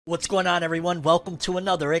What's going on, everyone? Welcome to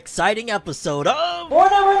another exciting episode of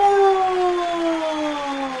Whatever News!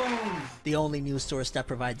 the only news source that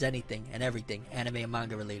provides anything and everything anime and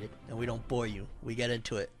manga related. And we don't bore you. We get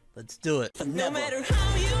into it. Let's do it. No matter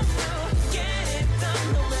how you feel, get it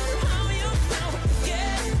done. No matter how you feel,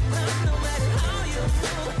 get it done. No matter how you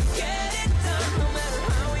feel, get it done. No matter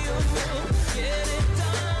how you feel, get it done.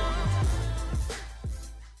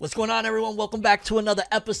 What's going on, everyone? Welcome back to another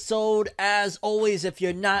episode. As always, if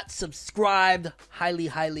you're not subscribed,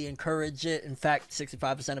 highly encourage it. In fact,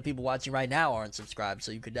 65% of people watching right now aren't subscribed,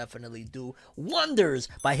 so you could definitely do wonders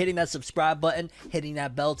by hitting that subscribe button, hitting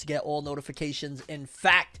that bell to get all notifications. In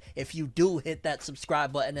fact, if you do hit that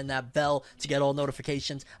subscribe button and that bell to get all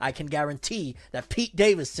notifications, I can guarantee that Pete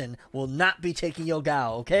Davidson will not be taking your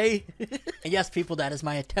gal, okay? And yes, people, that is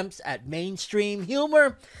my attempts at mainstream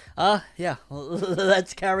humor. Yeah,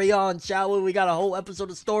 let's carry on, shall we? We got a whole episode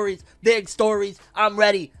of stories, big stories. I'm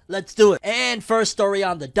ready. Let's do it. And first story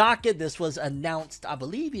on the docket. This was announced, I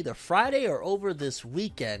believe, either Friday or over this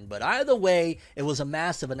weekend. But either way, it was a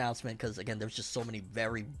massive announcement because, again, there's just so many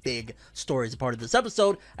very big stories a part of this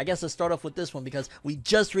episode. I guess let's start off with this one because we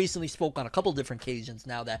just recently spoke on a couple different occasions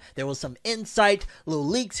now that there was some insight, little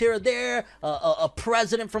leaks here or there, a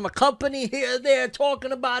president from a company here or there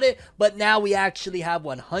talking about it. But now we actually have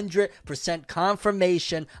 100%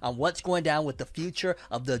 confirmation on what's going down with the future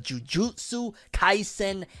of the Jujutsu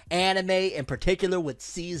Kaisen anime, in particular with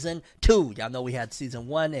season 2. Y'all know we had season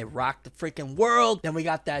 1, it rocked the freaking world. Then we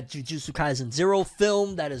got that Jujutsu Kaisen Zero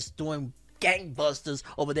film that is doing gangbusters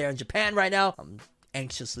over there in Japan right now. I'm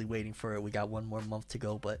anxiously waiting for it. We got one more month to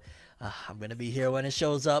go, but I'm gonna be here when it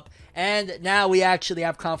shows up. And now we actually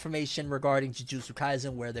have confirmation regarding Jujutsu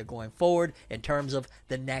Kaisen, where they're going forward in terms of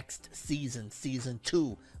the next season, season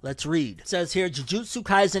 2. Let's read. It says here, Jujutsu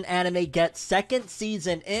Kaisen anime gets second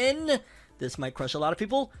season in, this might crush a lot of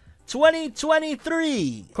people,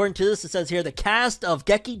 2023. According to this, it says here, the cast of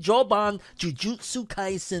Geki Joban Jujutsu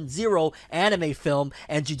Kaisen Zero anime film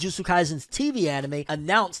and Jujutsu Kaisen's TV anime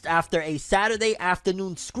announced after a Saturday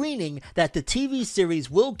afternoon screening that the TV series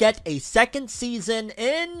will get a second season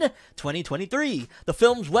in 2023. The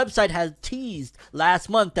film's website had teased last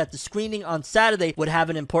month that the screening on Saturday would have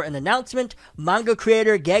an important announcement. Manga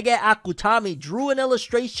creator Gege Akutami drew an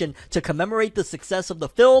illustration to commemorate the success of the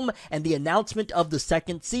film and the announcement of the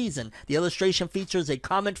second season. The illustration features a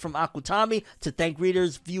comment from Akutami to thank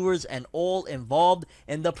readers, viewers, and all involved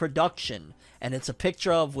in the production. And it's a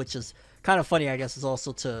picture of, which is kind of funny, I guess, is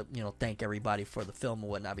also to, thank everybody for the film and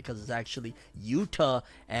whatnot, because it's actually Yuta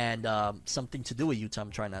and something to do with Yuta.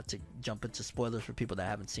 I'm trying not to jump into spoilers for people that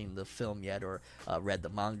haven't seen the film yet or read the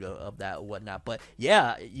manga of that or whatnot. But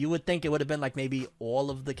yeah, you would think it would have been like maybe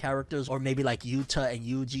all of the characters, or maybe like Yuta and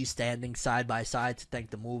Yuji standing side by side to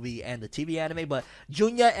thank the movie and the TV anime. But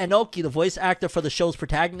Junya Enoki, the voice actor for the show's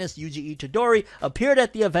protagonist, Yuji Itadori, appeared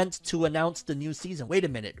at the event to announce the new season. Wait a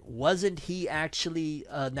minute, wasn't he actually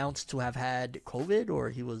announced to have had COVID,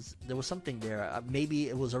 or there was something there? Maybe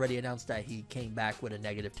it was already announced that he came back with a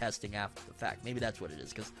negative testing after the fact. Maybe that's what it is,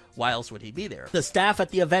 because why else would he be there? The staff at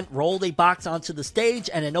the event rolled a box onto the stage,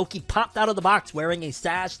 and Enoki popped out of the box wearing a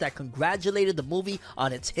sash that congratulated the movie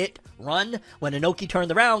on its hit run. When Enoki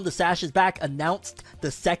turned around, the sash's back announced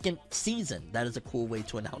the second season. That is a cool way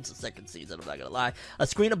to announce a second season, I'm not gonna lie. A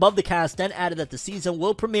screen above the cast then added that the season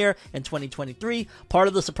will premiere in 2023. Part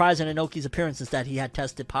of the surprise in Enoki's appearance is that he had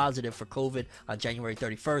tested positive for COVID on January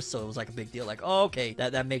 31st, so it was like a big deal. Like, oh, okay,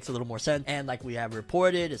 that makes a little more sense. And like we have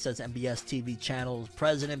reported, it says MBS TV channel's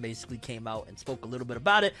president basically came out and spoke a little bit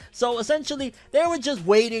about it. So essentially, they were just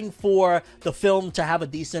waiting for the film to have a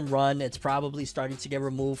decent run. It's probably starting to get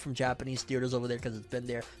removed from Japanese theaters over there because it's been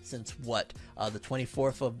there since the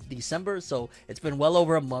 24th of December. So it's been well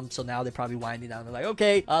over a month. So now they're probably winding down. They're like,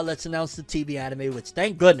 okay, let's announce the TV anime, which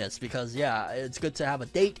thank goodness, because yeah, it's good to have a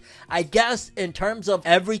date. I guess in terms of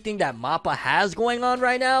everything that MAPPA has going on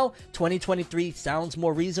right now, 2023 sounds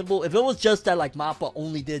more reasonable. If it was just that like MAPPA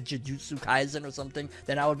only did Jujutsu Kaisen or something,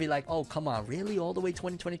 then I would be like, oh, come on, really? All the way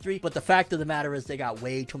 2023? But the fact of the matter is they got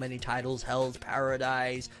way too many titles. Hell's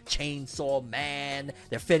Paradise, Chainsaw Man,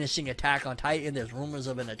 they're finishing Attack on Titan. There's rumors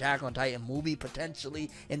of an Attack on Titan movie potentially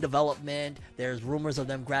in development. There's rumors of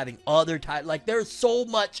them grabbing other titles. Like, there's so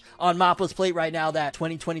much on MAPPA's plate right now that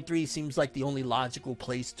 2023 seems like the only logical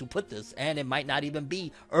place to put this. And it might not even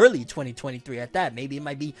be early early 2023 at that. Maybe it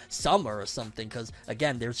might be summer or something, because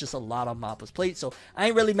again, there's just a lot on Mappa's plate. So I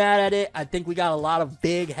ain't really mad at it. I think we got a lot of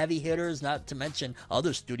big heavy hitters, not to mention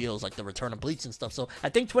other studios like the return of Bleach and stuff. So I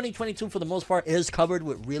think 2022 for the most part is covered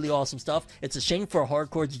with really awesome stuff. It's a shame for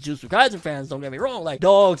hardcore Jujutsu Kaisen fans, don't get me wrong, like,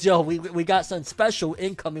 dogs, yo, we got something special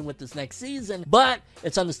incoming with this next season, but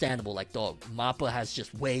it's understandable. Like, dog, Mappa has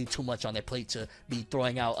just way too much on their plate to be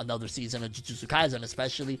throwing out another season of Jujutsu Kaisen,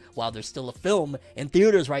 especially while there's still a film in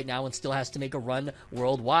theaters right now and still has to make a run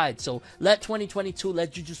worldwide. So let 2022,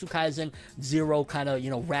 let Jujutsu Kaisen Zero kind of,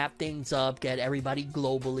 wrap things up, get everybody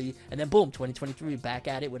globally, and then boom, 2023 back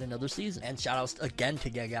at it with another season. And shout outs again to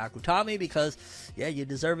Gege Akutami, because yeah, you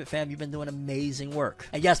deserve it, fam. You've been doing amazing work.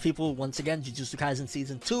 And yes, people, once again, Jujutsu Kaisen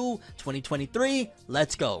Season 2, 2023,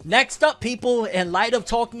 let's go. Next up, people, in light of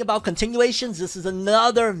talking about continuations, this is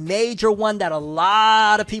another major one that a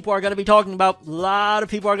lot of people are going to be talking about. A lot of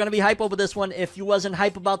people are going to be hype over this one. If you wasn't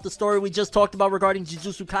hype about the story we just talked about regarding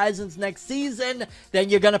Jujutsu Kaisen's next season, then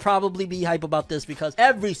you're going to probably be hype about this, because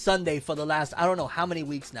every Sunday for the last, I don't know how many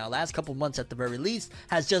weeks now, last couple months at the very least,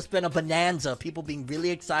 has just been a bonanza. People being really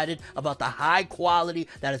excited about the high quality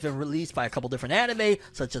that has been released by a couple different anime,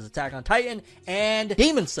 such as Attack on Titan and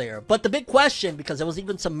Demon Slayer. But the big question, because there was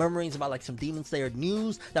even some murmurings about like some Demon Slayer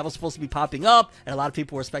news that was supposed to be popping up, and a lot of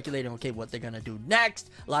people were speculating, okay, what they're gonna do next.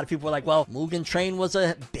 A lot of people were like, well, Mugen Train was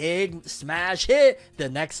a big smash hit. The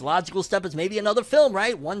next logical step is maybe another film,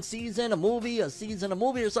 right? One season, a movie, a season, a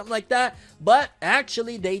movie, or something like that. But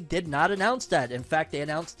actually, they did not announce that. In fact, they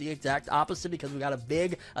announced the exact opposite, because we got a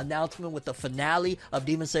big announcement with the finale of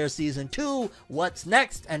Demon Slayer Season 2. What's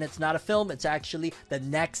next? And it's not a film, it's actually the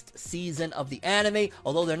next season of the anime.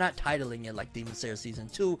 Although they're not titling it like Demon Slayer Season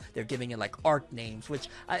 2, they're giving it like arc names, which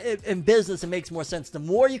in business it makes more sense. The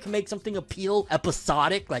more you can make something appeal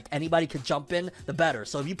episodic, like anybody could jump in, the better.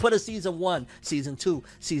 So if you put a Season 1, Season 2,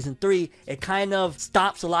 Season 3, it kind of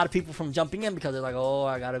stops a lot of people from jumping in, because they're like, oh,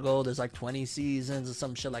 I gotta go, there's like 20 seasons or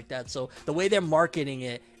some shit like that. So the way they're marketing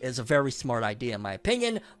it is a very smart idea in my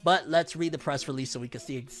opinion. But let's read the press release so we can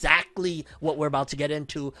see exactly what we're about to get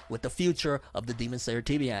into with the future of the Demon Slayer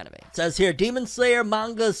TV anime. It says here, Demon Slayer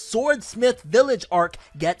manga's Swordsmith Village arc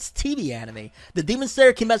gets TV anime. The Demon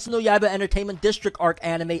Slayer Kimetsu no Yaiba Entertainment District arc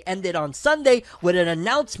anime ended on Sunday with an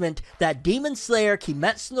announcement that Demon Slayer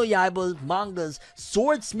Kimetsu no Yaiba manga's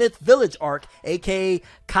Swordsmith Village arc, aka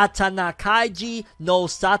Katana Kaiji no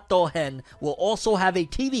Satohen, will also have a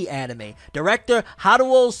TV anime. Director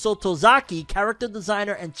Haruo Sotozaki, character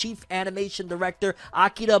designer and chief animation director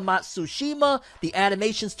Akira Matsushima, the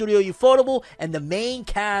animation studio Ufotable, and the main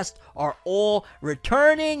cast are all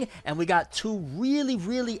returning. And we got two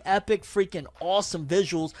really epic freaking awesome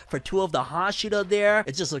visuals for two of the Hashira there.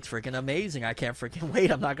 It just looks freaking amazing. I can't freaking wait,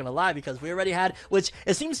 I'm not gonna lie, because we already had, which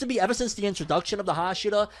it seems to be ever since the introduction of the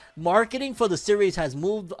Hashira, marketing for the series has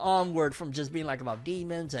moved onward from just being like about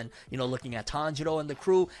demons and, looking at Tanjiro and the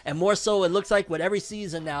crew, and more so it looks like with every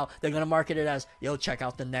season now, they're gonna market it as, yo, check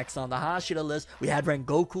out the next on the Hashira list. We had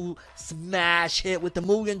Rengoku smash hit with the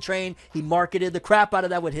Mugen Train. He marketed the crap out of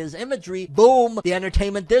that with his imagery. Boom, the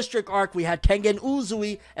Entertainment District arc, we had Tengen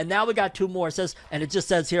Uzui, and now we got two more. It says, and it just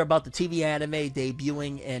says here about the TV anime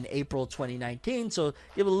debuting in April 2019, so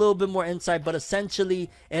give a little bit more insight. But essentially,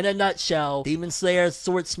 in a nutshell, Demon Slayer's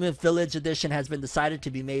Swordsmith Village edition has been decided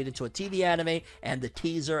to be made into a TV anime, and the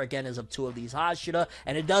teaser again is of two of these Hashira,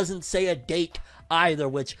 and it doesn't say a date either,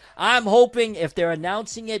 which I'm hoping, if they're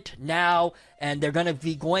announcing it now and they're going to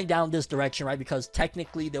be going down this direction, right? Because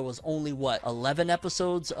technically there was only 11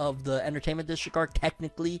 episodes of the Entertainment District arc,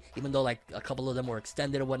 technically, even though like a couple of them were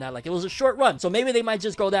extended or whatnot. Like, it was a short run, so maybe they might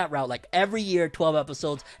just go that route, like every year 12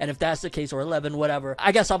 episodes. And if that's the case, or 11, whatever,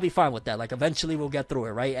 I guess I'll be fine with that. Like, eventually we'll get through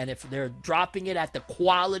it, right? And if they're dropping it at the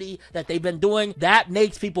quality that they've been doing, that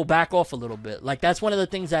makes people back off a little bit. Like, that's one of the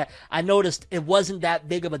things that I noticed. It wasn't that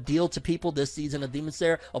big of a deal to people this season of Demon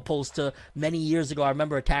Slayer, opposed to many years ago. I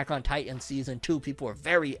remember Attack on Titan Season 2, people were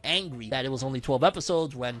very angry that it was only 12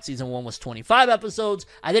 episodes when Season 1 was 25 episodes.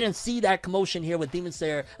 I didn't see that commotion here with Demon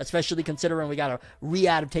Slayer, especially considering we got a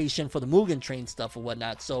readaptation for the Mugen Train stuff or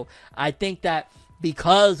whatnot. So I think that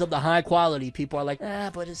because of the high quality, people are like,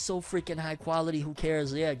 but it's so freaking high quality, who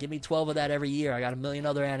cares? Yeah, give me 12 of that every year. I got a million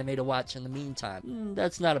other anime to watch in the meantime.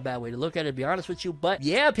 That's not a bad way to look at it, to be honest with you. But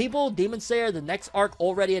yeah, people, Demon Slayer, the next arc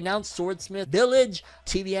already announced, Swordsmith Village,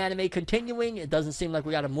 TV anime continuing. It doesn't seem like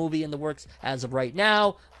we got a movie in the works as of right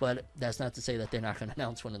now, but that's not to say that they're not going to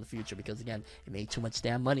announce one in the future, because again, it made too much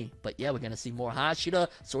damn money. But yeah, we're going to see more Hashira,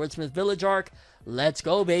 Swordsmith Village arc. let's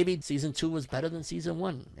go, baby. Season 2 was better than Season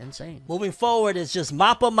 1. Insane. Moving forward, it's just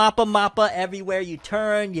Mappa, Mappa, Mappa everywhere you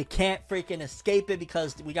turn. You can't freaking escape it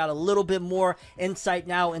because we got a little bit more insight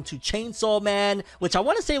now into Chainsaw Man, which I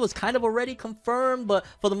want to say was kind of already confirmed, but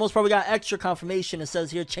for the most part, we got extra confirmation. It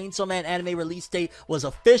says here, Chainsaw Man anime release date was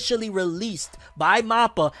officially released by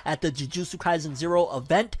Mappa at the Jujutsu Kaisen 0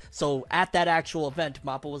 event. So at that actual event,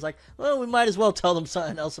 Mappa was like, well, we might as well tell them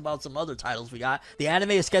something else about some other titles we got. The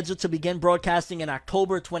anime is scheduled to begin broadcasting in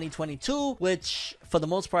October 2022, which for the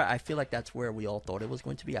most part, I feel like that's where we all thought it was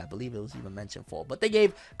going to be. I believe it was even mentioned fall, but they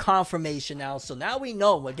gave confirmation now. So now we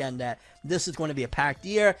know again that this is going to be a packed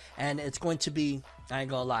year, and it's going to be, I ain't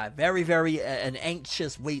gonna lie, very, very an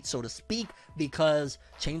anxious wait, so to speak, because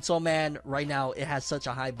Chainsaw Man right now, it has such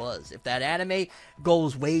a high buzz. If that anime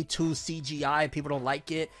goes way too CGI, people don't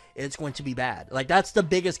like it, it's going to be bad. Like, that's the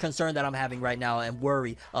biggest concern that I'm having right now, and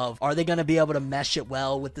worry of, are they gonna be able to mesh it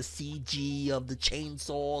well with the CG of the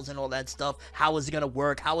chainsaws and all that stuff? How is it gonna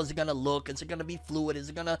work? How is it gonna look? Is it gonna be fluid? Is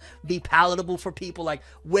it gonna be palatable for people? Like,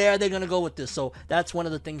 where are they gonna go with this? So that's one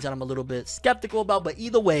of the things that I'm a little bit skeptical about. But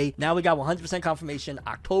either way, now we got 100% confirmation.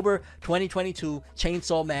 October 2022,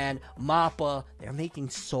 Chainsaw Man, Mappa. They're making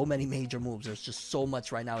so many major moves. There's just so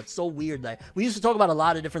much right now. It's so weird. Like, we used to talk about a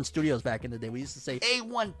lot of different studios back in the day. We used to say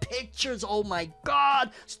A1 Pictures, oh my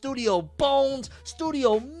god, Studio Bones,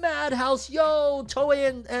 Studio Madhouse, yo,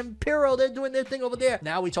 Toei and Piro, they're doing their thing over there.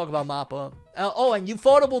 Now we talk about Mappa. Oh, and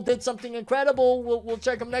Ufotable did something incredible. We'll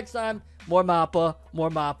check them next time. More Mappa, more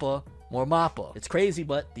Mappa, more Mappa. It's crazy,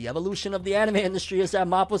 but the evolution of the anime industry is that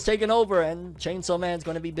Mappa's taking over, and Chainsaw Man's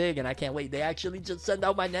going to be big, and I can't wait. They actually just sent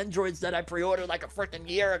out my Nendroids that I pre-ordered like a freaking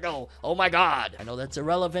year ago. Oh my god. I know that's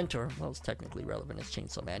irrelevant, or, well, it's technically relevant. It's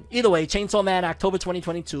Chainsaw Man. Either way, Chainsaw Man, October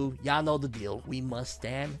 2022. Y'all know the deal. We must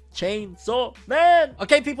stand Chainsaw Man.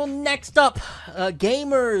 Okay, people, next up,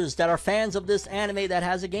 gamers that are fans of this anime that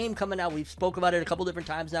has a game coming out. We've spoke about it a couple different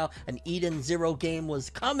times now. An Eden Zero game was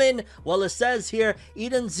coming. Well, it says here,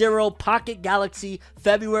 Eden Zero Pocket Galaxy,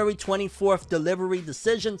 February 24th delivery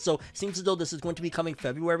decision. So it seems as though this is going to be coming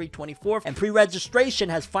February 24th. And pre-registration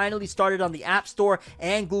has finally started on the App Store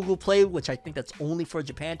and Google Play, which I think that's only for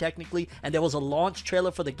Japan technically. And there was a launch trailer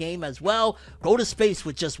for the game as well. Go to space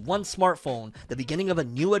with just one smartphone. The beginning of a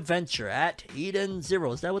new adventure at Eden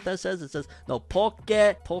Zero. Is that what that says? It says, no, Poke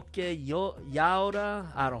Yaura.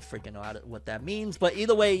 I don't freaking know what that means. But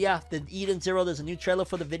either way, yeah, the Eden Zero, there's a new trailer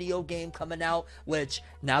for the video game coming out, which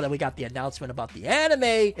now that we got the announcement about the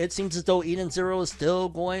anime, it seems as though Eden Zero is still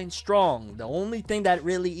going strong. The only thing that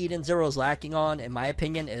really Eden Zero is lacking on, in my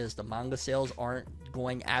opinion, is the manga sales aren't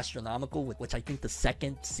going astronomical, which I think the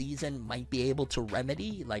second season might be able to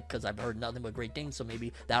remedy, like, because I've heard nothing but great things, so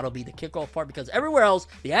maybe that'll be the kickoff part, because everywhere else,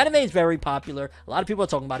 the anime is very popular. A lot of people are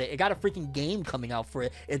talking about it. It got a freaking game coming out for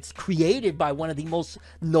it. It's created by one of the most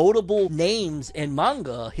notable names in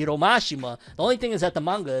manga, Hiromashima. The only thing is that the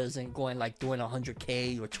manga isn't going, like, doing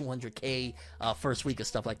 100k or 200k first week of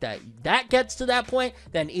stuff like that. That gets to that point,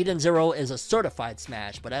 then Eden Zero is a certified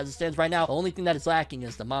smash, but as it stands right now, the only thing that is lacking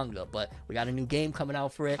is the manga. But we got a new game coming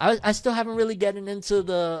out for it. I still haven't really gotten into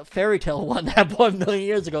the Fairy Tail one that I bought a million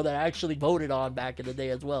years ago that I actually voted on back in the day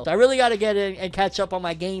as well. So I really got to get in and catch up on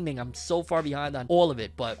my gaming. I'm so far behind on all of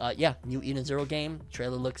it. But yeah, new Eden Zero game.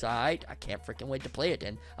 Trailer looks alright. I can't freaking wait to play it.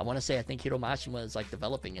 And I want to say I think Hiromashima is like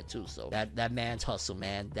developing it too. So that man's hustle,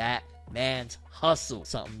 man. That man's hustle.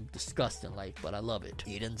 Something disgusting like, but I love it.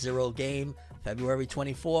 Eden Zero game, February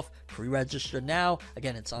 24th. Pre-register now.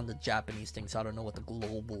 Again, it's on the Japanese thing, so I don't know what the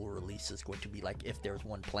global release is going to be like, if there's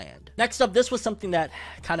one planned. Next up, this was something that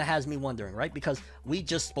kind of has me wondering, right? Because we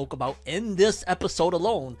just spoke about, in this episode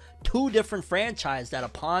alone, 2 different franchises that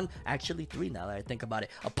upon, actually 3 now that I think about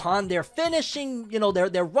it, upon their finishing, you know,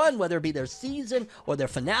 their run, whether it be their season or their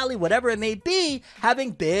finale, whatever it may be,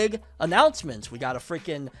 having big announcements. We got a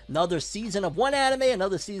freaking another season of one anime,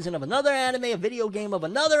 another season of another anime, a video game of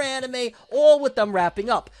another anime, all with them wrapping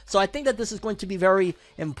up. So I think that this is going to be very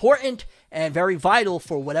important and very vital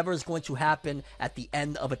for whatever is going to happen at the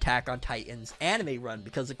end of Attack on Titan's anime run.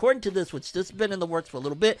 Because according to this, which this has been in the works for a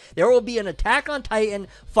little bit, there will be an Attack on Titan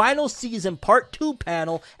final season part 2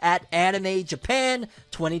 panel at Anime Japan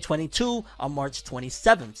 2022 on March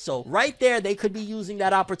 27th. So right there, they could be using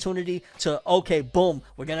that opportunity to, okay, boom,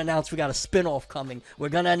 we're going to announce we got a spin-off coming. We're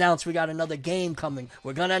going to announce we got another game coming.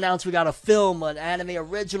 We're going to announce we got a film, an anime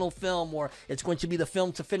original film, or it's going to be the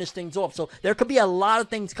film to finish things off. So there could be a lot of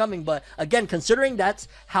things coming, but again, considering that's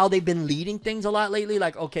how they've been leading things a lot lately,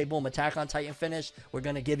 like, okay, boom, Attack on Titan finished, we're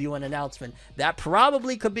going to give you an announcement. That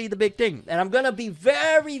probably could be the big thing. And I'm going to be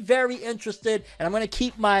very, very interested, and I'm going to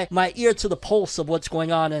keep my ear to the pulse of what's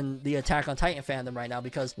going on in the Attack on Titan fandom right now,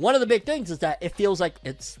 because one of the big things is that it feels like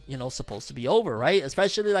it's, supposed to be over, right?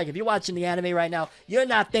 Especially, like, if you're watching the anime right now, you're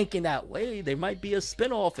not thinking that, wait, there might be a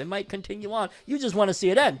spin-off, it might continue on. You just want to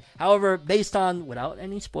see it end. However, based on, without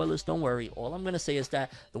any spoilers, don't worry, all I'm going to say is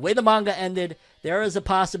that the way the manga ended, there is a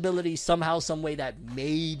possibility somehow, some way that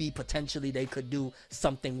maybe potentially they could do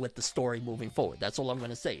something with the story moving forward. That's all I'm going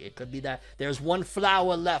to say. It could be that there's one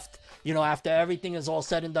flower left, after everything is all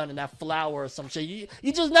said and done, and that flower or some shit.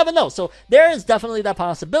 You just never know. So there is definitely that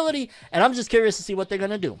possibility, and I'm just curious to see what they're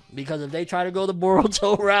going to do. Because if they try to go the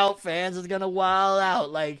Boruto route, fans is going to wild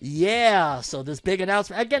out. Like, yeah. So this big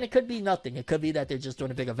announcement, again, it could be nothing. It could be that they're just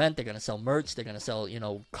doing a big event. They're going to sell merch. They're going to sell,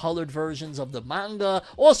 colored versions of the manga.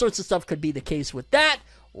 All sorts of stuff could be the case with that.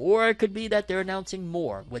 Or it could be that they're announcing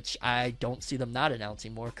more, which I don't see them not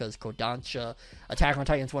announcing more, because Kodansha, Attack on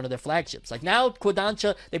Titan is one of their flagships. Like, now,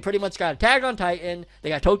 Kodansha, they pretty much got Attack on Titan, they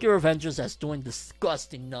got Tokyo Revengers that's doing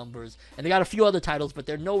disgusting numbers, and they got a few other titles, but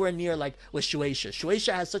they're nowhere near, like, with Shueisha.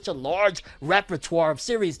 Shueisha has such a large repertoire of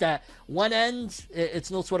series that one ends,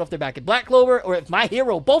 it's no sweat off their back. If Black Clover, or if My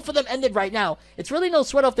Hero, both of them ended right now, it's really no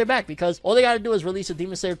sweat off their back, because all they gotta do is release a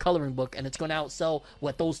Demon Slayer coloring book, and it's gonna outsell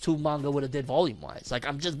what those two manga would have did volume-wise. Like,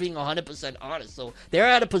 I'm just being 100% honest. So they're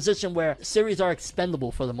at a position where series are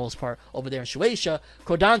expendable for the most part over there in Shueisha.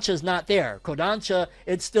 Kodansha's not there. Kodansha,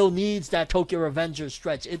 it still needs that Tokyo Revengers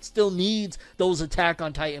stretch. It still needs those Attack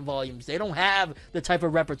on Titan volumes. They don't have the type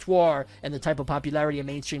of repertoire and the type of popularity and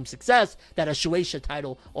mainstream success that a Shueisha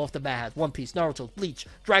title off the bat has. One Piece, Naruto, Bleach,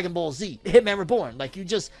 Dragon Ball Z, Hitman Reborn. Like, you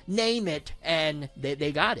just name it and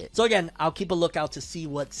they got it. So again, I'll keep a lookout to see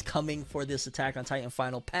what's coming for this Attack on Titan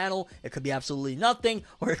final panel. It could be absolutely nothing,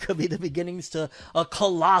 or it could be the beginnings to a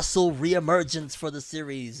colossal reemergence for the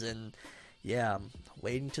series, and yeah, I'm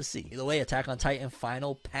waiting to see. Either way, Attack on Titan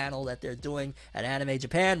final panel that they're doing at Anime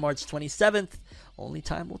Japan, March 27th. Only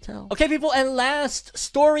time will tell. Okay, people, and last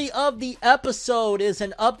story of the episode is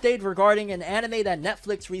an update regarding an anime that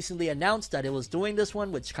Netflix recently announced that it was doing this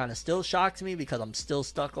one, which kind of still shocks me because I'm still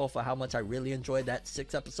stuck off of how much I really enjoyed that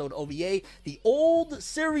 6-episode OVA. The old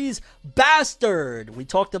series Bastard. We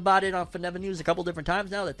talked about it on Funeva News a couple different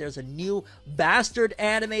times now, that there's a new Bastard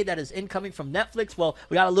anime that is incoming from Netflix. Well,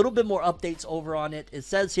 we got a little bit more updates over on it. It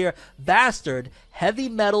says here, Bastard, heavy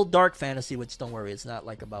metal dark fantasy, which don't worry, it's not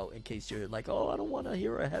like about, in case you're like, oh, I don't want to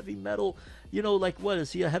hear a heavy metal, like, what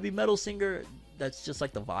is he, a heavy metal singer? That's just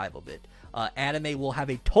like the vibe of it. Anime will have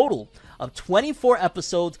a total of 24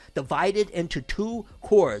 episodes divided into 2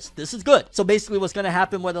 cores. This is good. So basically what's going to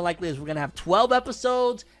happen more than likely is we're going to have 12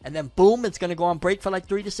 episodes, and then boom, it's going to go on break for like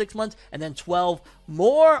 3 to 6 months, and then 12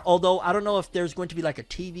 more. Although I don't know if there's going to be like a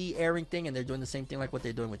TV airing thing, and they're doing the same thing like what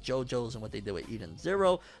they're doing with JoJo's and what they did with Eden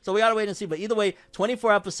Zero. So we got to wait and see. But either way,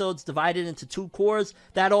 24 episodes divided into 2 cores.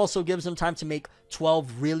 That also gives them time to make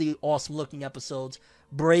 12 really awesome looking episodes,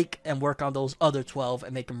 break and work on those other 12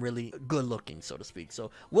 and make them really good looking, so to speak.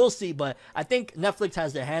 So we'll see, but I think Netflix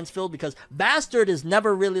has their hands filled, because Bastard is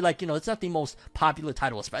never really like, it's not the most popular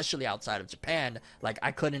title, especially outside of Japan. Like,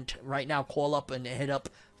 I couldn't right now call up and hit up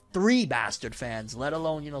 3 Bastard fans, let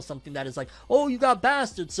alone, something that is like, oh, you got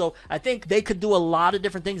Bastard. So I think they could do a lot of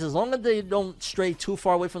different things as long as they don't stray too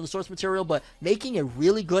far away from the source material, but making a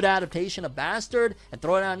really good adaptation of Bastard and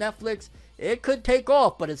throw it on Netflix, it could take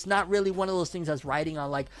off, but it's not really one of those things that's riding on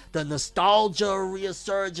like the nostalgia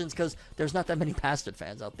resurgence, because there's not that many Bastard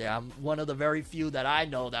fans out there. I'm one of the very few that I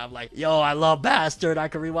know that I'm like, yo, I love Bastard. I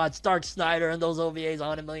could rewatch Dark Snyder and those OVAs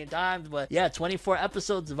 100 million times. But yeah, 24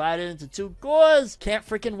 episodes divided into 2 cores. Can't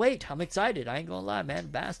freaking wait. I'm excited. I ain't gonna lie, man.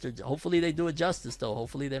 Bastard. Hopefully they do it justice, though.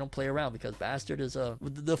 Hopefully they don't play around, because Bastard is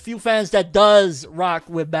the few fans that does rock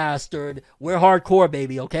with Bastard. We're hardcore,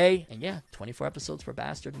 baby, okay? And yeah, 24 episodes for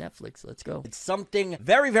Bastard, Netflix. Let's go. It's something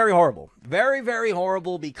very, very horrible. Very, very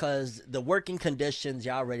horrible, because the working conditions,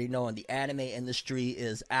 you already know, in the anime industry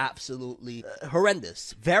is absolutely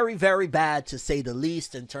horrendous. Very, very bad, to say the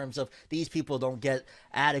least, in terms of these people don't get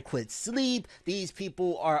adequate sleep. These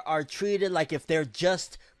people are treated like if they're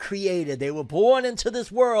just created. They were born into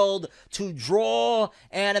this world to draw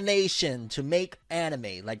animation, to make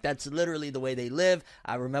anime. Like, that's literally the way they live.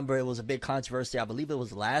 I remember it was a big controversy. I believe it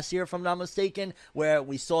was last year, if I'm not mistaken, where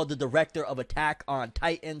we saw the director director of Attack on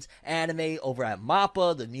Titans anime over at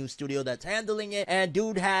MAPPA, the new studio that's handling it. And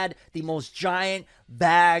dude had the most giant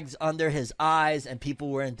bags under his eyes, and people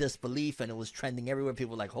were in disbelief, and it was trending everywhere.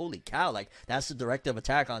 People were like, holy cow, like, that's the director of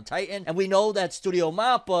Attack on Titan. And we know that Studio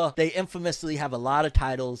MAPPA, they infamously have a lot of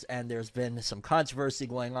titles, and there's been some controversy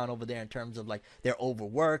going on over there in terms of, like, they're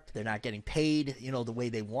overworked, they're not getting paid, you know, the way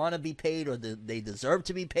they want to be paid, or they deserve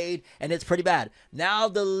to be paid, and it's pretty bad. Now,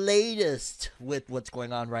 the latest with what's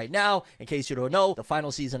going on right now, in case you don't know, the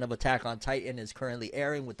final season of Attack on Titan is currently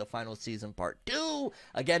airing, with the final season part 2,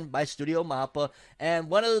 again, by Studio MAPPA. And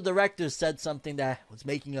one of the directors said something that was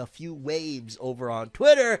making a few waves over on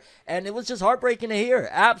Twitter, and it was just heartbreaking to hear.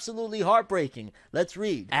 Absolutely heartbreaking. Let's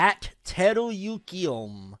read. At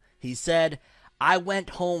Teruyukiom, he said, I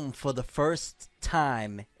went home for the first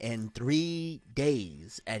time in 3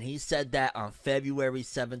 days, and he said that on February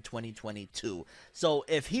 7, 2022. So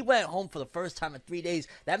if he went home for the first time in 3 days,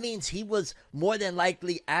 that means he was more than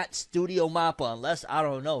likely at Studio MAPPA, unless, I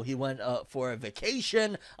don't know, he went for a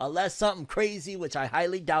vacation, unless something crazy, which I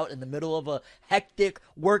highly doubt, in the middle of a hectic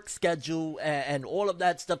work schedule and all of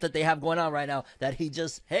that stuff that they have going on right now, that he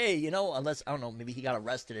just, hey, you know, unless, I don't know, maybe he got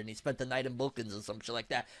arrested and he spent the night in Bookings or some shit like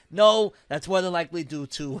that. No, that's more than likely due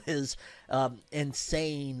to his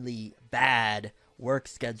insanely bad work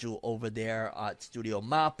schedule over there at Studio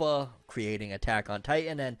MAPPA, creating Attack on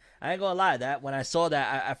Titan. And I ain't gonna lie, that when I saw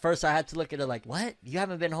that, at first I had to look at it like, what? You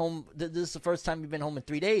haven't been home? This is the first time you've been home in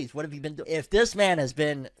 3 days. What have you been doing? If this man has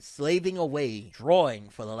been slaving away, drawing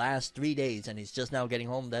for the last 3 days, and he's just now getting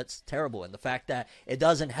home, that's terrible. And the fact that it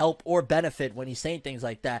doesn't help or benefit when he's saying things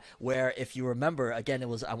like that, where if you remember, again, it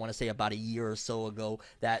was, I want to say about a year or so ago,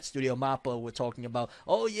 that Studio MAPPA were talking about,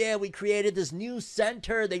 oh yeah, we created this new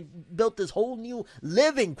center, they built this whole new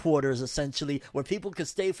living quarters, essentially, where people could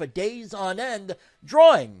stay for days on end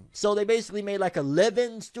drawing. So they basically made like a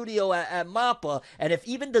live-in studio at MAPPA. And if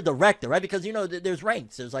even the director, right, because, you know, there's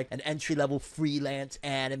ranks, there's like an entry-level freelance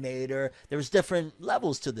animator, there's different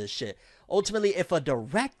levels to this shit. Ultimately, if a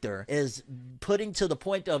director is putting to the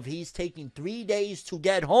point of he's taking 3 days to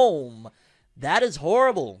get home, that is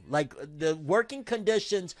horrible. Like, the working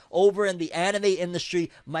conditions over in the anime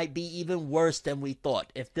industry might be even worse than we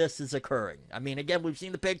thought if this is occurring. I mean, again, we've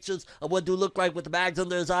seen the pictures of what dude look like with the bags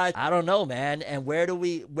under his eyes. I don't know, man. And where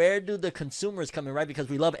do the consumers come in, right? Because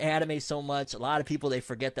we love anime so much. A lot of people, they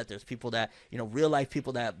forget that there's people that, you know, real life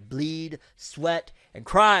people that bleed, sweat, and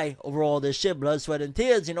cry over all this shit. Blood, sweat, and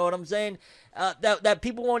tears. You know what I'm saying? That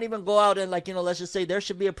people won't even go out and, like, you know, let's just say there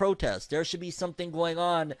should be a protest. There should be something going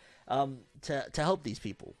on to help these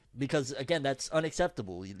people. Because, again, that's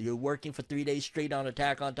unacceptable. You're working for 3 days straight on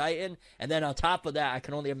Attack on Titan, and then on top of that, I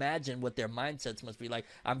can only imagine what their mindsets must be like.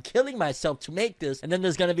 I'm killing myself to make this, and then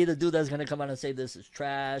there's going to be the dude that's going to come out and say this is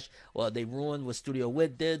trash, or they ruined what Studio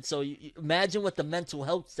Wit did. So you imagine what the mental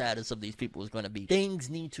health status of these people is going to be. Things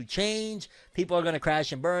need to change. People are going to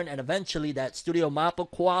crash and burn, and eventually that Studio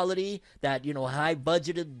MAPPA quality, that, you know,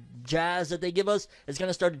 high-budgeted jazz that they give us, is going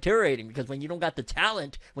to start deteriorating. Because when you don't got the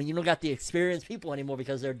talent, when you don't got the experienced people anymore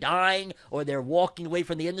because they're dying or they're walking away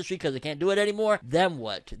from the industry because they can't do it anymore, then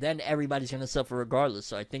what? Then everybody's going to suffer regardless.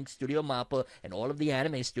 So I think Studio MAPPA and all of the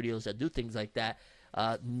anime studios that do things like that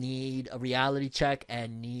need a reality check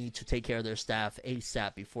and need to take care of their staff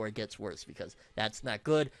ASAP before it gets worse, because that's not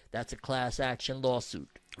good. That's a class action lawsuit.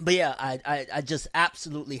 But yeah, I just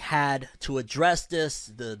absolutely had to address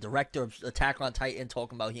this. The director of Attack on Titan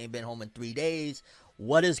talking about he ain't been home in 3 days.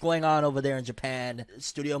 What is going on over there in Japan?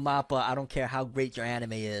 Studio MAPPA, I don't care how great your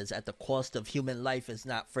anime is, at the cost of human life, is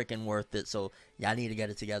not freaking worth it. So y'all need to get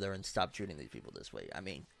it together and stop treating these people this way. I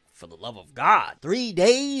mean, for the love of God. 3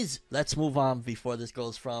 days? Let's move on before this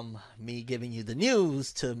goes from me giving you the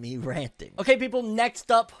news to me ranting. Okay, people,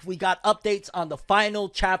 next up, we got updates on the final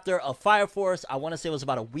chapter of Fire Force. I want to say it was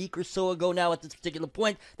about a week or so ago now at this particular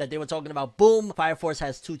point that they were talking about, boom, Fire Force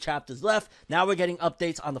has 2 chapters left. Now we're getting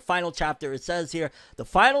updates on the final chapter. It says here, the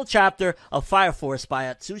final chapter of Fire Force by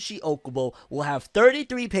Atsushi Okubo will have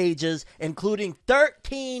 33 pages, including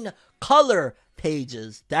 13 color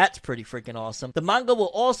pages. That's pretty freaking awesome. The manga will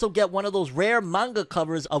also get one of those rare manga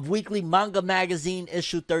covers of Weekly Manga Magazine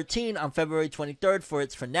issue 13 on February 23rd for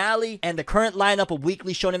its finale, and the current lineup of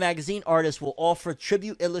Weekly Shonen Magazine artists will offer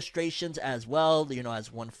tribute illustrations as well, you know,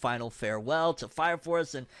 as one final farewell to Fire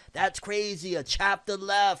Force. And that's crazy, a chapter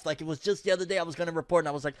left. Like, it was just the other day I was going to report, and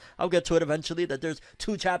I was like, I'll get to it eventually, that there's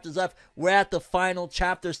 2 chapters left. We're at the final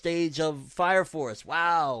chapter stage of Fire Force.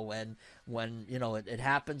 Wow. And when, you know, it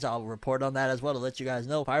happens, I'll report on that as well to let you guys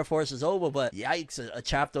know Fire Force is over. But yikes, a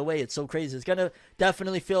chapter away. It's so crazy. It's gonna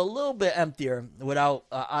definitely feel a little bit emptier without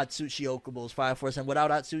Atsushi Okubo's Fire Force and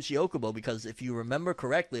without Atsushi Okubo, because if you remember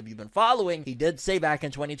correctly, if you've been following, he did say back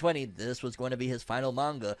in 2020 this was going to be his final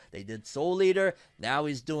manga. They did Soul Eater. Now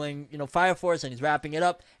he's doing, you know, Fire Force, and he's wrapping it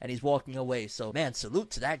up and he's walking away. So man,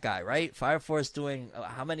 salute to that guy, right? Fire Force doing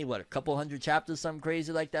how many, a couple hundred chapters, something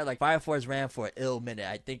crazy like that. Like, Fire Force ran for an ill minute.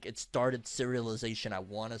 I think it started serialization, I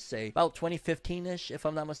want to say about 2015ish, if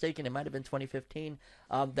I'm not mistaken. It might have been 2015.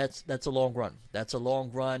 That's a long run. That's a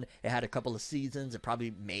long run. It had a couple of seasons. It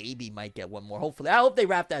probably maybe might get one more. Hopefully, I hope they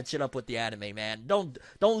wrap that shit up with the anime, man. Don't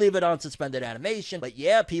leave it on suspended animation. But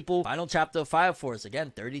yeah, people, final chapter of Fire Force,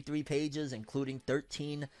 again, 33 pages, including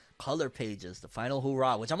 13 color pages, the final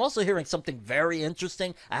hurrah, which I'm also hearing something very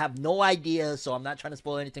interesting. I have no idea, so I'm not trying to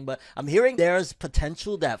spoil anything, but I'm hearing there's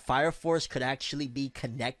potential that Fire Force could actually be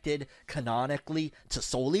connected canonically to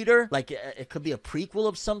Soul Eater. Like, it could be a prequel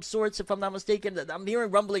of some sorts, if I'm not mistaken. I'm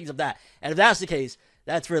hearing rumblings of that, and if that's the case,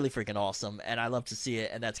 that's really freaking awesome, and I love to see it,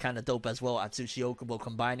 and that's kind of dope as well. Atsushi Okubo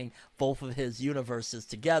combining both of his universes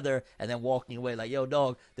together and then walking away like, yo,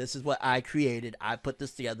 dog, this is what I created. I put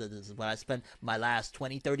this together. This is what I spent my last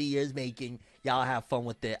 20, 30 years making. Y'all have fun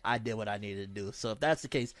with it. I did what I needed to do. So if that's the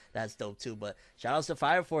case, that's dope too. But shout outs to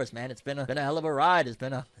Fire Force, man. It's been a hell of a ride. It's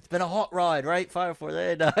been a hot ride, right? Fire Force.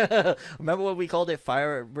 Remember when we called it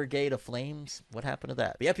Fire Brigade of Flames? What happened to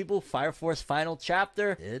that? But yeah, people, Fire Force final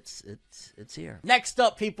chapter. It's here. Next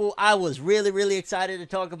up, people, I was really excited to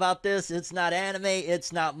talk about this. It's not anime,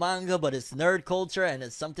 it's not manga, but it's nerd culture, and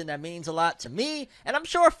it's something that means a lot to me. And I'm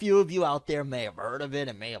sure a few of you out there may have heard of it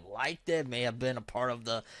and may have liked it, may have been a part of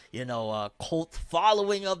the, cult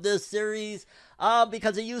following of this series,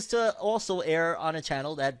 because it used to also air on a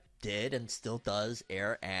channel that did and still does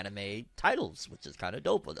air anime titles, which is kind of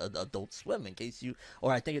dope. Adult Swim,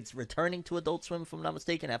 I think it's returning to Adult Swim, if I'm not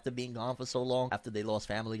mistaken, after being gone for so long. After they lost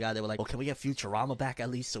Family Guy, they were like, well, can we get Futurama back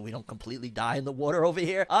at least so we don't completely die in the water over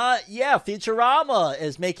here? Yeah, Futurama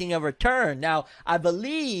is making a return. Now, I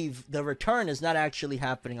believe the return is not actually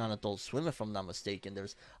happening on Adult Swim, if I'm not mistaken.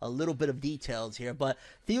 There's a little bit of details here, but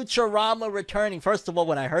Futurama returning. First of all,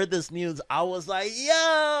 when I heard this news, I was like,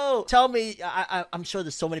 yo, tell me, I'm sure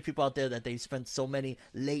there's so many people out there that they spent so many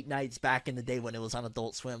late nights back in the day when it was on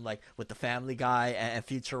Adult Swim, like with the Family Guy and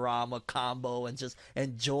Futurama combo, and just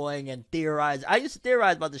enjoying and theorizing. I used to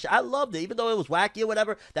theorize about this shit. I loved it, even though it was wacky or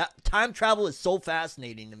whatever. That time travel is so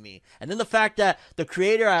fascinating to me. And then the fact that the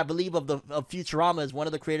creator, I believe, of Futurama is one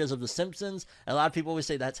of the creators of The Simpsons. And a lot of people always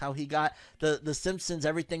say that's how he got the Simpsons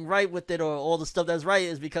everything right with it, or all the stuff that's right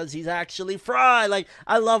is because he's actually Fry. Like,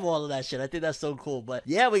 I love all of that shit. I think that's so cool. But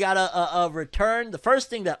yeah, we got a return. The first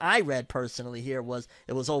thing that I read personally here was,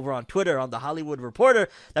 it was over on Twitter on The Hollywood Reporter,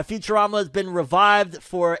 that Futurama has been revived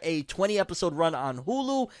for a 20 episode run on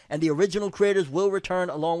Hulu, and the original creators will return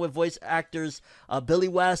along with voice actors Billy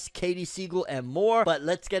West, Katie Siegel, and more. But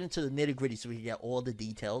let's get into the nitty gritty so we can get all the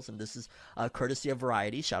details, and this is courtesy of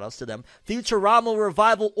Variety. Shout outs to them. Futurama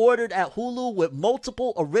revival ordered at Hulu with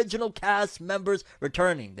multiple original cast members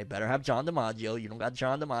returning. They better have John DiMaggio. You don't got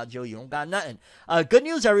John DiMaggio, you don't got nothing. Good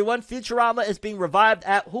news, everyone. Futurama is being revived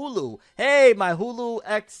at Hulu. Hey, my Hulu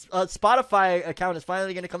X Spotify account is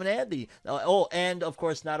finally going to come in handy. And of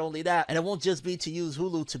course, not only that, and it won't just be to use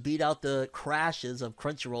Hulu to beat out the crashes of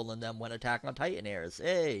Crunchyroll and them when Attack on Titan airs.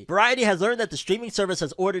 Hey. Variety has learned that the streaming service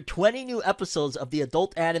has ordered 20 new episodes of the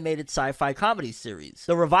adult animated sci-fi comedy series.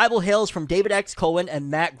 The revival hails from David X. Cohen and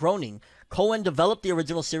Matt Groening. Cohen developed the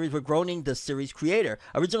original series with Groening, the series creator.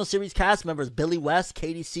 Original series cast members Billy West,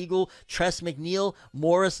 Katie Siegel, Tress MacNeille,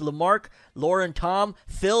 Morris Lamarck, Lauren Tom,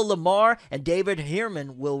 Phil Lamar, and David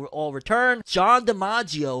Herman will all return. John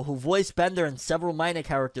DiMaggio, who voiced Bender and several minor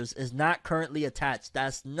characters, is not currently attached.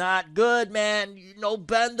 That's not good, man. No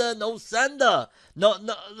Bender, no Sender.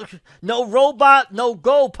 No robot, no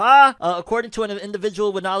go, pa. According to an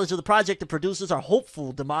individual with knowledge of the project, the producers are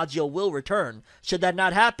hopeful DiMaggio will return. Should that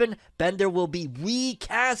not happen, Bender will be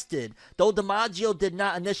recasted. Though DiMaggio did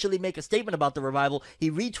not initially make a statement about the revival,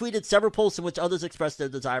 he retweeted several posts in which others expressed their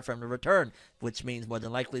desire for him to return, which means more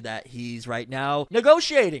than likely that he's right now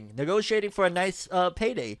negotiating for a nice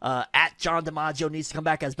payday. At John DiMaggio needs to come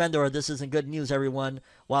back as Bender, or this isn't good news, everyone.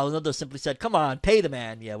 While another simply said, come on, pay the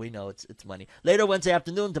man. Yeah, we know it's money. Later Wednesday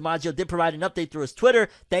afternoon, DiMaggio did provide an update through his Twitter,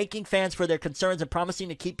 thanking fans for their concerns and promising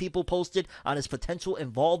to keep people posted on his potential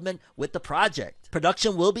involvement with the project.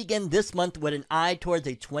 Production will begin this month with an eye towards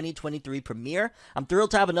a 2023 premiere. I'm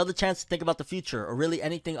thrilled to have another chance to think about the future, or really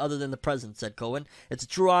anything other than the present, said Cohen. It's a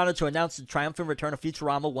true honor to announce the triumphant return of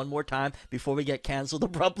Futurama one more time before we get canceled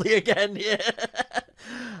abruptly again. Yeah.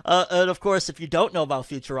 And of course, if you don't know about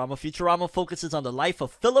Futurama, Futurama focuses on the life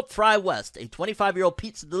of Philip Fry West, a 25-year-old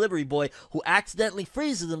pizza delivery boy who accidentally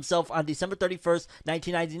freezes himself on December 31st,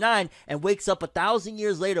 1999, and wakes up 1,000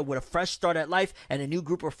 years later with a fresh start at life and a new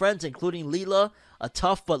group of friends, including Leela, a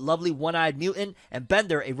tough but lovely one-eyed mutant, and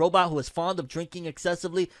Bender, a robot who is fond of drinking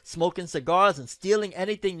excessively, smoking cigars, and stealing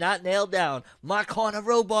anything not nailed down. My corner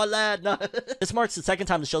robot lad. No. This marks the second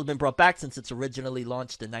time the show's been brought back since it's originally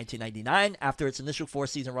launched in 1999. After its initial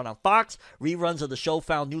 4-season run on Fox, reruns of the show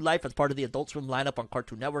found new life as part of the Adult Swim lineup on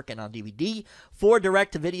Cartoon Network and on DVD. 4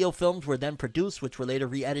 direct-to-video films were then produced, which were later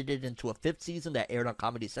re-edited into a 5th season that aired on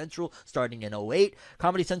Comedy Central starting in 2008.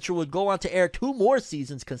 Comedy Central would go on to air 2 more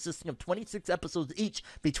seasons consisting of 26 episodes each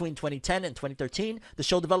between 2010 and 2013. The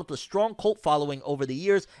show developed a strong cult following over the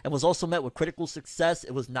years and was also met with critical success.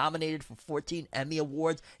 It was nominated for 14 Emmy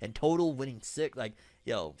Awards in total, winning 6. Like,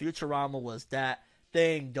 yo, Futurama was that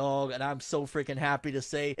thing, dog, and I'm so freaking happy to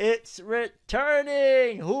say it's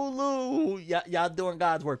returning. Hulu, y'all doing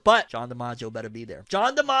God's work, but John DiMaggio better be there.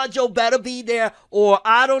 John DiMaggio better be there, or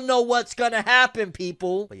I don't know what's gonna happen,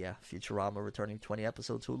 people. But yeah, Futurama returning 20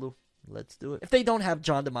 episodes, Hulu. Let's do it. If they don't have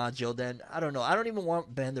John DiMaggio, then I don't know. I don't even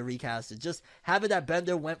want Bender recasted. Just have it that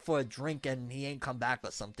Bender went for a drink and he ain't come back or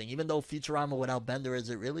something. Even though Futurama without Bender, is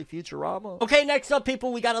it really Futurama? Okay, next up,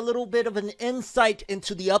 people, we got a little bit of an insight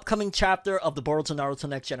into the upcoming chapter of the Boruto Naruto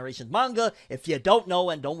Next Generation manga. If you don't know,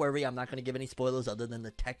 and don't worry, I'm not going to give any spoilers other than the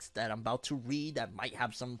text that I'm about to read that might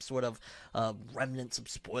have some sort of remnants of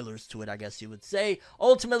spoilers to it, I guess you would say.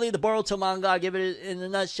 Ultimately, the Boruto manga, I give it in a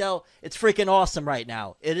nutshell, it's freaking awesome right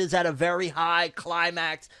now. It is at a very high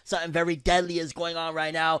climax. Something very deadly is going on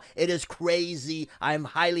right now. It is crazy. I'm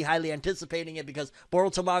highly anticipating it because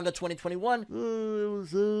Boruto manga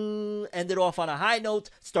 2021 ended off on a high note,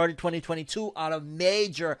 started 2022 on a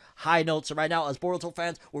major high note. So right now, as Boruto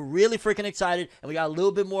fans, we're really freaking excited, and we got a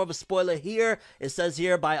little bit more of a spoiler here. It says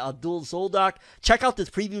here by Abdul Zoldak, check out this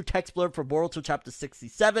preview text blurb for Boruto chapter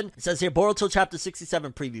 67. It says here, Boruto chapter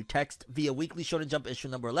 67 preview text via Weekly Shonen Jump issue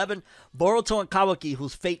number 11. Boruto and Kawaki,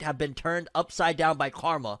 whose fate have been turned upside down by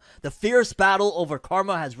karma. The fierce battle over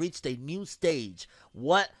karma has reached a new stage.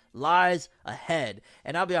 What lies ahead?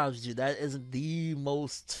 And I'll be honest with you, that isn't the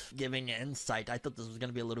most giving insight. I thought this was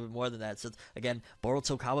going to be a little bit more than that. Since, again,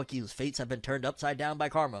 Boruto Kawaki, whose fates have been turned upside down by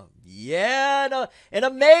karma. Yeah, in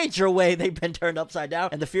a major way, they've been turned upside down.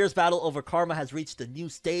 And the fierce battle over karma has reached a new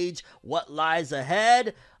stage. What lies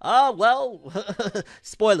ahead? Well,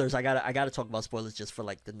 spoilers. I gotta talk about spoilers just for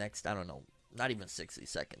like the next, I don't know, not even 60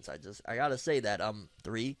 seconds. I gotta say that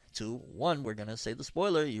 3, 2, 1, we're gonna say the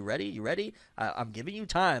spoiler. You ready? I'm giving you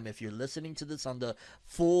time. If you're listening to this on the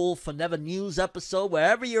full Forever News episode,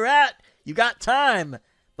 wherever you're at, you got time.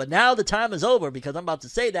 But now the time is over because I'm about to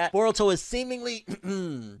say that Boruto is seemingly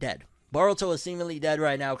dead. Boruto is seemingly dead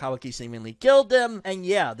right now. Kawaki seemingly killed him. And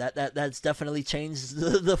yeah, that's definitely changed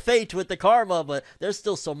the fate with the karma. But there's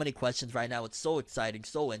still so many questions right now. It's so exciting,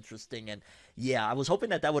 so interesting. And yeah, I was hoping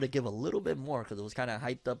that would have given a little bit more because it was kind of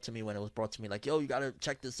hyped up to me when it was brought to me. Like, yo, you got to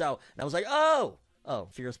check this out. And I was like, oh,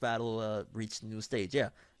 fierce battle reached a new stage. Yeah,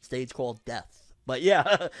 stage called death. But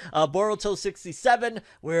yeah, Boruto 67,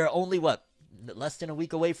 we're only, less than a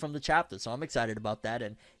week away from the chapter, so I'm excited about that.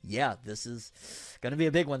 And yeah, this is going to be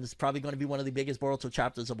a big one. This is probably going to be one of the biggest Boruto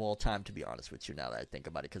chapters of all time, to be honest with you, now that I think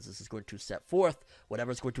about it, because this is going to set forth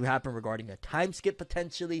whatever's going to happen regarding a time skip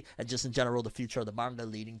potentially, and just in general the future of the manga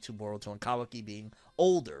leading to Boruto and Kawaki being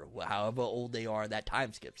older, however old they are in that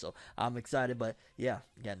time skip. So I'm excited, but yeah,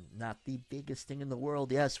 again, not the biggest thing in the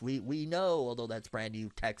world. Yes, we know, although that's brand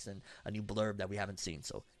new text and a new blurb that we haven't seen.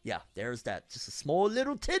 So yeah, there's that. Just a small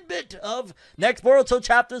little tidbit of next Boruto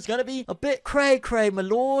chapter is going to be a bit cray-cray, my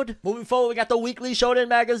lord. Moving forward, we got the Weekly Shonen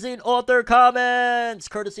Magazine author comments,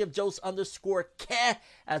 courtesy of Jose_Ke,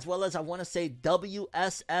 as well as, I want to say,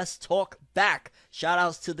 WSS Talk Back.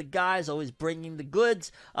 Shout-outs to the guys, always bringing the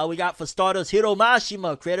goods. We got, for starters, Hiro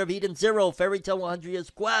Mashima, creator of Eden Zero, Fairy Tail 100 Years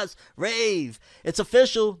Quest, Rave. It's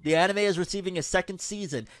official. The anime is receiving a second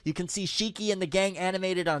season. You can see Shiki and the gang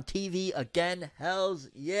animated on TV again. Hells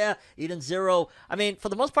yeah. Eden Zero. I mean, for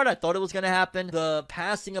the most part, I thought it was going to happen. The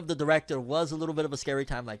passing of the director was a little bit of a scary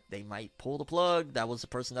time. Like, they might pull the plug. That was the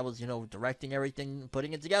person that was, directing everything,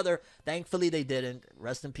 putting it together. Thankfully, they didn't. Rest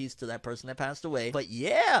rest in peace to that person that passed away. But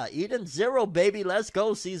yeah, Eden Zero, baby, let's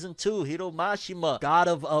go. Season 2, Hiro Mashima, God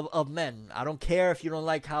of Men. I don't care if you don't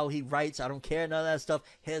like how he writes. I don't care, none of that stuff.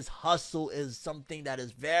 His hustle is something that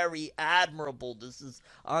is very admirable. This is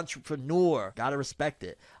entrepreneur. Gotta respect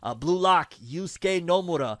it. Blue Lock, Yusuke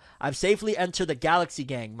Nomura. I've safely entered the Galaxy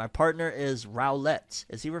Gang. My partner is Rowlett.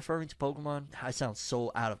 Is he referring to Pokemon? I sound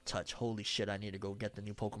so out of touch. Holy shit, I need to go get the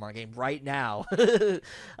new Pokemon game right now. Then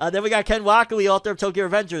we got Ken Wakui, author of Tokyo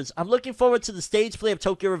Revengers. I'm looking forward to the stage play of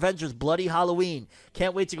Tokyo Revengers Bloody Halloween.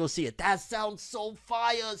 Can't wait to go see it. That sounds so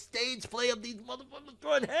fire. Stage play of these motherfuckers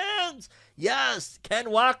throwing hands. Yes, Ken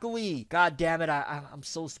Wakui. God damn it. I'm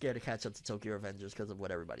so scared to catch up to Tokyo Revengers because of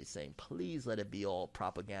what everybody's saying. Please let it be all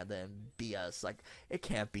propaganda and BS. Like, it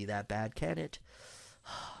can't be that bad, can it?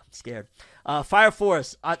 I'm scared. Fire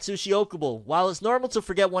Force, Atsushi Okubo. While it's normal to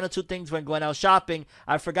forget 1 or 2 things when going out shopping,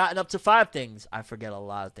 I've forgotten up to 5 things. I forget a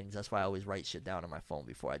lot of things. That's why I always write shit down on my phone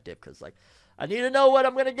before I dip, because, like, I need to know what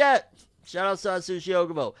I'm going to get. Shout out to Atsushi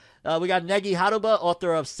Okubo. We got Negi Haruba,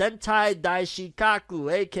 author of Sentai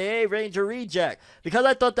Daishikaku, a.k.a. Ranger Reject. Because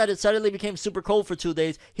I thought that it suddenly became super cold for 2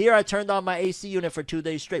 days, here I turned on my AC unit for 2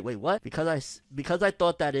 days straight. Wait, what? Because I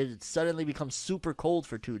thought that it had suddenly become super cold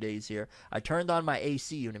for 2 days here, I turned on my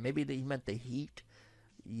AC unit. Maybe he meant the heat.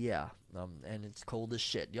 Yeah, and it's cold as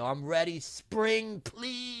shit. Yo, I'm ready. Spring,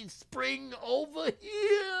 please. Spring over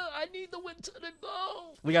here. I need the winter to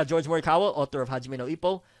go. We got George Morikawa, author of Hajime no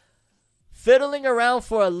Ippo. Fiddling around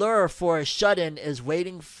for a lure for a shut-in is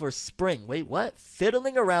waiting for spring. Wait, what?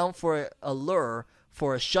 Fiddling around for a lure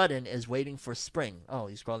for a shut-in is waiting for spring. Oh,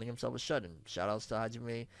 he's calling himself a shut-in. Shout-outs to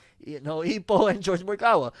Hajime no Ippo and George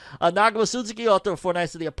Morikawa. Nagama Suzuki, author of Four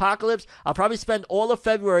Nights of the Apocalypse. I'll probably spend all of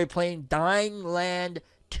February playing Dying Land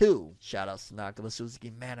 2. Shout-outs to Nagama Suzuki.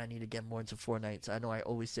 Man, I need to get more into Fortnite. I know I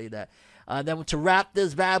always say that. Then to wrap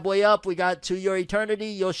this bad boy up, we got To Your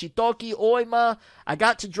Eternity, Yoshitoki Oima. I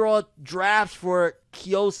got to draw drafts for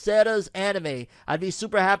Kyocera's anime. I'd be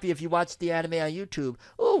super happy if you watched the anime on YouTube.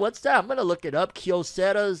 Oh, what's that? I'm going to look it up.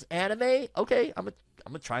 Kyocera's anime? Okay, I'm going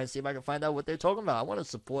to try and see if I can find out what they're talking about. I want to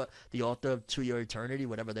support the author of To Your Eternity,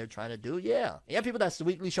 whatever they're trying to do. Yeah, people, that's the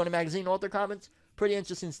Weekly Shonen Magazine author comments. Pretty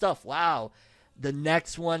interesting stuff. Wow. The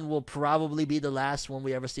next one will probably be the last one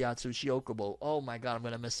we ever see Atsushi Okubo. Oh my god, I'm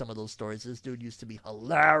going to miss some of those stories. This dude used to be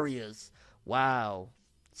hilarious. Wow.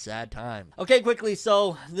 Sad time. Okay, quickly,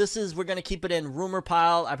 so we're going to keep it in rumor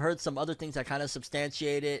pile. I've heard some other things that kind of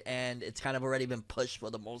substantiate it, and it's kind of already been pushed for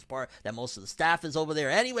the most part that most of the staff is over there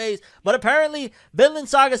anyways. But apparently, Vinland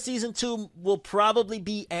Saga Season 2 will probably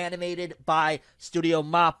be animated by Studio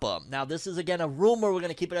Mappa. Now, this is, again, a rumor. We're going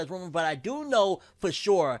to keep it as rumor, but I do know for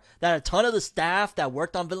sure that a ton of the staff that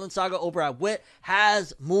worked on Vinland Saga over at WIT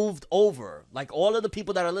has moved over. Like, all of the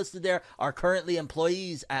people that are listed there are currently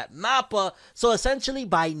employees at Mappa. So, essentially,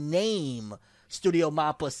 by name, Studio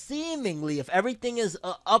Mappa, seemingly, if everything is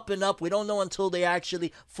up and up, we don't know until they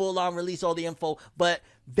actually full-on release all the info, but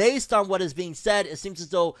based on what is being said, it seems as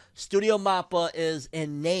though Studio Mappa is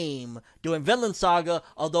in name doing Vinland Saga,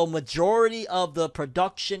 although majority of the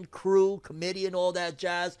production crew, committee, and all that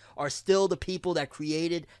jazz are still the people that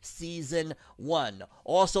created Season 1.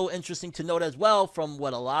 Also interesting to note as well, from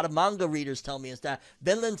what a lot of manga readers tell me, is that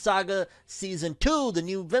Vinland Saga Season 2, the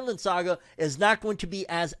new Vinland Saga, is not going to be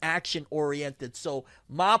as action-oriented. So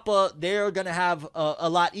Mappa, they're going to have a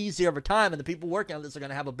lot easier of a time, and the people working on this are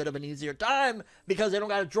going to have a bit of an easier time because they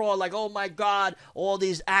don't got to draw like, oh my god, all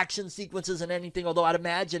these action sequences and anything, although I'd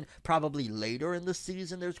imagine probably later in the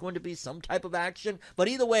season there's going to be some type of action. But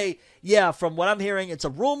either way, yeah, from what I'm hearing, it's a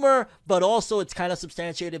rumor, but also it's kind of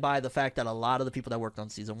substantiated by the fact that a lot of the people that worked on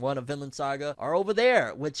Season 1 of Vinland Saga are over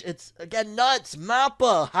there, which it's, again, nuts.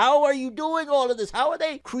 Mappa, how are you doing all of this? How are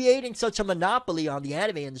they creating such a monopoly on the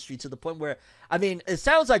anime industry to the point where, I mean, it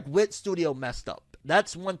sounds like WIT Studio messed up.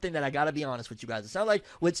 That's one thing that I gotta be honest with you guys. It sounds like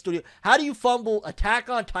WIT Studio. How do you fumble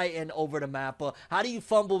Attack on Titan over to Mappa? How do you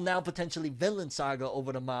fumble now potentially Vinland Saga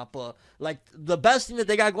over to Mappa? Like, the best thing that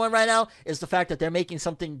they got going right now is the fact that they're making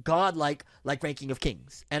something godlike like Ranking of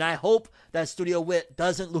Kings. And I hope that Studio WIT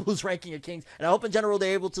doesn't lose Ranking of Kings. And I hope in general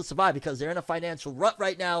they're able to survive because they're in a financial rut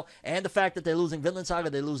right now. And the fact that they're losing Vinland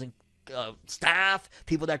Saga, they're losing staff,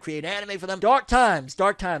 people that create anime for them. Dark times,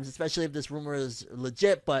 especially if this rumor is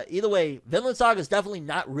legit. But either way, Vinland Saga is definitely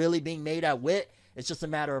not really being made at WIT. It's just a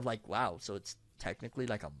matter of like, wow, so it's technically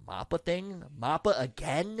like a Mappa thing. Mappa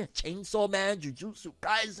again? Chainsaw Man, Jujutsu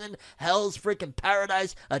Kaisen, Hell's freaking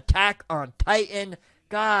Paradise, Attack on Titan.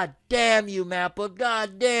 God damn you, Mappa.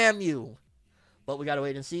 God damn you. But we gotta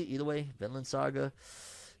wait and see. Either way, Vinland Saga.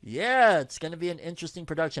 Yeah, it's going to be an interesting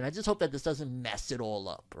production. I just hope that this doesn't mess it all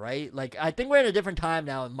up, right? Like, I think we're in a different time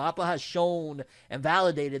now, and MAPPA has shown and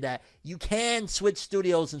validated that you can switch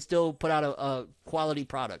studios and still put out a quality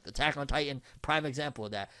product. Attack on Titan, prime example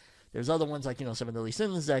of that. There's other ones like, Seven Deadly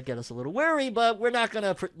Sins that get us a little wary, but we're not going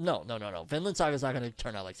to... No. Vinland Saga's not going to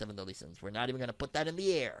turn out like Seven Deadly Sins. We're not even going to put that in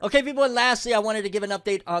the air. Okay, people, and lastly, I wanted to give an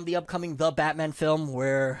update on the upcoming The Batman film,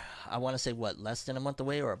 where I want to say, less than a month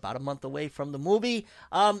away or about a month away from the movie.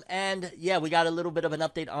 And yeah, we got a little bit of an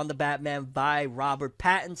update on The Batman by Robert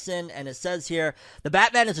Pattinson, and it says here, The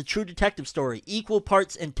Batman is a true detective story, equal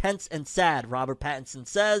parts intense and sad, Robert Pattinson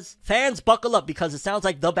says. Fans buckle up because it sounds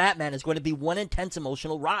like The Batman is going to be one intense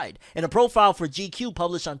emotional ride. In a profile for GQ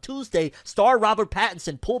published on Tuesday, star Robert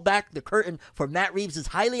Pattinson pulled back the curtain for Matt Reeves'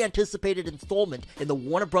 highly anticipated installment in the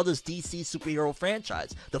Warner Bros. DC superhero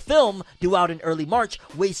franchise. The film, due out in early March,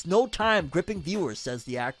 wastes no time gripping viewers, says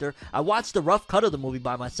the actor. I watched the rough cut of the movie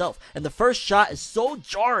by myself, and the first shot is so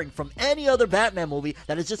jarring from any other Batman movie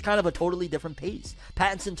that it's just kind of a totally different pace.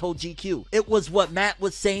 Pattinson told GQ, "It was what Matt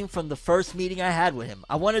was saying from the first meeting I had with him.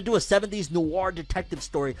 I want to do a 70s noir detective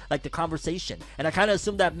story like The Conversation, and I kind of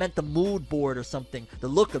assumed that meant the mood board or something, the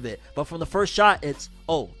look of it, but from the first shot, it's,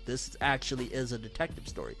 oh, this actually is a detective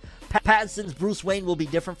story." Pattinson's Bruce Wayne will be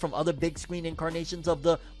different from other big screen incarnations of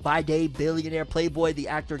the by-day billionaire playboy, the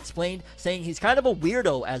actor explained, saying he's kind of a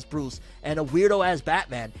weirdo as Bruce and a weirdo as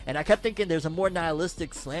Batman, and I kept thinking there's a more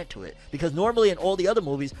nihilistic slant to it, because normally in all the other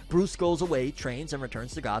movies, Bruce goes away, trains, and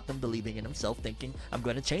returns to Gotham, believing in himself, thinking, I'm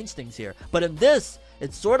going to change things here. But in this,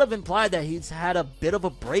 it's sort of implied that he's had a bit of a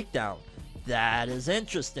breakdown. That is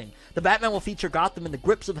interesting. The Batman will feature Gotham in the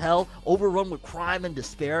grips of hell, overrun with crime and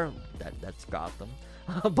despair. That's Gotham.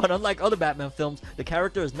 But unlike other Batman films, the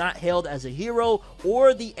character is not hailed as a hero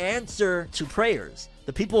or the answer to prayers.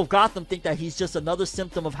 The people of Gotham think that he's just another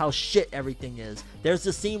symptom of how shit everything is. There's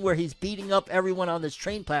this scene where he's beating up everyone on this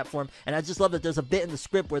train platform, and I just love that there's a bit in the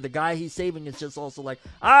script where the guy he's saving is just also like,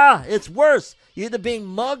 it's worse. You're either being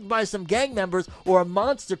mugged by some gang members or a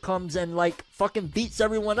monster comes and like fucking beats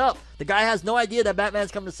everyone up. The guy has no idea that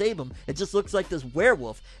Batman's come to save him. It just looks like this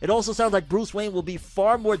werewolf. It also sounds like Bruce Wayne will be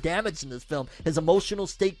far more damaged in this film. His emotional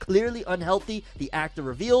state clearly unhealthy, the actor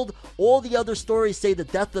revealed. All the other stories say the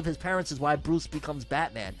death of his parents is why Bruce becomes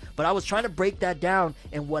Batman. But I was trying to break that down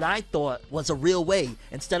in what I thought was a real way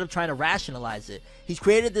instead of trying to rationalize it. He's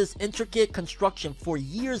created this intricate construction for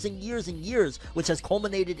years and years and years, which has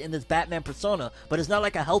culminated in this Batman persona, but it's not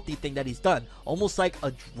like a healthy thing that he's done, almost like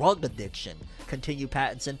a drug addiction, continued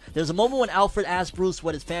Pattinson. There's a moment when Alfred asked Bruce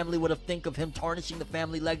what his family would have think of him tarnishing the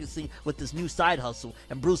family legacy with this new side hustle,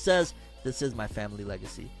 and Bruce says, "This is my family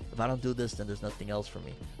legacy. If I don't do this, then there's nothing else for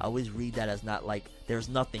me." I always read that as not like there's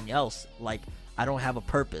nothing else, like I don't have a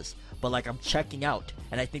purpose, but like I'm checking out,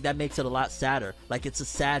 and I think that makes it a lot sadder. Like it's a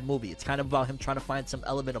sad movie. It's kind of about him trying to find some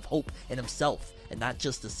element of hope in himself and not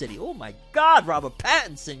just the city. Oh my God, Robert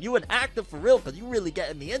Pattinson, you an actor for real, because you really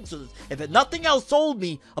getting me into this. If nothing else sold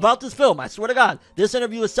me about this film, I swear to God, this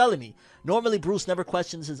interview is selling me. Normally, Bruce never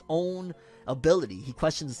questions his own ability. He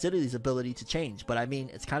questions the city's ability to change, but I mean,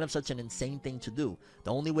 it's kind of such an insane thing to do.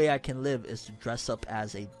 The only way I can live is to dress up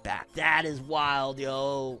as a bat. That is wild,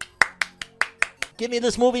 yo. Give me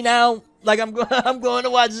this movie now. Like, I'm going to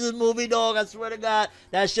watch this movie, dog. I swear to God.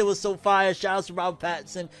 That shit was so fire. Shout out to Robert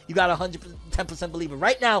Pattinson. You got 110% believer.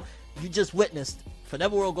 Right now, you just witnessed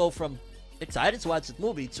Forever World go from excited to watch this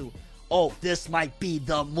movie to, oh, this might be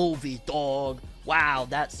the movie, dog. Wow,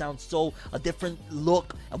 that sounds so a different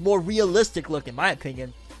look, a more realistic look, in my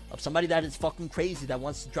opinion, of somebody that is fucking crazy, that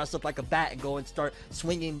wants to dress up like a bat and go and start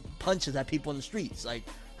swinging punches at people in the streets. Like,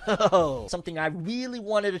 oh, something I really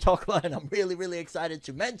wanted to talk about, and I'm really, really excited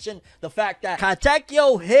to mention the fact that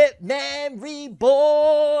Katekyo Hitman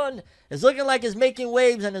Reborn is looking like it's making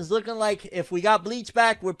waves, and it's looking like if we got Bleach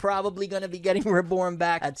back, we're probably going to be getting Reborn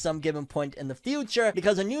back at some given point in the future,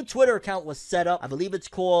 because a new Twitter account was set up. I believe it's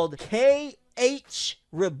called KH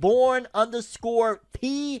Reborn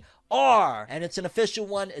 _PR. And it's an official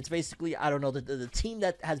one. It's basically, I don't know, the team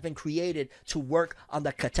that has been created to work on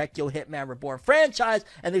the Katekyo Hitman Reborn franchise.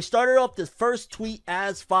 And they started off this first tweet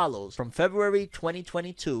as follows. From February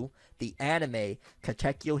 2022, the anime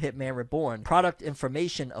Katekyo Hitman Reborn product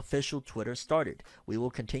information official Twitter started. We will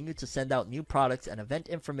continue to send out new products and event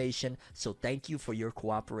information, so thank you for your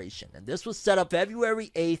cooperation. And this was set up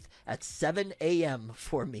February 8th at 7 a.m.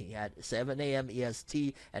 for me, at 7 a.m.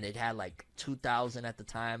 EST, and it had like 2,000 at the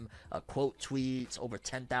time quote tweets, over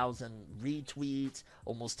 10,000 retweets,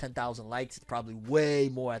 almost 10,000 likes. It's probably way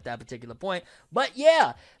more at that particular point. But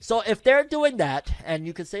yeah, so if they're doing that, and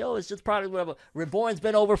you could say, oh, it's just probably whatever, Reborn's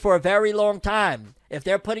been over for a very long time. if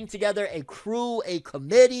they're putting together a crew, a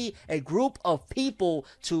committee, a group of people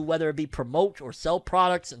to whether it be promote or sell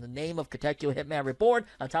products in the name of Katekyo Hitman Reborn.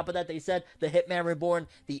 On top of that, they said the Hitman Reborn,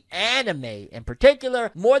 the anime in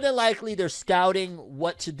particular, more than likely they're scouting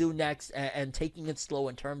what to do next and taking it slow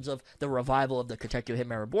in terms of the revival of the Katekyo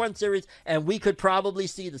Hitman Reborn series. And we could probably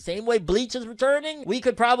see the same way Bleach is returning, we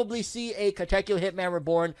could probably see a Katekyo Hitman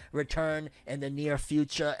Reborn return in the near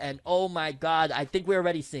future. And oh my god, I think we're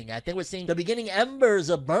already seeing it. I think we're seeing the beginning embers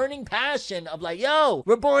of burning passion of like, yo,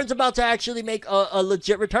 Reborn's about to actually make a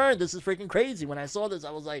legit return. This is freaking crazy. When I saw this,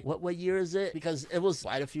 I was like, what year is it? Because it was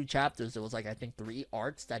quite a few chapters. It was like, I think 3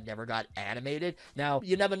 arcs that never got animated. Now,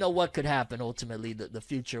 you never know what could happen ultimately, the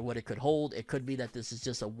future, what it could hold. It could be that this is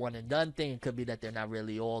just a one and done thing. It could be that they're not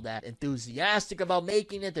really all that enthusiastic about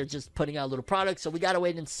making it. They're just putting out little products. So we gotta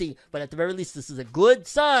wait and see. But at the very least, this is a good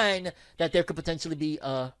sign that there could potentially be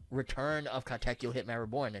a return of Katekyo Hitman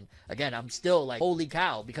Reborn. And again, I'm still like, holy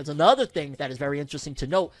cow, because another thing that is very interesting to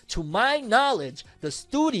note, to my knowledge, the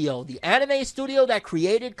studio, the anime studio that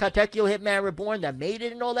created Katekyo Hitman Reborn, that made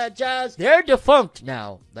it and all that jazz, they're defunct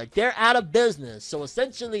now. Like, they're out of business. So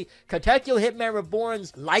essentially, Katekyo Hitman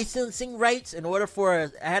Reborn's licensing rights, in order for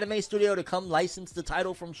an anime studio to come license the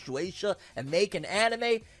title from Shueisha and make an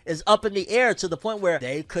anime, is up in the air, to the point where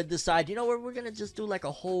they could decide, you know what, we're gonna just do like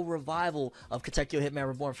a whole revival of Katekyo Hitman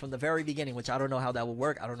Reborn from the very beginning, which I don't know how that would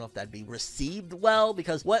work. I don't know if that'd be received well,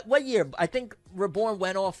 because what year? I think Reborn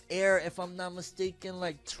went off air, if I'm not mistaken,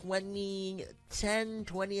 like 2010,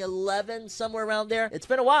 2011, somewhere around there. It's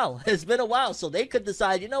been a while. It's been a while. So they could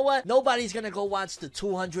decide, you know what? Nobody's gonna go watch the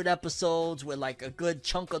 200 episodes where like a good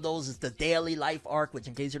chunk of those is the daily life arc, which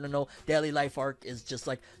in case you don't know, daily life arc is just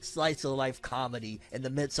like slice of life comedy in the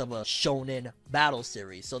midst of a shonen battle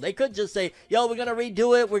series. So they could just say, yo, we're gonna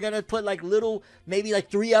redo it. We're gonna put like little, maybe like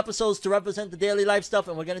 3 episodes to represent the daily life stuff,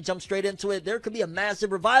 and we're gonna jump straight into it. There could be a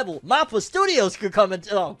massive revival. Mappa Studios could come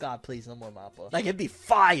into, oh god, please, no more Mappa. Like, it'd be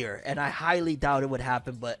fire, and I highly doubt it would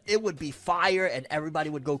happen, but it would be fire, and everybody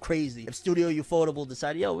would go crazy if Studio Ufotable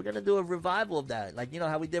decided, yo, we're gonna do a revival of that. Like, you know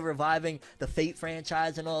how we did reviving the Fate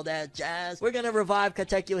franchise and all that jazz? We're gonna revive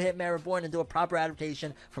Katekyo Hitman Reborn and do a proper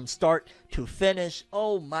adaptation from start to finish.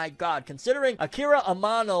 Oh my god, considering Akira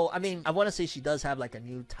Amano, I mean, I want to say she does have like a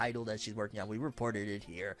new title that she's working on. We reported it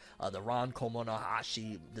here, the Ron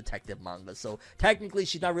Komonohashi detective manga. So technically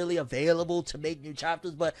she's not really available to make new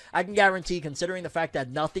chapters, but I can guarantee, considering the fact that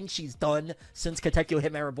nothing she's done since Katekyo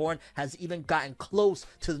Hitman Reborn has even gotten close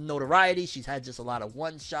to the notoriety. She's had just a lot of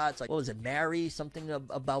one-shots, like, what was it, Mary? Something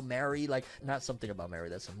about Mary, like, not something about Mary,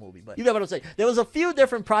 that's a movie, but you get what I'm saying. There was a few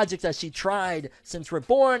different projects that she tried since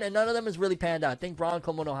Reborn, and none of them has really panned out. I think Ron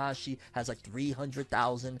Komonohashi has like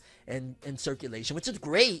 300,000 in circulation, which is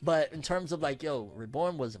great, but in terms of like, yo,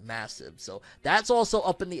 Reborn was massive. So that's also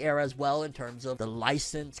up in the air as well, in terms of the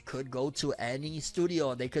license could go to any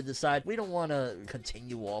studio, and they could decide, we don't want to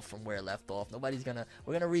continue off from where it left off. We're gonna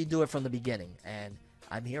redo it from the beginning. And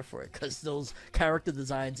I'm here for it, because those character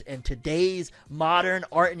designs in today's modern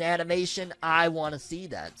art and animation, I want to see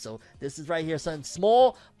that. So this is right here, something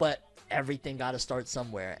small, but everything got to start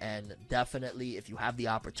somewhere. And definitely, if you have the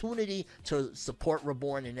opportunity to support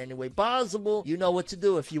Reborn in any way possible, you know what to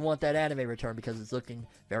do if you want that anime return, because it's looking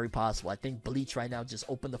very possible. I think Bleach right now just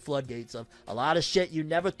opened the floodgates of a lot of shit you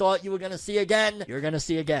never thought you were going to see again. You're going to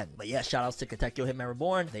see again. But yeah, shout outs to Katekyo Hitman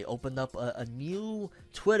Reborn. They opened up a new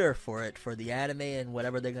Twitter for it, for the anime and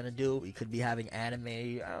whatever they're going to do. We could be having anime,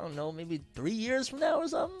 I don't know, maybe 3 years from now or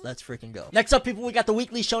something. Let's freaking go. Next up, people, we got the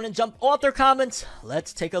weekly Shonen Jump author comments.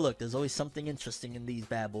 Let's take a look. There's always something interesting in these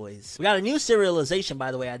bad boys. We got a new serialization,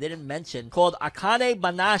 by the way, I didn't mention, called Akane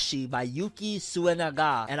Banashi by Yuki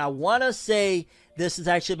Suenaga. And I want to say this is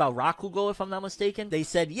actually about Rakugo, if I'm not mistaken. They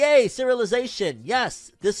said, yay, serialization.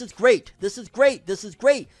 Yes, this is great. This is great. This is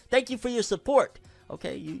great. Thank you for your support.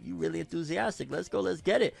 Okay, you really enthusiastic. Let's go. Let's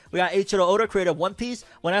get it. We got Eiichiro Oda, creator of One Piece.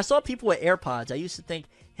 When I saw people with AirPods, I used to think,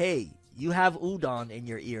 hey, you have udon in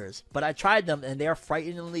your ears, but I tried them and they're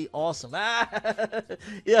frighteningly awesome.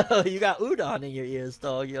 Yo, you got udon in your ears,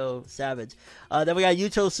 dog. Yo, savage. Then we got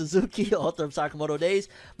Yuto Suzuki, author of Sakamoto Days.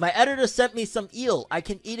 My editor sent me some eel. I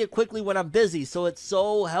can eat it quickly when I'm busy, so it's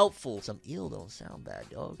so helpful. Some eel don't sound bad,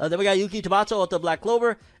 dog. Then we got Yuki Tabata, author of Black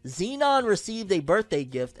Clover. Xenon received a birthday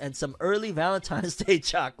gift and some early Valentine's Day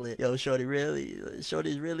chocolate. Yo, Shorty's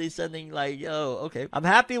really sending like, yo, okay. I'm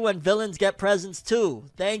happy when villains get presents too.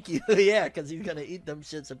 Thank you. yeah, because he's gonna eat them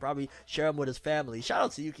shits and probably share them with his family. Shout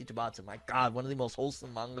out to Yuki Tabata, my god, one of the most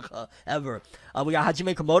wholesome mangaka ever. We got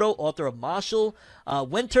Hajime Komodo, author of Marshall.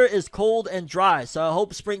 Winter is cold and dry, so I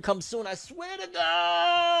hope spring comes soon. I swear to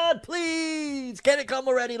God, please, can it come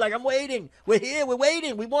already? Like, I'm waiting. We're here, we're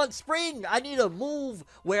waiting. We want spring. I need a move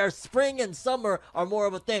where spring and summer are more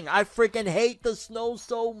of a thing. I freaking hate the snow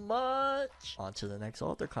so much. On to the next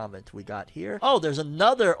author comment we got here. Oh, there's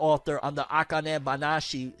another author on the Akane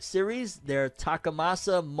Banashi series. They're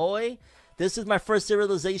Takamasa Moi. This is my first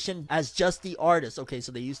serialization as just the artist. Okay,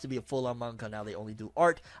 so they used to be a full-on manga. Now they only do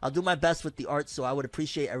art. I'll do my best with the art, so I would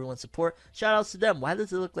appreciate everyone's support. Shout outs to them. Why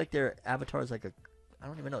does it look like their avatar is like a... I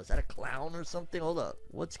don't even know. Is that a clown or something? Hold up.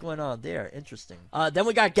 What's going on there? Interesting. Then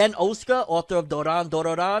we got Gen Osuka, author of Doran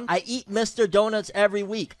Dororan. I eat Mr. Donuts every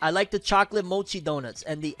week. I like the chocolate mochi donuts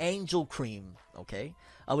and the angel cream. Okay.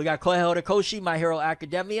 We got Kohei Horikoshi, My Hero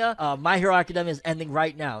Academia. My Hero Academia is ending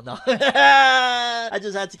right now. No. I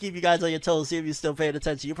just had to keep you guys on your toes, see if you still paid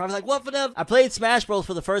attention. You're probably like, what for them? I played Smash Bros.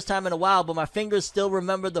 For the first time in a while, but my fingers still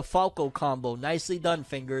remember the Falco combo. Nicely done,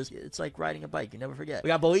 fingers. It's like riding a bike. You never forget. We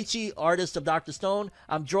got Boichi, artist of Dr. Stone.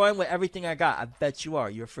 I'm drawing with everything I got. I bet you are.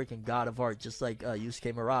 You're a freaking god of art, just like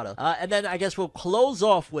Yusuke Murata. And then I guess we'll close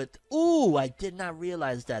off with, ooh, I did not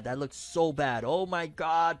realize that. That looks so bad. Oh my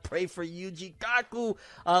god. Pray for Yuji Kaku.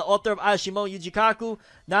 Author of Ashimo Yuji Kaku.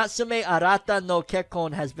 Natsume Arata no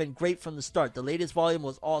Kekkon has been great from the start. The latest volume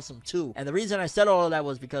was awesome too. And the reason I said all of that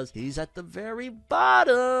was because he's at the very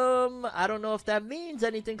bottom. I don't know if that means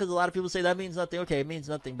anything because a lot of people say that means nothing. Okay, it means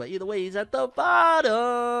nothing. But either way, he's at the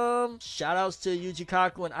bottom. Shout outs to Yuji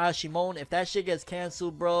Kaku and Ashimon. If that shit gets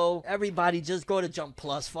canceled, bro, everybody just go to Jump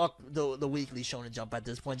Plus. Fuck the weekly Shonen Jump at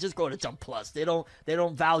this point. Just go to Jump Plus. They don't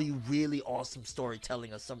value really awesome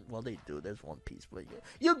storytelling or some. Well, they do. There's One Piece, but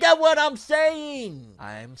you get what I'm saying.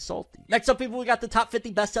 I'm salty. Next up, people, we got the top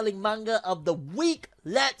 50 best-selling manga of the week.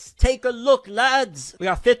 Let's take a look, lads. We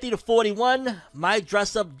got 50 to 41. My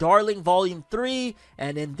Dress Up Darling Volume 3.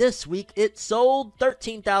 And in this week, it sold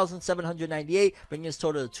 13,798, bringing its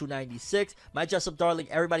total to 296. My Dress Up Darling,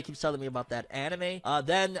 everybody keeps telling me about that anime.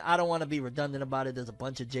 Then, I don't want to be redundant about it. There's a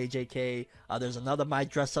bunch of JJK. There's another My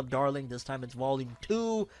Dress Up Darling. This time it's Volume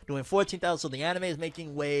 2, doing 14,000. So the anime is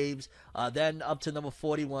making waves. Then up to number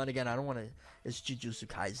 41. Again, I don't want to... It's Jujutsu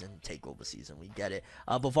Kaisen takeover season. We get it.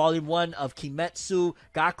 But Volume 1 of Kimetsu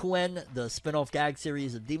Gakuen, the spin-off gag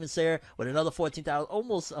series of Demon Slayer, with another 14,000,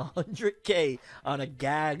 almost 100K on a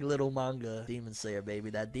gag little manga. Demon Slayer,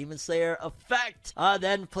 baby. That Demon Slayer effect.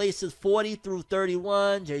 Then places 40 through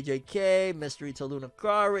 31, JJK, Mystery to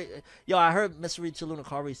Lunakari. Yo, I heard Mystery to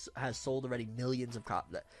Lunakari has sold already millions of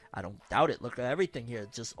copies. I don't doubt it. Look at everything here.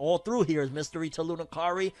 Just all through here is Mystery to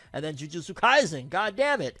Lunakari and then Jujutsu Kaisen. God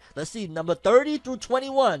damn it. Let's see. Number 30 through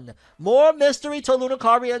 21. More Mystery to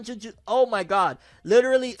Lunakari and Jujutsu. Oh my god.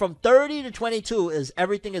 Literally from 30 to 22 is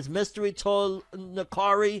everything is Mystery to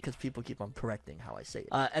Lunakari. Because people keep on correcting how I say it.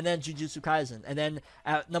 And then Jujutsu Kaisen. And then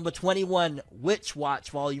at number 21, Witch Watch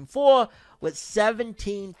Volume 4. With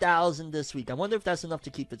 17,000 this week. I wonder if that's enough to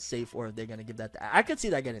keep it safe or if they're going to give that to... I could see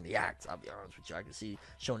that getting the axe, I'll be honest with you. I could see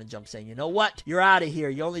Shonen Jump saying, you know what? You're out of here.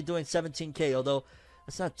 You're only doing 17K. Although,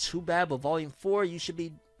 that's not too bad. But Volume 4, you should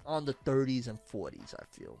be on the 30s and 40s, I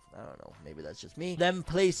feel. I don't know. Maybe that's just me. Then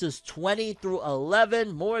places 20 through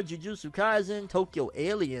 11. More Jujutsu Kaisen. Tokyo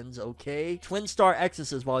Aliens, okay. Twin Star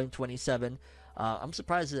Exorcist, Volume 27. I'm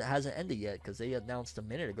surprised it hasn't ended yet because they announced a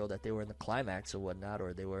minute ago that they were in the climax or whatnot,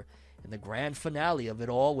 or they were in the grand finale of it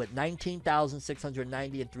all with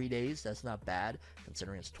 19,690 in 3 days. That's not bad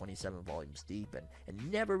considering it's 27 volumes deep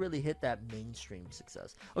and never really hit that mainstream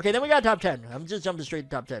success. Okay, then we got top 10. I'm just jumping straight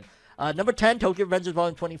to top 10. Number 10, Tokyo Revengers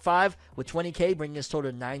Volume 25 with 20K, bringing this total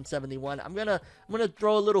to 971. I'm gonna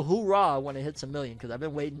throw a little hoorah when it hits a million because I've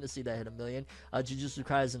been waiting to see that hit a million. Jujutsu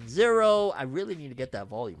Kaisen 0. I really need to get that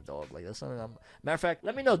volume, dog. Like that's something matter of fact,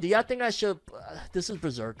 let me know. Do y'all think I should? This is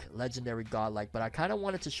Berserk, Legendary Godlike, but I kind of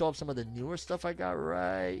wanted to show off some of the newer stuff I got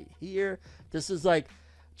right here. This is like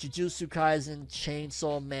Jujutsu Kaisen,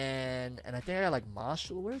 Chainsaw Man, and I think I got like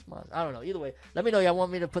Marshall. Where's Marshall? I don't know. Either way, let me know. Y'all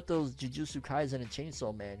want me to put those Jujutsu Kaisen and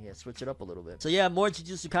Chainsaw Man here, switch it up a little bit. So yeah, more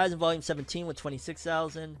Jujutsu Kaisen Volume 17 with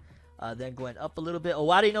 26,000. Then going up a little bit.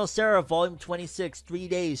 Owari no Seraph Volume 26, 3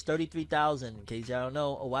 days, 33,000. In case y'all don't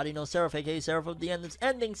know, Owari no Seraph, aka Seraph of the End, is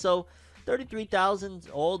ending. So 33,000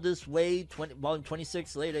 all this way, volume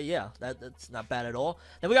 26 later. Yeah, that's not bad at all.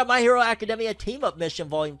 Then we got My Hero Academia Team Up Mission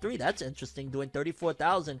Volume 3. That's interesting, doing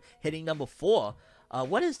 34,000, hitting number 4.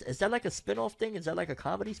 What is that like a spin-off thing? Is that like a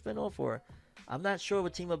comedy spin-off, or I'm not sure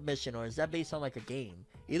what Team Up Mission, or is that based on like a game?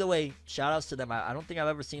 Either way, shout outs to them. I don't think I've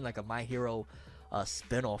ever seen like a My Hero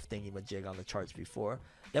spin-off thingy-majig on the charts before.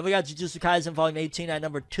 Then we got Jujutsu Kaisen Volume 18 at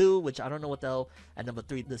number 2, which I don't know what the hell at number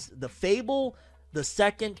 3. The Fable, The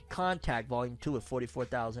Second Contact Volume 2 at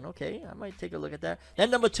 44,000. Okay, I might take a look at that.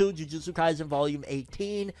 Then number 2, Jujutsu Kaisen Volume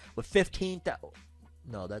 18 with 15,000.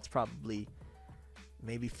 No, that's probably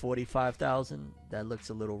maybe 45,000. That looks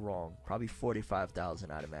a little wrong. Probably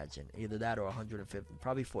 45,000, I'd imagine. Either that or 150.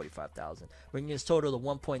 Probably 45,000. Bringing his total to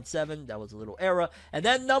 1.7. That was a little error. And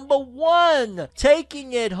then number 1,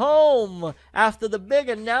 taking it home after the big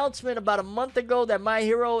announcement about a month ago that My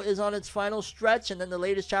Hero is on its final stretch, and then the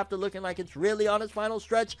latest chapter looking like it's really on its final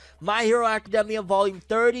stretch. My Hero Academia Volume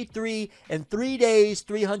 33 in 3 days,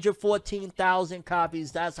 314,000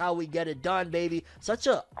 copies. That's how we get it done, baby. Such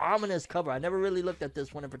a ominous cover. I never really looked at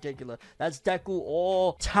this one in particular. That's Deku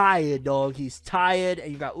all tired, dog. He's tired,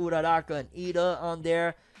 and you got Uraraka and Ida on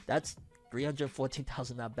there. That's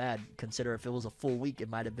 314,000, not bad. Consider if it was a full week, it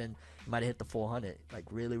might have hit the 400. Like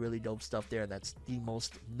really, really dope stuff there. And that's the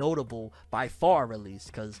most notable by far release.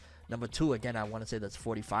 Because number 2, again, I want to say that's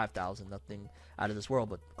 45,000. Nothing out of this world,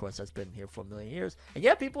 but of course that's been here for a million years. And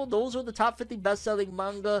yeah, people, those are the top 50 best-selling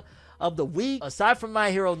manga of the week. Aside from My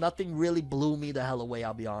Hero, nothing really blew me the hell away,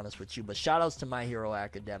 I'll be honest with you. But shout outs to My Hero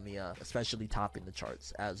Academia, especially topping the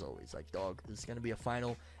charts as always. Like, dog, this is gonna be a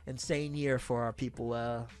final insane year for our people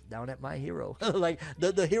down at My Hero. Like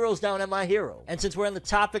the heroes down at My Hero. And since we're on the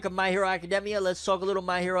topic of My Hero Academia, let's talk a little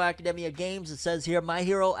My Hero Academia games. It says here, My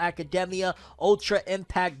Hero Academia Ultra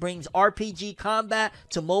Impact brings RPG combat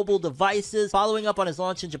to mobile devices. Following up on its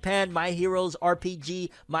launch in Japan, My Hero's RPG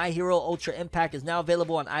My Hero Ultra Impact is now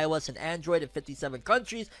available on iOS and Android in 57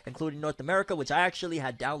 countries, including North America, which I actually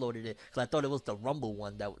had downloaded it because I thought it was the Rumble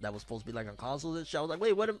one that was supposed to be like on consoles and shit. I was like,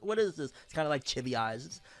 wait, what is this? It's kind of like Chibi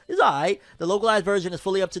Eyes. It's alright. The localized version is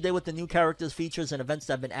fully up to date with the new characters, features, and events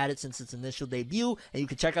that have been added since its initial debut, and you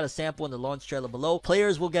can check out a sample in the launch trailer below.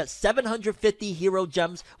 Players will get 750 hero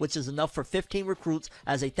gems, which is enough for 15 recruits,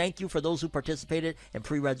 as a thank you for those who participated in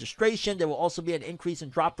pre-registration. There will also be an increase in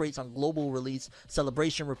drop rates on global release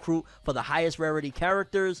Celebration Recruit for the highest rarity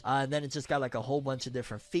characters, and then it's just got like a whole bunch of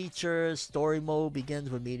different features. Story mode begins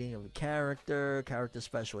with meeting of a character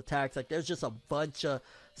special attacks. Like, there's just a bunch of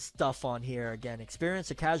stuff on here. Again, experience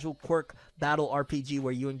a casual quirk battle RPG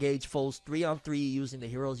where you engage foes 3-on-3 using the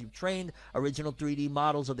heroes you've trained. Original 3D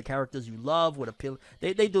models of the characters you love would appeal.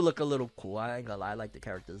 They do look a little cool. I ain't gonna lie, I like the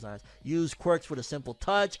character designs. Use quirks with a simple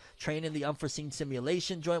touch. Train in the unforeseen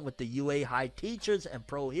simulation joint with the UA high teachers and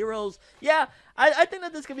pro heroes. Yeah, I think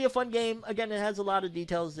that this could be a fun game. Again, it has a lot of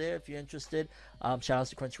details there if you're interested. Shout out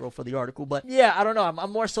to Crunchyroll for the article. But yeah, I don't know.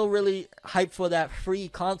 I'm more so really hyped for that free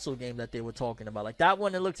console game that they were talking about. Like, that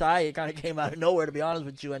one, it looks alright. It kind of came out of nowhere, to be honest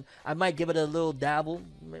with you. And I might give it a little dabble.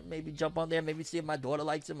 Maybe jump on there. Maybe see if my daughter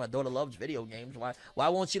likes it. My daughter loves video games. Why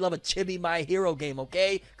won't she love a chibi My Hero game,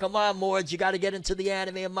 okay? Come on, Morge. You got to get into the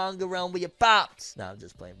anime and manga realm with your pops. Nah, I'm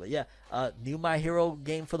just playing. But yeah, new My Hero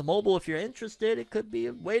game for the mobile. If you're interested, it could be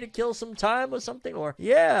a way to kill some time or something. Or,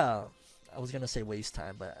 yeah. I was going to say waste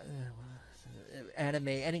time, but anime,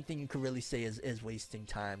 anything you could really say is wasting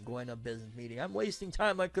time. Going to a business meeting, I'm wasting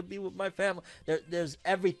time. I could be with my family. There's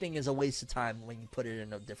everything is a waste of time when you put it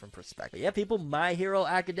in a different perspective. Yeah, people, My Hero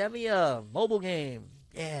Academia mobile game.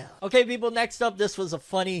 Yeah. Okay, people, next up, this was a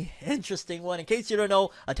funny, interesting one. In case you don't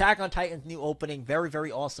know, Attack on Titan's new opening, very,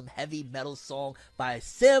 very awesome heavy metal song by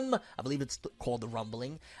Sim. I believe it's called The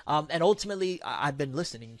Rumbling. And ultimately, I've been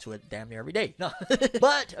listening to it damn near every day. No.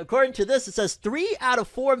 But according to this, it says 3 out of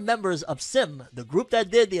 4 members of Sim, the group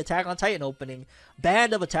that did the Attack on Titan opening,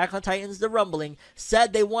 band of Attack on Titan's The Rumbling,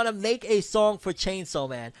 said they want to make a song for Chainsaw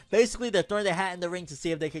Man. Basically, they're throwing their hat in the ring to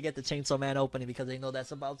see if they could get the Chainsaw Man opening because they know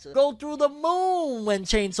that's about to go through the moon when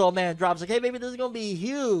Chainsaw Man drops. Like, hey, maybe this is gonna be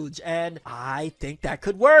huge, and I think that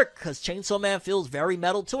could work because Chainsaw Man feels very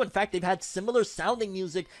metal too. In fact, they've had similar sounding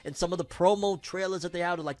music in some of the promo trailers that they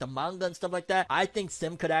had, like the manga and stuff like that. I think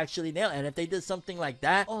Sim could actually nail it. And if they did something like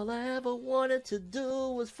that, all I ever wanted to do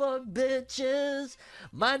was fuck bitches.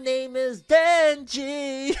 My name is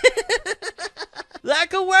Denji.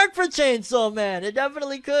 That could work for Chainsaw Man. It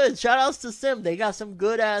definitely could. Shout outs to Sim. They got some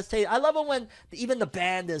good ass taste. I love it when even the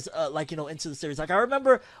band is like, you know, into the series. Like, I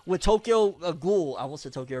remember with Tokyo Ghoul, I almost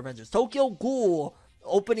said Tokyo Avengers, Tokyo Ghoul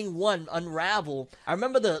opening 1, Unravel. I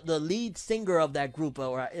remember the lead singer of that group,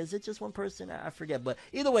 or is it just one person? I forget. But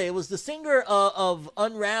either way, it was the singer of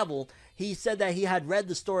Unravel. He said that he had read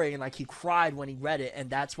the story and like he cried when he read it, and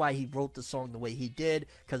that's why he wrote the song the way he did,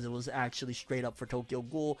 because it was actually straight up for Tokyo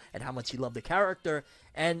Ghoul and how much he loved the character.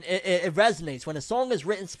 And it resonates when a song is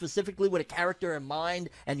written specifically with a character in mind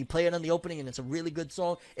and you play it on the opening and it's a really good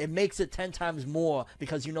song. It makes it 10 times more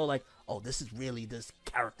because you know, like, oh, this is really this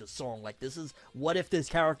character's song. Like, this is, what if this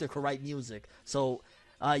character could write music? So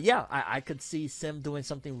yeah, I could see Sim doing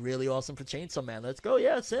something really awesome for Chainsaw Man. Let's go.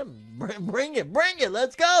 Yeah, Sim. Bring it.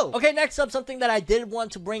 Let's go. Okay, next up, something that I did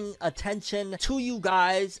want to bring attention to you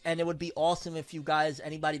guys, and it would be awesome if you guys,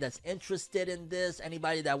 anybody that's interested in this,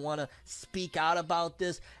 anybody that want to speak out about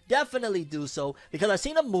this, definitely do so, because I've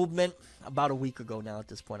seen a movement about a week ago now at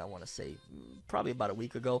this point, I want to say, probably about a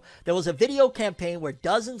week ago. There was a video campaign where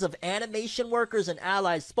dozens of animation workers and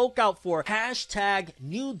allies spoke out for hashtag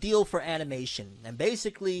New Deal for Animation. And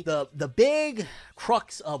basically, the big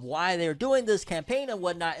crux of why they're doing this campaign and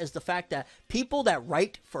whatnot is the fact that people that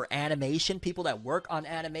write for animation, people that work on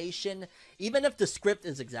animation, even if the script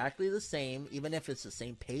is exactly the same, even if it's the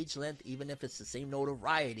same page length, even if it's the same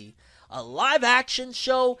notoriety, a live action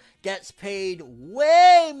show gets paid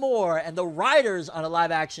way more, and the writers on a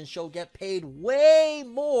live action show get paid way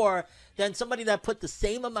more than somebody that put the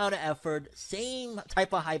same amount of effort, same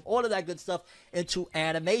type of hype, all of that good stuff into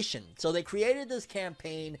animation. So they created this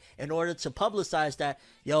campaign in order to publicize that,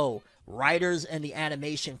 yo, writers in the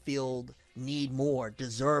animation field need more,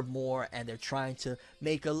 deserve more, and they're trying to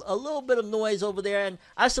make a little bit of noise over there, and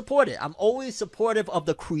I support it. I'm always supportive of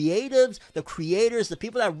the creatives, the creators, the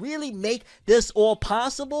people that really make this all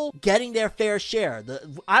possible, getting their fair share.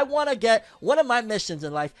 I want to get, one of my missions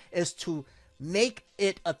in life is to make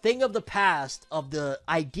it a thing of the past of the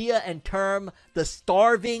idea and term the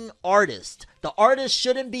starving artist. The artist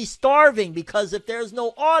shouldn't be starving, because if there's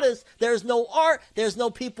no artist, there's no art, there's no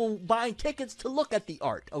people buying tickets to look at the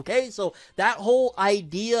art, okay? So that whole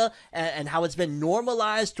idea and how it's been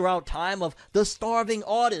normalized throughout time of the starving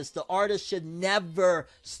artist, the artist should never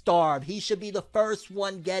starve. He should be the first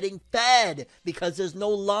one getting fed, because there's no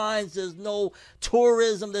lines, there's no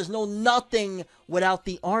tourism, there's no nothing without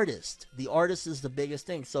the artist. The artist is the biggest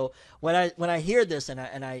thing. So when I hear this and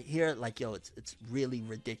I hear like, yo, it's really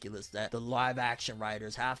ridiculous that the live action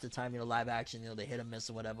writers, half the time, live action, they hit or miss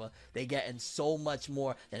or whatever, they get in so much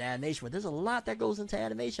more than animation. But there's a lot that goes into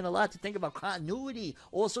animation, a lot to think about, continuity,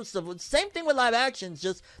 all sorts of stuff. Same thing with live actions,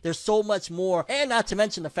 just there's so much more. And not to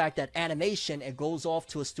mention the fact that animation, it goes off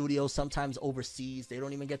to a studio sometimes overseas. They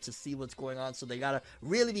don't even get to see what's going on, so they gotta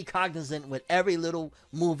really be cognizant with every little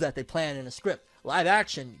move that they plan in a script. Live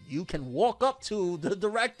action, you can walk up to the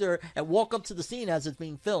director and walk up to the scene as it's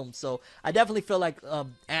being filmed. So I definitely feel like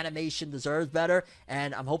animation deserves better,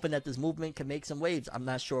 and I'm hoping that this movement can make some waves. I'm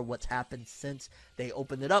not sure what's happened since they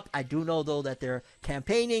opened it up. I do know, though, that they're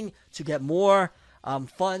campaigning to get more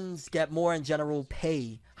funds, get more in general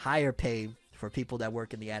pay, higher pay for people that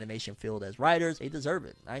work in the animation field as writers. They deserve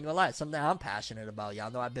it. I ain't gonna lie, it's something I'm passionate about. Y'all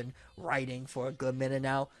know I've been writing for a good minute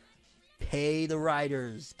now. Pay the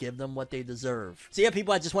writers, give them what they deserve. So yeah,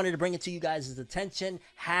 people, I just wanted to bring it to you guys' attention.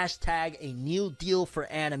 Hashtag a New Deal for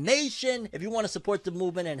Animation. If you want to support the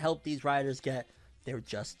movement and help these writers get their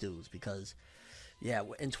just dues, because yeah,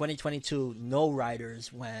 in 2022, no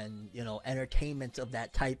writers, when, entertainment of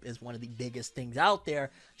that type is one of the biggest things out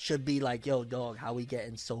there, should be like, yo, dog, how we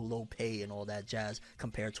getting so low pay and all that jazz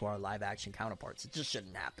compared to our live action counterparts? It just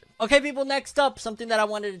shouldn't happen. Okay, people, next up, something that I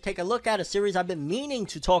wanted to take a look at, a series I've been meaning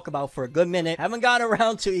to talk about for a good minute. Haven't gotten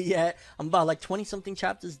around to it yet. I'm about like 20-something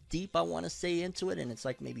chapters deep, I want to say, into it, and it's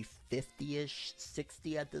like maybe 50-ish,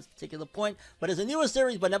 60 at this particular point. But it's a newer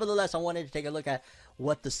series, but nevertheless, I wanted to take a look at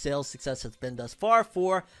what the sales success has been thus far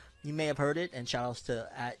for. You may have heard it, and shout outs to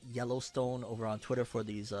 @Yellowstone over on Twitter for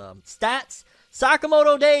these stats.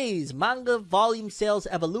 Sakamoto Days manga volume sales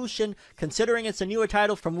evolution. Considering it's a newer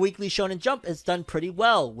title from Weekly Shonen Jump, it's done pretty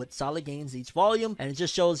well with solid gains each volume, and it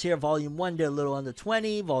just shows here volume 1 did a little under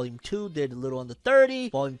 20, volume 2 did a little under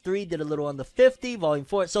 30, volume 3 did a little under 50, volume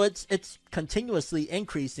 4, so it's continuously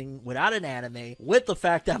increasing without an anime, with the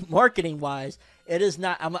fact that marketing wise, it is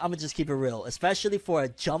not, I'm gonna just keep it real, especially for a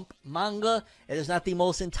Jump manga, it is not the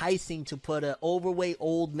most enticing to put an overweight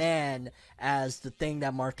old man as the thing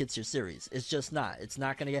that markets your series. It's just not. It's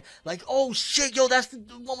not gonna get like, oh shit, yo, that's the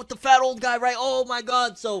one with the fat old guy, right? Oh my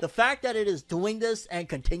god. So the fact that it is doing this and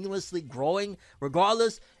continuously growing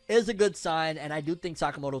regardless is a good sign, and I do think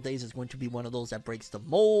Sakamoto Days is going to be one of those that breaks the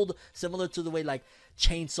mold, similar to the way like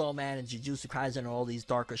Chainsaw Man and Jujutsu Kaisen and all these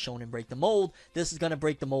darker shonen break the mold. This is going to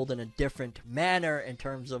break the mold in a different manner in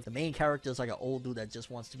terms of the main character is like an old dude that just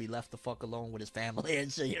wants to be left the fuck alone with his family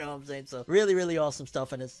and shit, you know what I'm saying? So really, really awesome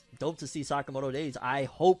stuff, and it's dope to see Sakamoto Days. I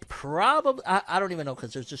hope probably, I don't even know,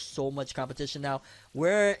 because there's just so much competition now.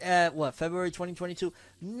 We're at, February 2022?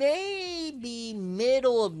 Maybe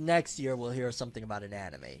middle of next year we'll hear something about an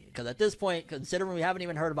anime. Because at this point, considering we haven't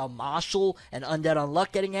even heard about Marshall and Undead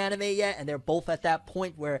Unluck getting anime yet, and they're both at that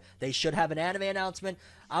point where they should have an anime announcement,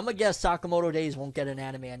 I'm going to guess Sakamoto Days won't get an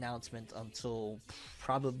anime announcement until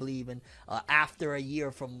probably even after a year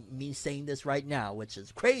from me saying this right now, which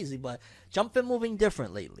is crazy, but Jump been moving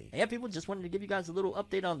different lately. And yeah, people, just wanted to give you guys a little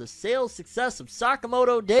update on the sales success of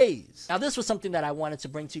Sakamoto Days. Now, this was something that I wanted to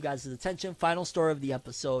bring to you guys' attention, final story of the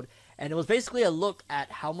episode, and it was basically a look at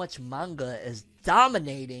how much manga is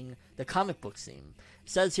dominating the comic book scene. It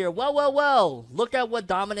says here, well, look at what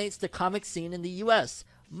dominates the comic scene in the US.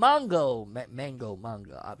 Manga,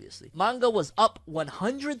 obviously. Manga was up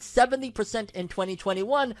 170% in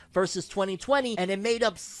 2021 versus 2020, and it made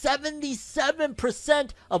up 77%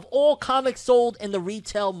 of all comics sold in the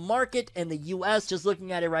retail market in the US. Just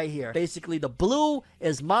looking at it right here. Basically, the blue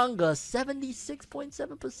is manga,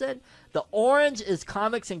 76.7%. The orange is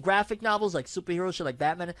comics and graphic novels like superhero shit like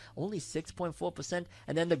Batman, only 6.4%.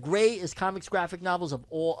 And then the gray is comics, graphic novels of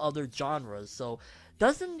all other genres. So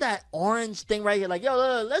doesn't that orange thing right here, like, yo,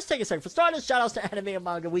 let's take a second. For starters, shout outs to anime and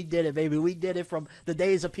manga. We did it, baby. We did it from the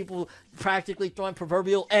days of people practically throwing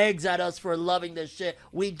proverbial eggs at us for loving this shit.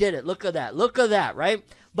 We did it. Look at that. Look at that, right?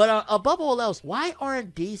 But above all else, why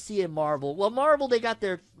aren't DC and Marvel? Well, Marvel, they got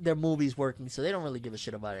their movies working, so they don't really give a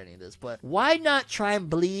shit about any of this. But why not try and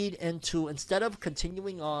bleed into, instead of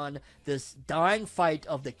continuing on this dying fight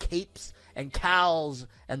of the capes and cows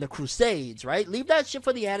and the crusades, right? Leave that shit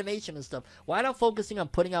for the animation and stuff. Why not focusing on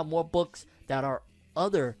putting out more books that are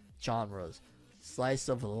other genres? Slice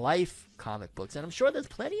of life comic books. And I'm sure there's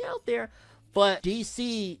plenty out there. But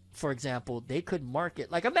DC, for example, they could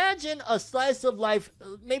market, like, imagine a slice of life,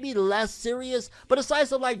 maybe less serious, but a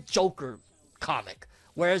slice of life Joker comic,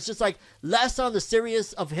 where it's just like less on the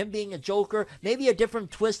serious of him being a Joker, maybe a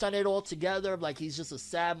different twist on it altogether, like he's just a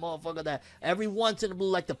sad motherfucker that every once in a blue,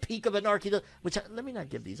 like the peak of an arc, which, let me not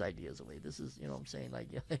give these ideas away. This is, you know what I'm saying, like,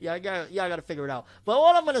 I gotta figure it out. But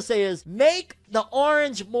all I'm gonna say is, make the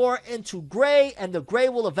orange more into gray, and the gray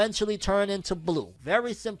will eventually turn into blue.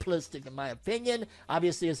 Very simplistic, in my opinion.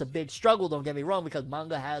 Obviously, it's a big struggle, don't get me wrong, because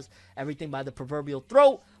manga has everything by the proverbial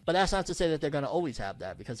throat. But that's not to say that they're going to always have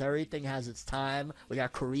that, because everything has its time. We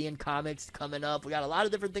got Korean comics coming up. We got a lot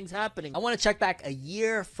of different things happening. I want to check back a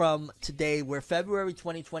year from today. We're February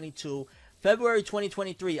 2022. February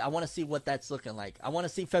 2023, I want to see what that's looking like. I want to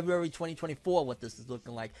see February 2024 what this is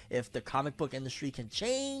looking like. If the comic book industry can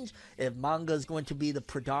change, if manga is going to be the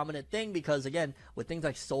predominant thing, because again, with things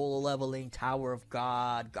like Solo Leveling, Tower of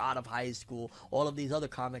God, God of High School, all of these other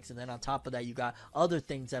comics, and then on top of that, you got other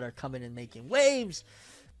things that are coming and making waves.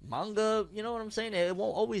 Manga, you know what I'm saying? It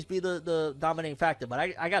won't always be the dominating factor, but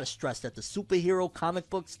I gotta stress that the superhero comic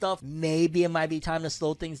book stuff, maybe it might be time to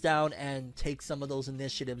slow things down and take some of those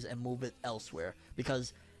initiatives and move it elsewhere.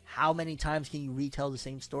 Because how many times can you retell the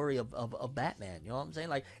same story of Batman? You know what I'm saying?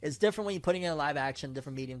 Like, it's different when you're putting in a live action,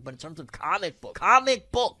 different medium, but in terms of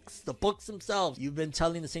comic books, the books themselves, you've been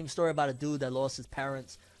telling the same story about a dude that lost his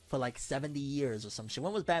parents for like 70 years or some shit.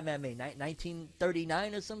 When was Batman made?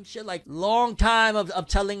 1939 or some shit? Like, long time of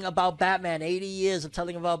telling about Batman. 80 years of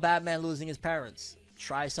telling about Batman losing his parents.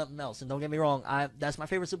 Try something else. And don't get me wrong, that's my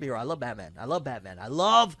favorite superhero. I love Batman. I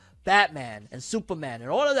love Batman and Superman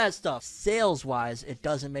and all of that stuff. Sales-wise, it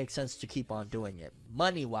doesn't make sense to keep on doing it.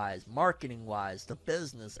 Money-wise, marketing-wise, the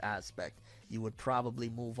business aspect, you would probably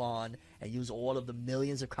move on and use all of the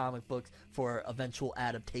millions of comic books for eventual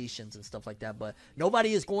adaptations and stuff like that. But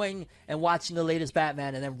nobody is going and watching the latest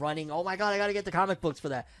Batman and then running, oh my god, I gotta get the comic books for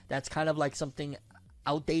that. That's kind of like something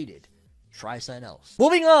outdated. Try something else.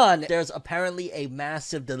 Moving on, there's apparently a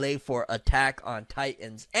massive delay for Attack on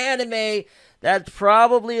Titan's anime. That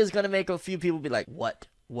probably is going to make a few people be like, what?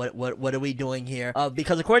 What are we doing here?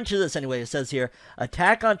 Because according to this anyway, it says here,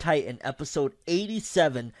 Attack on Titan episode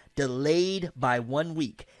 87 delayed by 1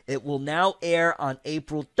 week. It will now air on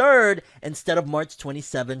April 3rd instead of March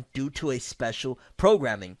 27th due to a special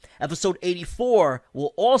programming. Episode 84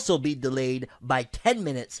 will also be delayed by 10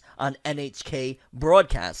 minutes on NHK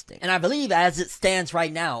Broadcasting. And I believe as it stands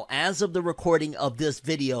right now, as of the recording of this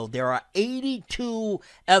video, there are 82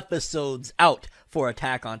 episodes out for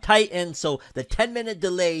Attack on Titan. So the 10-minute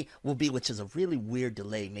delay will be, which is a really weird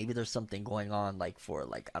delay. Maybe there's something going on, like for,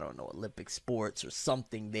 like, I don't know, Olympic sports or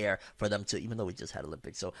something there. air for them to, even though we just had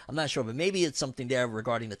Olympics. So I'm not sure, but maybe it's something there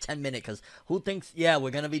regarding the 10-minute, because who thinks, yeah,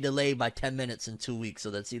 we're going to be delayed by 10 minutes in 2 weeks.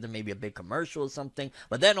 So that's either maybe a big commercial or something.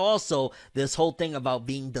 But then also this whole thing about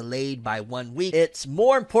being delayed by 1 week, it's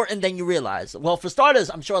more important than you realize. Well, for starters,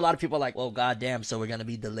 I'm sure a lot of people are like, well, goddamn, so we're going to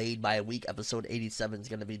be delayed by a week. Episode 87 is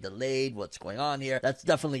going to be delayed. What's going on here? That's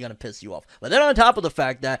definitely going to piss you off. But then on top of the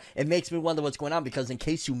fact that it makes me wonder what's going on, because in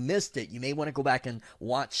case you missed it, you may want to go back and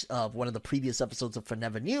watch one of the previous episodes of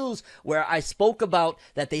Forever News, where I spoke about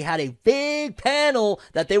that they had a big panel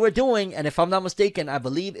that they were doing, and if I'm not mistaken, I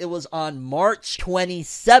believe it was on March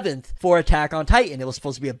 27th for Attack on Titan. It was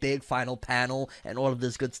supposed to be a big final panel and all of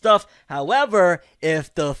this good stuff. However,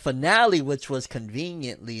 if the finale, which was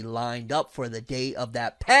conveniently lined up for the day of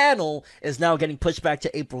that panel, is now getting pushed back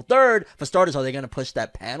to April 3rd, for starters, are they going to push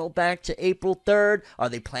that panel back to April 3rd? Are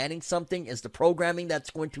they planning something? Is the programming that's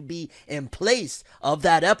going to be in place of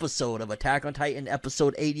that episode of Attack on Titan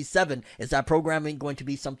episode 87, is that programming going to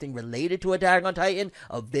be something related to Attack on Titan?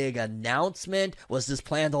 A big announcement? Was this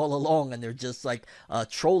planned all along and they're just like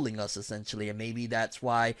trolling us essentially, and maybe that's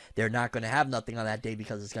why they're not going to have nothing on that day,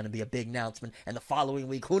 because it's going to be a big announcement, and the following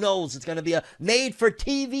week, who knows, it's going to be a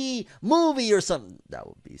made-for-TV movie or something. That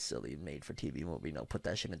would be silly. Made-for-TV movie, no, put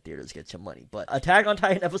that shit in theaters, get your money. But Attack on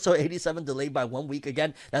Titan episode 87 delayed by 1 week.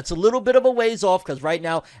 Again, that's a little bit of a ways off, because right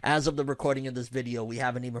now, as of the recording of this video, we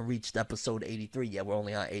haven't even reached episode 83 yet. We're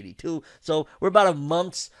only on 82, so we're about a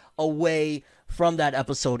month away from that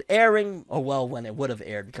episode airing, or well, when it would have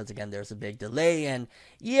aired, because again, there's a big delay. And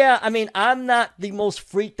yeah, I mean, I'm not the most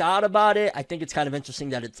freaked out about it. I think it's kind of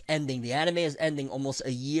interesting that it's ending. The anime is ending almost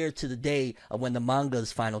a year to the day of when the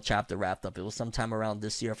manga's final chapter wrapped up. It was sometime around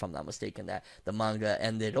this year, if I'm not mistaken, that the manga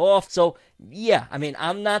ended off. So yeah, I mean,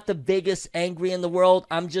 I'm not the biggest angry in the world.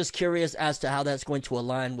 I'm just curious as to how that's going to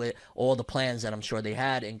align with all the plans that I'm sure they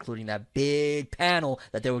had, including that big panel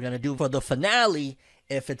that they were going to do for the finale,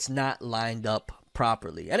 if it's not lined up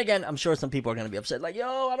properly. And again, I'm sure some people are going to be upset, like,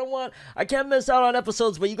 yo, I can't miss out on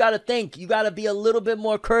episodes. But you got to think, you got to be a little bit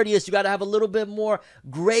more courteous, you got to have a little bit more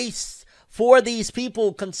grace for these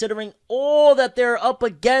people, considering all that they're up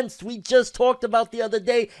against. We just talked about the other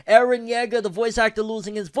day, Eren Yeager, the voice actor,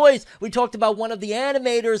 losing his voice. We talked about one of the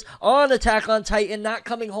animators on Attack on Titan not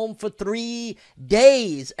coming home for 3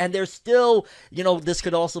 days, and they're still, this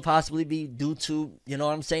could also possibly be due to,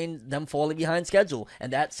 them falling behind schedule.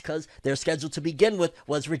 And that's because their schedule to begin with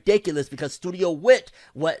was ridiculous, because Studio Wit,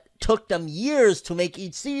 what took them years to make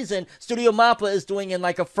each season, Studio Mappa is doing in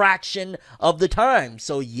like a fraction of the time.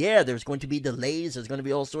 So yeah, there's going to be delays, there's going to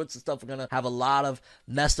be all sorts of stuff, we're going to have a lot of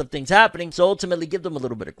messed up things happening. So ultimately, give them a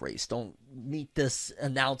little bit of grace. Don't meet this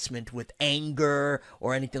announcement with anger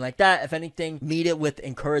or anything like that. If anything, meet it with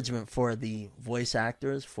encouragement for the voice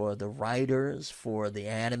actors, for the writers, for the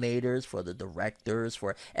animators, for the directors,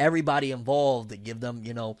 for everybody involved, to give them,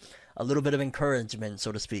 a little bit of encouragement,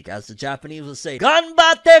 so to speak. As the Japanese would say,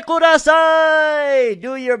 ganbatte kudasai!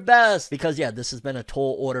 Do your best! Because, yeah, this has been a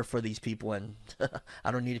tall order for these people, and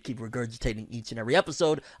I don't need to keep regurgitating each and every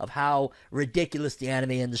episode of how ridiculous the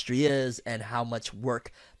anime industry is and how much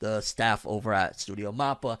work the staff over at Studio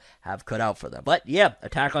Mappa have cut out for them. But, yeah,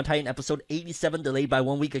 Attack on Titan episode 87 delayed by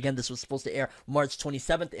 1 week. Again, this was supposed to air March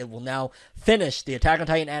 27th. It will now finish. The Attack on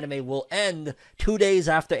Titan anime will end 2 days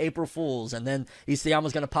after April Fool's, and then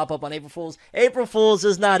Isayama's going to pop up on April Fool's. April Fool's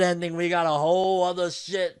is not ending. We got a whole other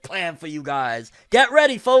shit planned for you guys. Get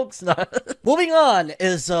ready, folks. Moving on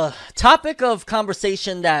is a topic of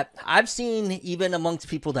conversation that I've seen even amongst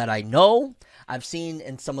people that I know. I've seen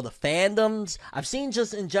in some of the fandoms. I've seen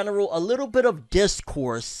just in general a little bit of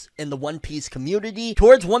discourse in the One Piece community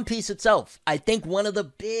towards One Piece itself. I think one of the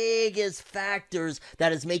biggest factors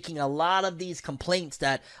that is making a lot of these complaints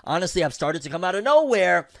that honestly have started to come out of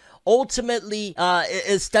nowhere ultimately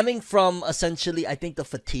is stemming from essentially, I think, the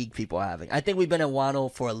fatigue people are having. I think we've been in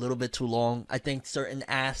Wano for a little bit too long. I think certain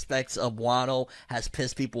aspects of Wano has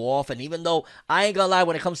pissed people off, and even though I ain't gonna lie,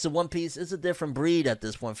 when it comes to One Piece, it's a different breed at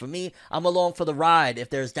this point. For me, I'm along for the ride.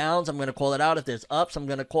 If there's downs, I'm gonna call it out. If there's ups, I'm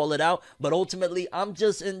gonna call it out. But ultimately, I'm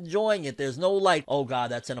just enjoying it. There's no like, oh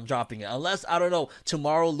god, that's it, I'm dropping it. Unless, I don't know,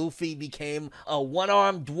 tomorrow Luffy became a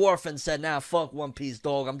one-armed dwarf and said, nah, fuck One Piece,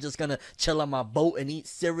 dog. I'm just gonna chill on my boat and eat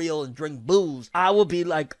cereal and drink booze. I would be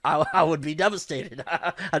like, I would be devastated.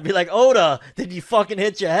 I'd be like, Oda, did you fucking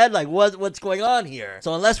hit your head? Like, what's going on here?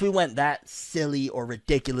 So unless we went that silly or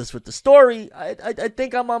ridiculous with the story, I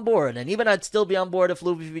think I'm on board. And even I'd still be on board if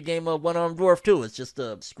Luffy became a one-armed dwarf too. It's just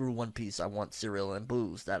a screw One Piece, I want cereal and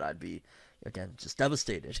booze. That I'd be, again, just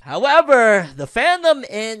devastated. However, the fandom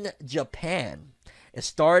in Japan is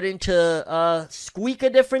starting to squeak a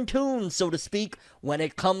different tune, so to speak, when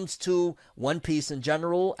it comes to One Piece in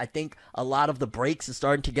general. I think a lot of the breaks is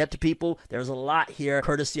starting to get to people. There's a lot here,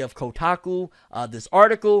 courtesy of Kotaku. This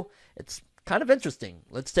article, it's kind of interesting.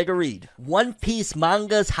 Let's take a read. One Piece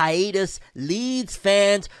manga's hiatus leads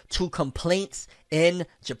fans to complaints in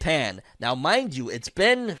Japan. Now, mind you, it's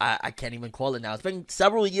been, I can't even call it now, it's been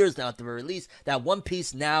several years now at the very least, that One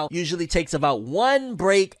Piece now usually takes about one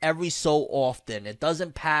break every so often. It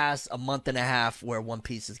doesn't pass a month and a half where One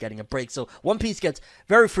Piece is getting a break. So One Piece gets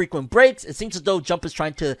very frequent breaks. It seems as though Jump is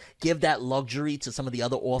trying to give that luxury to some of the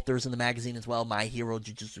other authors in the magazine as well. My Hero,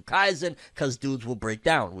 Jujutsu Kaisen, because dudes will break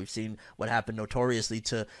down. We've seen what happened notoriously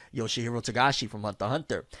to Yoshihiro Togashi from Hunter x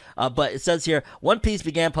Hunter. But it says here, One Piece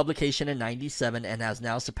began publication in 97 and has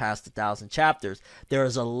now surpassed 1,000 chapters. There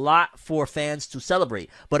is a lot for fans to celebrate,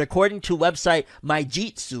 but according to website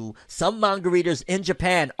Maijitsu, some manga readers in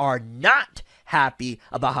Japan are not happy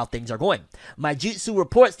about how things are going. Maijitsu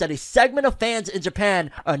reports that a segment of fans in Japan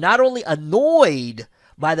are not only annoyed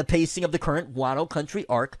by the pacing of the current Wano Country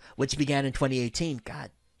arc, which began in 2018. God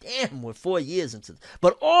damn, we're 4 years into this.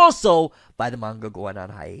 But also by the manga going on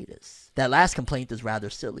hiatus. That last complaint is rather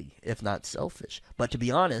silly, if not selfish. But to be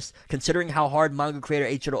honest, considering how hard manga creator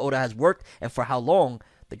Eiichiro Oda has worked and for how long,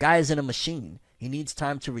 the guy is in a machine. He needs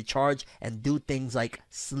time to recharge and do things like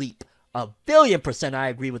sleep. 1,000,000,000% I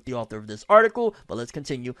agree with the author of this article, but let's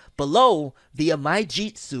continue. Below, via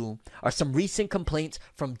Maijitsu, are some recent complaints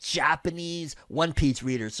from Japanese One Piece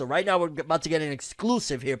readers. So right now we're about to get an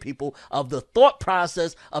exclusive here, people, of the thought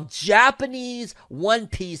process of Japanese One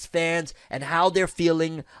Piece fans and how they're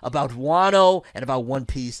feeling about Wano and about One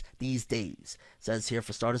Piece these days. It says here,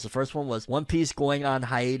 for starters, the first one was, One Piece going on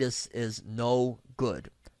hiatus is no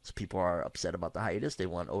good. So people are upset about the hiatus. They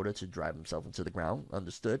want Oda to drive himself into the ground.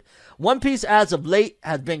 Understood. One Piece, as of late,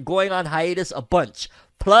 has been going on hiatus a bunch.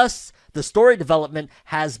 Plus, the story development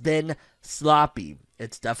has been sloppy.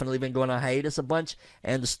 It's definitely been going on hiatus a bunch,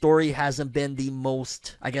 and the story hasn't been the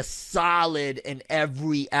most, I guess, solid in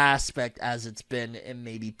every aspect as it's been in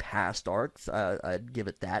maybe past arcs. I'd give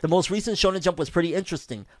it that. The most recent Shonen Jump was pretty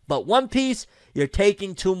interesting, but One Piece, you're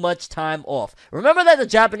taking too much time off. Remember that the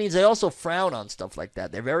Japanese, they also frown on stuff like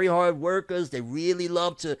that. They're very hard workers. They really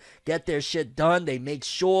love to get their shit done. They make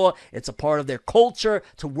sure it's a part of their culture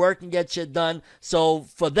to work and get shit done. So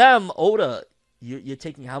for them, Oda, you're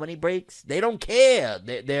taking how many breaks? They don't care.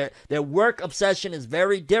 Their work obsession is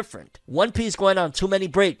very different. One Piece going on too many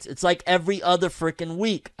breaks. It's like every other freaking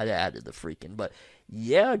week. I added the freaking, but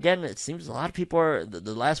yeah, again, it seems a lot of people are,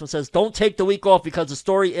 the last one says, don't take the week off because the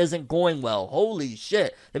story isn't going well. Holy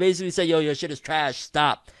shit. They basically say, yo, your shit is trash.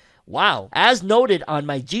 Stop. Wow. As noted on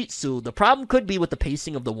Maijitsu, the problem could be with the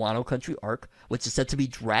pacing of the Wano Country arc, which is said to be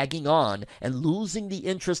dragging on and losing the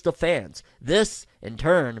interest of fans. This, in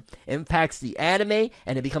turn, impacts the anime,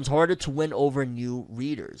 and it becomes harder to win over new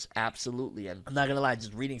readers. Absolutely. And I'm not gonna lie,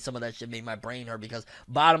 just reading some of that shit made my brain hurt, because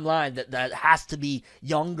bottom line, that has to be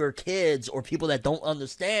younger kids or people that don't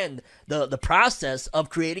understand the process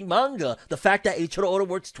of creating manga. The fact that Eiichiro Oda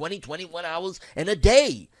works 21 hours in a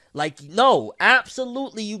day. Like, no,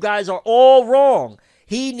 absolutely, you guys are all wrong.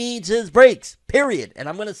 He needs his breaks, period. And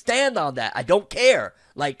I'm going to stand on that. I don't care.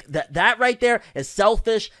 Like, that right there is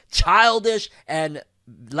selfish, childish, and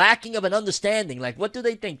lacking of an understanding. Like, what do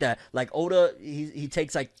they think that, like, Oda, he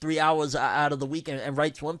takes like 3 hours out of the week and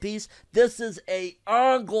writes One Piece? This is a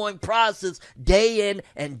ongoing process, day in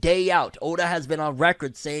and day out. Oda has been on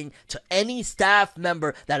record saying to any staff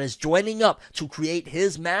member that is joining up to create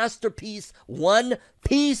his masterpiece, One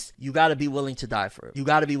Piece, you gotta be willing to die for it. You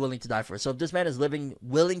gotta be willing to die for it. So if this man is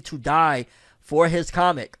willing to die for his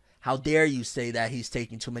comic, how dare you say that he's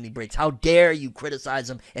taking too many breaks? How dare you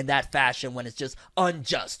criticize him in that fashion when it's just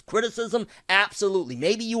unjust? Criticism? Absolutely.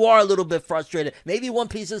 Maybe you are a little bit frustrated. Maybe One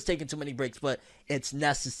Piece is taking too many breaks, but it's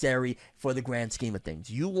necessary for the grand scheme of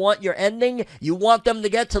things. You want your ending? You want them to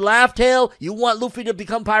get to Laugh Tale? You want Luffy to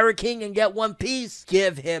become Pirate King and get One Piece?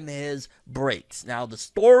 Give him his breaks. Now, the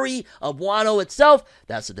story of Wano itself,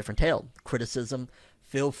 that's a different tale. Criticism,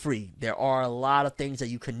 feel free. There are a lot of things that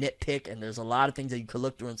you can nitpick, and there's a lot of things that you could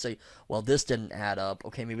look through and say, well, this didn't add up.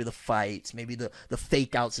 Okay, maybe the fights, maybe the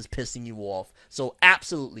fake outs is pissing you off. So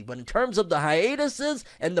absolutely. But in terms of the hiatuses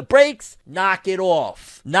and the breaks, knock it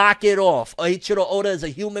off. Knock it off. Eiichiro Oda is a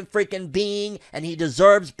human freaking being, and he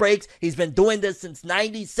deserves breaks. He's been doing this since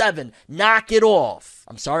 97. Knock it off.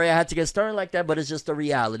 I'm sorry I had to get stern like that, but it's just a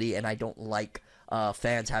reality, and I don't like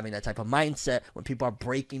fans having that type of mindset when people are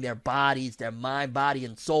breaking their bodies, their mind, body,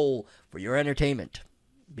 and soul for your entertainment.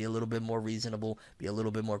 be a little bit more reasonable, be a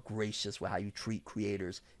little bit more gracious with how you treat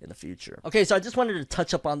creators in the future. Okay, so I just wanted to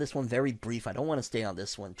touch up on this one very brief. I don't want to stay on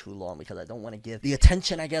this one too long because I don't want to give the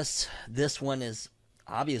attention, I guess, this one is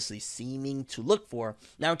obviously seeming to look for.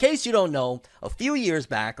 Now, in case you don't know, a few years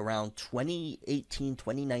back, around 2018,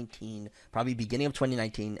 2019, probably beginning of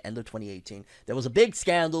 2019, end of 2018, there was a big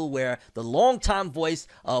scandal where the longtime voice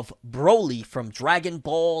of Broly from Dragon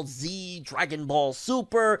Ball Z, Dragon Ball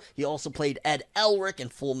Super, he also played Ed Elric in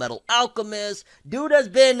Full Metal Alchemist. Dude has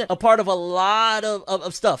been a part of a lot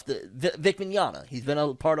of stuff. Vic Mignogna, he's been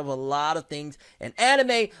a part of a lot of things in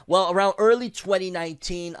anime. Well, around early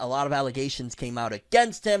 2019, a lot of allegations came out against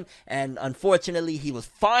him, and unfortunately he was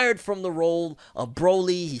fired from the role of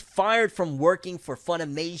Broly. He's fired from working for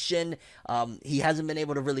Funimation. He hasn't been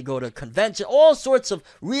able to really go to convention. All sorts of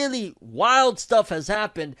really wild stuff has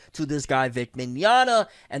happened to this guy Vic Mignogna,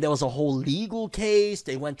 and there was a whole legal case.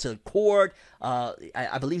 They went to court.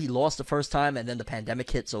 I believe he lost the first time, and then the pandemic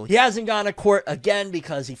hit, so he hasn't gone to court again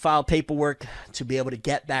because he filed paperwork to be able to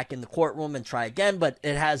get back in the courtroom and try again, but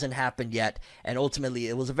it hasn't happened yet, and ultimately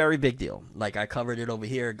it was a very big deal. Like, I covered it over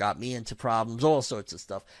here, got me into problems, all sorts of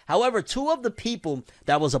stuff. However, two of the people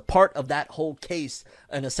that was a part of that whole case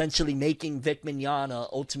and essentially making Vic Mignogna,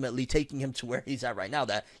 ultimately taking him to where he's at right now,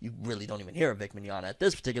 that you really don't even hear of Vic Mignogna at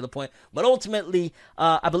this particular point, but ultimately,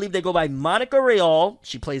 I believe they go by Monica Real.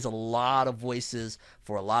 She plays a lot of voices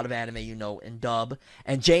for a lot of anime, you know, in dub.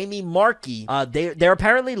 And Jamie Markey, they're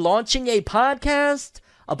apparently launching a podcast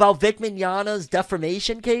about Vic Mignogna's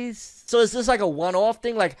defamation case. So is this like a one-off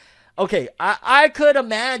thing? Like, okay, I could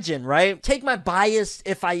imagine, right? Take my bias,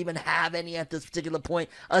 if I even have any at this particular point,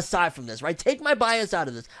 aside from this, right? Take my bias out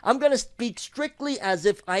of this. I'm going to speak strictly as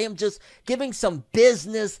if I am just giving some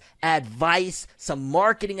business advice, some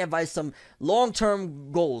marketing advice, some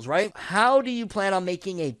long-term goals, right? How do you plan on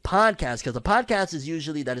making a podcast? Because a podcast is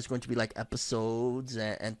usually that it's going to be like episodes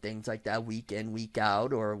and things like that, week in, week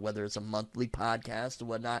out, or whether it's a monthly podcast or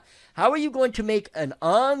whatnot. How are you going to make an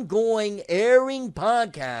ongoing airing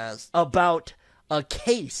podcast about a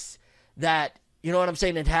case that, you know what I'm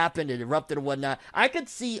saying, it happened, it erupted or whatnot? I could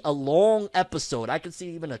see a long episode. I could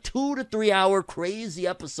see even a 2 to 3 hour crazy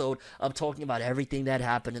episode of talking about everything that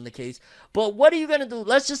happened in the case. But what are you going to do?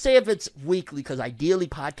 Let's just say if it's weekly, because ideally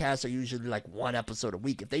podcasts are usually like one episode a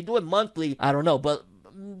week. If they do it monthly, I don't know, but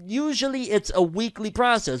usually it's a weekly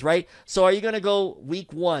process, right? So are you going to go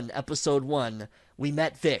week 1, episode 1? We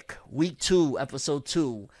met Vic. Week 2, episode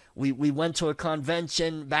 2. We went to a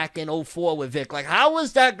convention back in 2004 with Vic. Like, how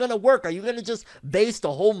is that going to work? Are you going to just base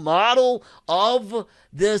the whole model of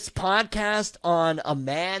this podcast on a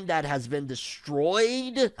man that has been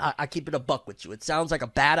destroyed? I keep it a buck with you. It sounds like a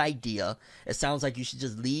bad idea. It sounds like you should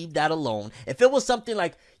just leave that alone. If it was something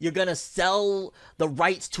like you're going to sell the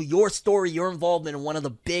rights to your story, your involvement in one of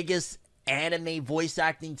the biggest anime voice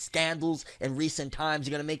acting scandals in recent times,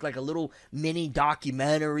 you're going to make like a little mini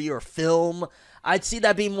documentary or film, I'd see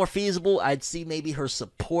that being more feasible. I'd see maybe her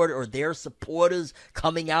support or their supporters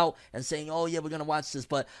coming out and saying, oh yeah, we're going to watch this.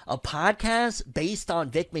 But a podcast based on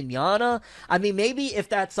Vic Mignogna, I mean, maybe if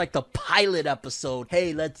that's like the pilot episode,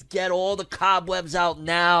 hey, let's get all the cobwebs out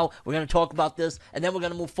now, we're going to talk about this, and then we're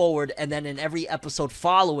going to move forward, and then in every episode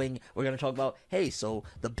following, we're going to talk about, hey, so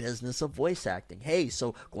the business of voice acting, hey,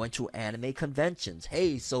 so going to anime conventions,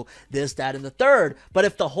 hey, so this, that, and the third. But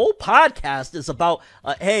if the whole podcast is about,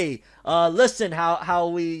 hey, listen, how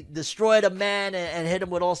we destroyed a man and hit him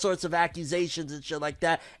with all sorts of accusations and shit like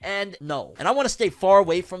that. And no. And I want to stay far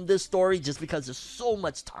away from this story just because there's so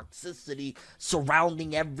much toxicity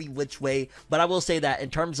surrounding every which way. But I will say that in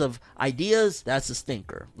terms of ideas, that's a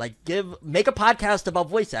stinker. Like, make a podcast about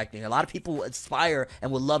voice acting. A lot of people aspire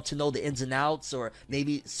and would love to know the ins and outs, or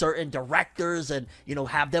maybe certain directors, and, you know,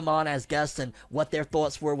 have them on as guests and what their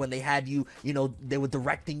thoughts were when they had you, you know, they were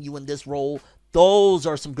directing you in this role. Those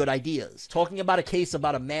are some good ideas. Talking about a case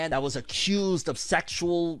about a man that was accused of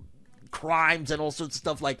sexual crimes and all sorts of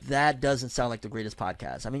stuff like that doesn't sound like the greatest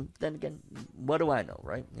podcast. I mean, then again, what do I know,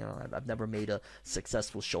 right? You know, I've never made a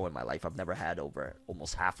successful show in my life. I've never had over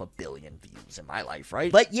almost 500 million views in my life,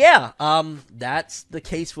 right? But yeah, that's the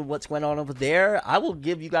case with what's going on over there. I will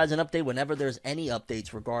give you guys an update whenever there's any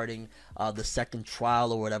updates regarding the second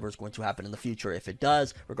trial or whatever is going to happen in the future, if it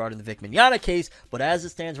does, regarding the Vic Mignogna case. But as it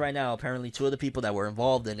stands right now, apparently 2 of the people that were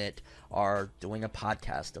involved in it are doing a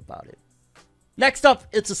podcast about it. Next up,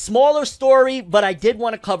 it's a smaller story, but I did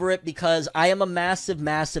want to cover it because I am a massive,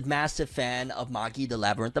 massive, massive fan of Magi the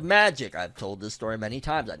Labyrinth of Magic. I've told this story many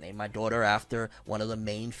times. I named my daughter after one of the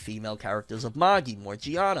main female characters of Magi,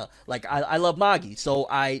 Morgiana. Like, I love Magi, so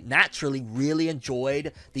I naturally really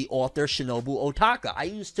enjoyed the author Shinobu Otaka. I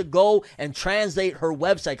used to go and translate her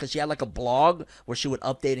website because she had like a blog where she would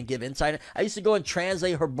update and give insight. I used to go and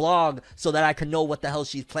translate her blog so that I could know what the hell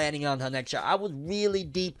she's planning on her next year. I was really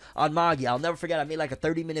deep on Magi. I'll never forget, I made like a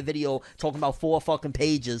 30-minute video talking about 4 fucking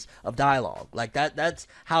pages of dialogue. Like, that's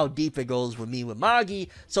how deep it goes with me with Magi.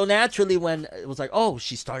 So naturally, when it was like, oh,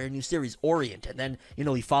 she started a new series, Orient, and then, you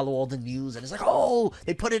know, you follow all the news, and it's like, oh,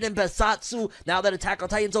 they put it in Besatsu. Now that Attack on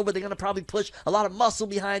Titan's over, they're gonna probably push a lot of muscle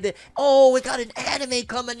behind it. Oh, it got an anime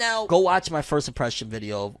coming out. Go watch my first impression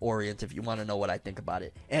video of Orient if you want to know what I think about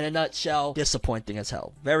it. In a nutshell, disappointing as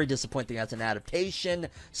hell. Very disappointing as an adaptation.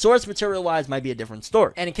 Source material-wise, might be a different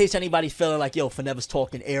story. And in case anybody's feeling like, yo, Never's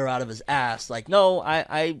talking air out of his ass. Like, no,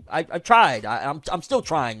 I tried. I'm still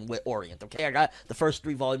trying with Orient, okay? I got the first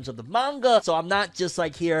 3 volumes of the manga, so I'm not just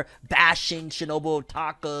like here bashing Shinobu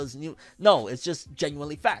Otaka's new. No, it's just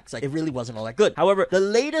genuinely facts. Like, it really wasn't all that good. However, the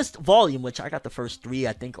latest volume, which I got the first 3,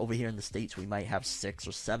 I think over here in the States we might have 6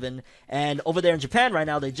 or 7, and over there in Japan right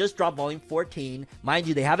now they just dropped volume 14. Mind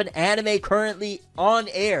you, they have an anime currently on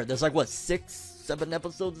air. There's like what, 6-7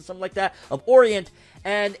 episodes or something like that of Orient.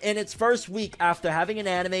 And in its first week after having an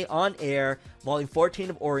anime on air, Volume 14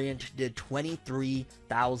 of Orient did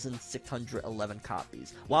 23,611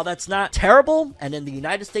 copies. While that's not terrible, and in the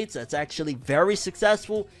United States that's actually very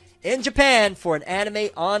successful, in Japan, for an anime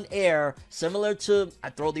on air, similar to, I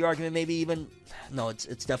throw the argument maybe even, no,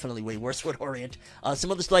 it's definitely way worse with Orient,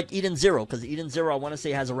 similar to like Eden Zero, because Eden Zero, I want to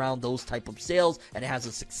say, has around those type of sales, and it has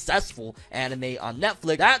a successful anime on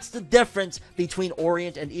Netflix. That's the difference between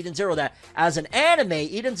Orient and Eden Zero, that as an anime,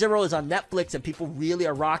 Eden Zero is on Netflix, and people really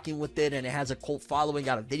are rocking with it, and it has a cult following,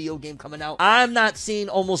 got a video game coming out. I'm not seeing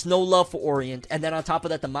almost no love for Orient, and then on top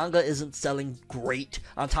of that, the manga isn't selling great.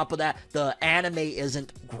 On top of that, the anime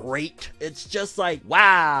isn't great. It's just like,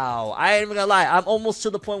 wow, I ain't even gonna lie, I'm almost to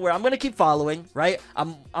the point where I'm gonna keep following, right?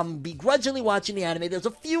 I'm begrudgingly watching the anime. There's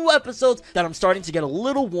a few episodes that I'm starting to get a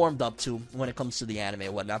little warmed up to when it comes to the anime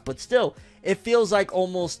and whatnot, but still, it feels like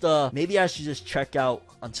almost, maybe I should just check out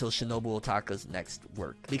until Shinobu Otaka's next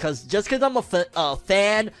work. Because just because I'm a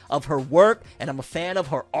fan of her work, and I'm a fan of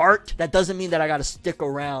her art, that doesn't mean that I gotta stick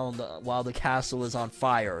around while the castle is on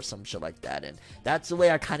fire or some shit like that. And that's the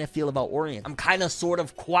way I kind of feel about Orient. I'm kind of sort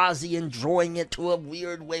of quasi enjoying it to a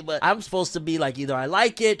weird way, but I'm supposed to be like, either I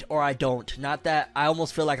like it or I don't. Not that I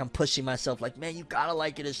almost feel like I'm pushing myself, like, man, you gotta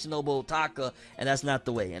like it as Shinobu Otaka, and that's not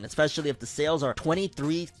the way. And especially if the sales are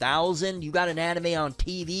 23,000, you got an anime on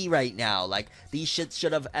TV right now. Like, these shits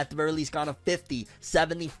should have at the very least gone to 50,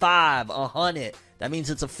 75, 100. That means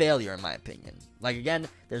it's a failure in my opinion. Like, again,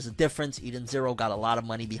 there's a difference. Eden Zero got a lot of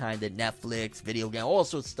money behind it. Netflix, video game, all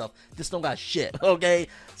sorts of stuff. This don't got shit, okay?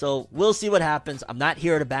 So, we'll see what happens. I'm not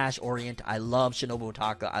here to bash Orient. I love Shinobu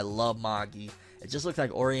Otaka. I love Magi. It just looks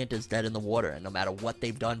like Orient is dead in the water, and no matter what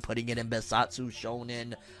they've done, putting it in Besatsu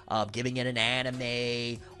Shonen, giving it an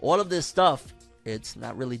anime, all of this stuff, it's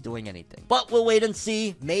not really doing anything. But we'll wait and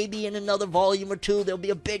see. Maybe in another volume or 2, there'll be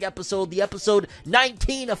a big episode. The episode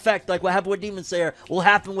 19 effect, like what happened with Demon Slayer, will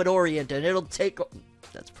happen with Orient, and it'll take...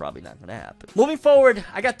 That's probably not going to happen. Moving forward,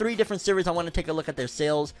 I got 3 different series I want to take a look at their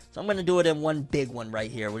sales, so I'm going to do it in one big one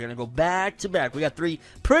right here. We're going to go back to back. We got 3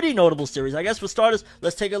 pretty notable series. I guess for starters,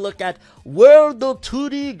 let's take a look at World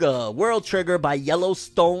Trigger. World Trigger by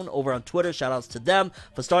Yellowstone over on Twitter. Shoutouts to them.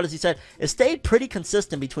 For starters, he said, it stayed pretty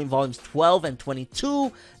consistent between volumes 12 and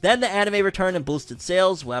 22. Then the anime returned and boosted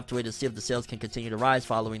sales. We'll have to wait to see if the sales can continue to rise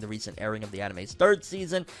following the recent airing of the anime's 3rd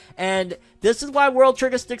season. And this is why World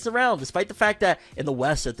Trigger sticks around, despite the fact that in the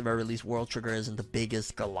West, at the very least, World Trigger isn't the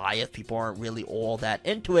biggest Goliath. People aren't really all that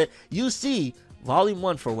into it. You see, Volume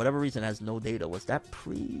 1, for whatever reason, has no data. Was that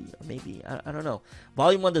pre? Maybe? I don't know.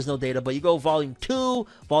 Volume 1, there's no data, but you go Volume 2,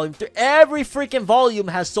 Volume 3. Every freaking volume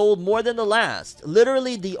has sold more than the last.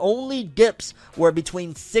 Literally, the only dips were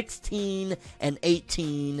between 16 and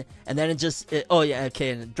 18, and then and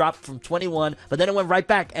it dropped from 21, but then it went right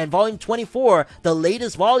back. And Volume 24, the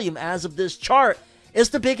latest volume as of this chart, is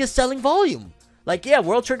the biggest selling volume. Like, yeah,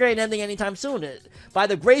 World Trigger ain't ending anytime soon. By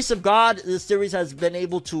the grace of God, this series has been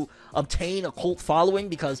able to obtain a cult following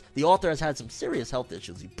because the author has had some serious health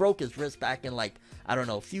issues. He broke his wrist back in, like, I don't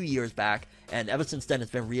know, a few years back, and ever since then, it's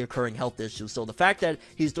been reoccurring health issues. So the fact that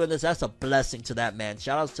he's doing this, that's a blessing to that man.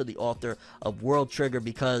 Shoutouts to the author of World Trigger,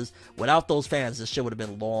 because without those fans, this shit would have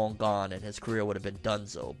been long gone, and his career would have been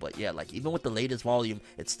donezo. But yeah, like, even with the latest volume,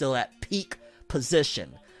 it's still at peak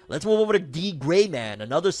position. Let's move over to D. Gray Man,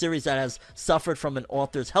 another series that has suffered from an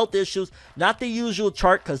author's health issues. Not the usual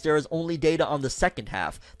chart because there is only data on the second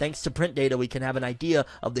half. Thanks to print data, we can have an idea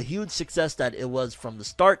of the huge success that it was from the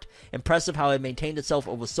start. Impressive how it maintained itself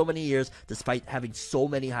over so many years despite having so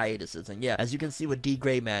many hiatuses. And yeah, as you can see with D.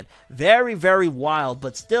 Gray Man, very, very wild,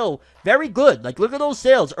 but still very good. Like, look at those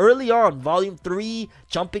sales early on. Volume 3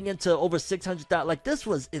 jumping into over 600,000. Like, this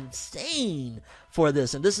was insane for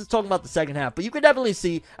this, and this is talking about the second half, but you can definitely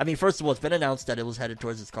see, I mean, first of all, it's been announced that it was headed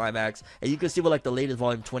towards its climax, and you can see with like the latest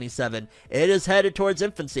volume 27, it is headed towards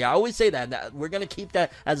infancy. I always say that, and we're going to keep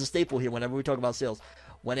that as a staple here whenever we talk about sales.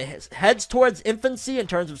 When it heads towards infancy in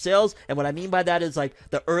terms of sales, and what I mean by that is like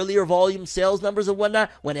the earlier volume sales numbers and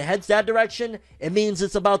whatnot, when it heads that direction, it means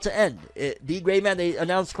it's about to end. D. Gray Man, they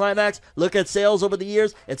announced climax. Look at sales over the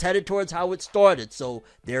years. It's headed towards how it started, so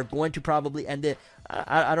they're going to probably end it.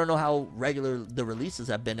 I don't know how regular the releases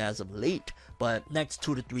have been as of late, but next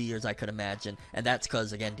 2 to 3 years I could imagine, and that's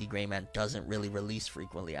because, again, D. Gray Man doesn't really release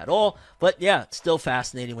frequently at all. But yeah, it's still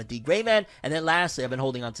fascinating with D. Gray Man. And then lastly, I've been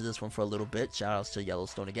holding on to this one for a little bit. Shout outs to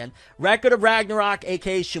Yellowstone again. Record of Ragnarok,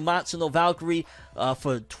 aka Shumatsu no Valkyrie,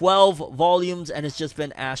 for 12 volumes, and it's just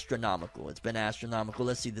been astronomical. It's been astronomical.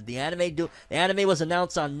 Let's see, did the anime do? The anime was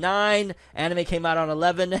announced on 9, anime came out on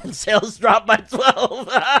 11, and sales dropped by 12.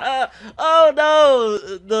 Oh no!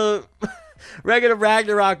 The Record of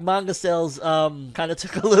Ragnarok manga sales kind of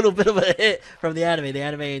took a little bit of a hit from the anime. The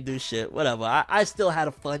anime ain't do shit. Whatever. I still had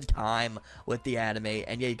a fun time with the anime.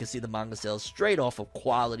 And yeah, you can see the manga sales straight off of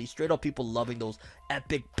quality. Straight off people loving those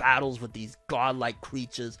epic battles with these godlike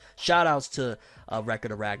creatures. Shout outs to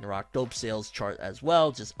Record of Ragnarok. Dope sales chart as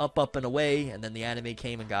well. Just up and away. And then the anime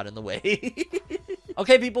came and got in the way.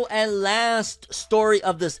 Okay, people. And last story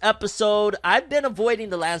of this episode. I've been avoiding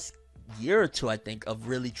the last year or two, I think, of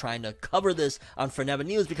really trying to cover this on For Never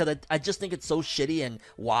News because I just think it's so shitty. And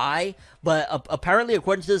why? But apparently,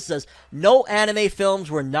 according to this, it says no anime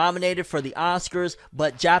films were nominated for the Oscars,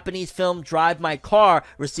 but Japanese film Drive My Car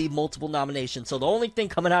received multiple nominations. So the only thing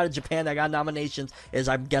coming out of Japan that got nominations is,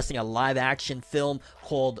 I'm guessing, a live action film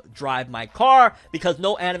called Drive My Car, because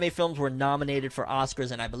no anime films were nominated for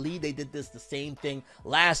Oscars. And I believe they did this the same thing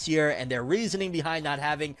last year, and their reasoning behind not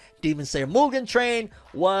having Demon Slayer Mugen Train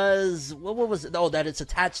was, what was it? Oh, that it's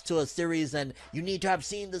attached to a series and you need to have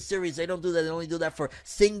seen the series. They don't do that. They only do that for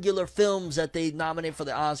singular films that they nominate for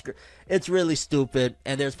the Oscar. It's really stupid,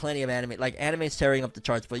 and there's plenty of anime. Like, anime's tearing up the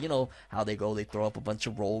charts, but you know how they go. They throw up a bunch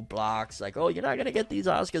of roadblocks. Like, oh, you're not going to get these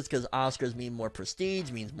Oscars because Oscars mean more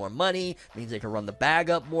prestige, means more money, means they can run the bag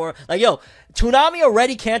up more. Like, yo, Toonami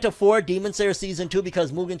already can't afford Demon Slayer Season 2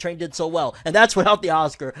 because Mugen Train did so well, and that's without the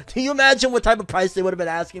Oscar. Can you imagine what type of price they would have been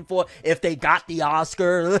asking for if they got the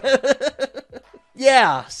Oscar?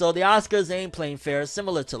 Yeah, so the Oscars ain't playing fair.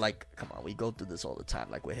 Similar to, like, come on, we go through this all the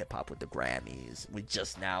time, like with hip-hop with the Grammys. We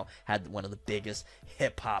just now had one of the biggest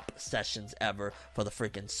hip-hop sessions ever for the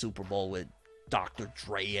freaking Super Bowl with Dr.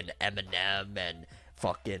 Dre and Eminem and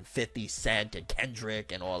fucking 50 Cent and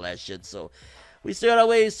Kendrick and all that shit. So we still got a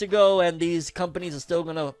ways to go, and these companies are still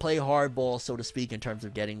going to play hardball, so to speak, in terms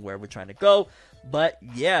of getting where we're trying to go. But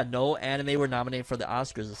yeah, no anime were nominated for the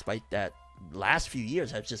Oscars, despite that. Last few years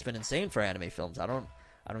have just been insane for anime films. I don't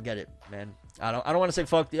get it, man. I don't want to say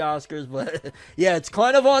fuck the Oscars, but yeah, it's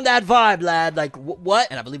kind of on that vibe, lad. Like, what?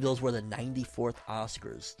 And I believe those were the 94th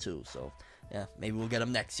Oscars too. So yeah, maybe we'll get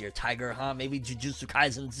them next year. Tiger, huh? Maybe Jujutsu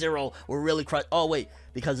Kaisen Zero will really crush. Oh wait,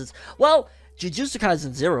 because it's, well, Jujutsu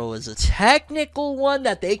Kaisen Zero is a technical one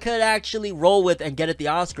that they could actually roll with and get at the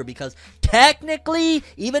Oscar, because technically,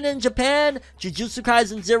 even in Japan, Jujutsu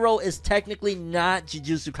Kaisen Zero is technically not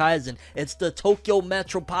Jujutsu Kaisen. It's the Tokyo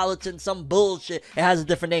Metropolitan some bullshit. It has a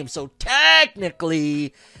different name. So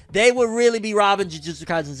technically, they would really be robbing Jujutsu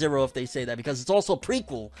Kaisen Zero if they say that, because it's also a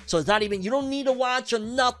prequel. So it's not even, you don't need to watch or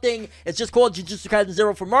nothing. It's just called Jujutsu Kaisen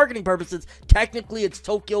Zero for marketing purposes. Technically, it's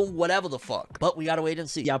Tokyo whatever the fuck. But we gotta wait and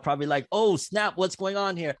see. Y'all probably like, oh snap, what's going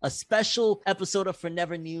on here? A special episode of For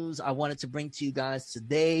Never News I wanted to bring to you guys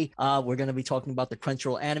today. We're going to be talking about the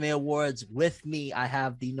Crunchyroll Anime Awards. With me, I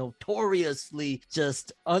have the notoriously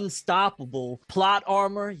just unstoppable Plot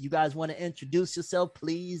Armor. You guys want to introduce yourself?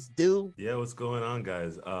 Please do. Yeah, what's going on,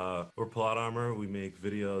 guys? We're Plot Armor. We make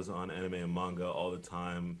videos on anime and manga all the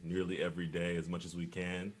time, nearly every day, as much as we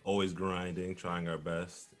can. Always grinding, trying our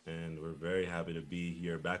best. And we're very happy to be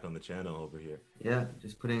here, back on the channel over here. Yeah,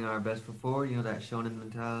 just putting our best foot forward, you know, that shonen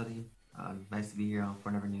mentality. Nice to be here on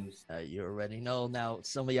For Never News. You already know. Now,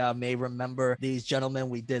 some of y'all may remember these gentlemen.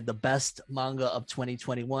 We did the best manga of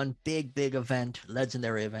 2021. Big event,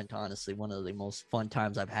 legendary event, honestly. One of the most fun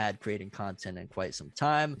times I've had creating content in quite some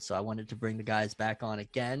time. So I wanted to bring the guys back on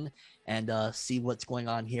again and see what's going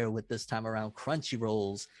on here with this time around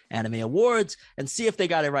Crunchyroll's Anime Awards and see if they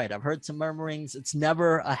got it right. I've heard some murmurings. It's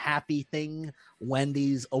never a happy thing when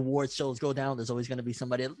these award shows go down. There's always going to be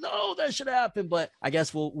somebody, no, that should happen. But I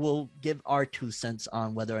guess we'll give our 2 cents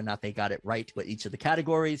on whether or not they got it right with each of the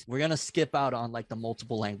categories. We're going to skip out on like the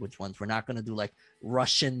multiple language ones. We're not going to do like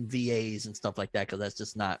Russian VAs and stuff like that because that's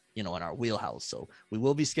just not, in our wheelhouse. So we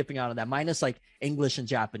will be skipping out on that, minus like English and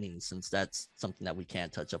Japanese, since that's something that we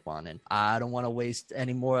can't touch up on. And I don't want to waste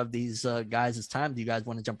any more of these guys' time. Do you guys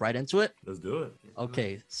want to jump right into it? Let's do it.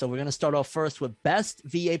 Okay, so we're going to start off first with best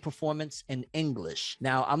VA performance in English.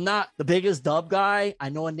 Now, I'm not the biggest dub guy. I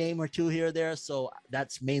know a name or two here or there, so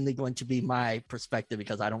that's mainly going to be my perspective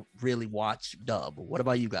because I don't really watch dub. What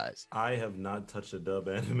about you guys? I have not touched a dub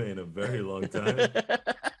anime in a very long time.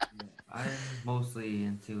 I'm mostly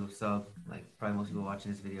into sub, like probably most people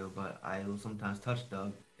watching this video, but I will sometimes touch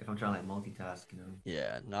dub if I'm trying to like multitask,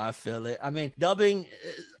 Yeah, no, I feel it. I mean, dubbing,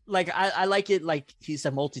 like I like it. Like he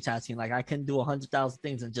said, multitasking. Like I can do 100,000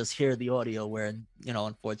 things and just hear the audio. Where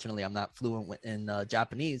unfortunately, I'm not fluent in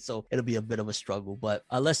Japanese, so it'll be a bit of a struggle. But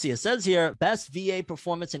let's see. It says here, best VA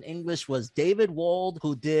performance in English was David Wald,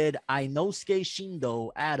 who did Inosuke Shindo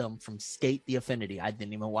Adam from Skate the Affinity. I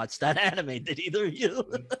didn't even watch that anime. Did either of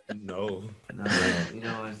you? No. No,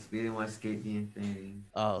 we didn't want to skate the infinity.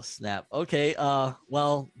 Oh snap. Okay.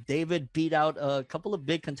 Well, David beat out a couple of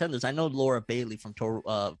big contenders. I know Laura Bailey from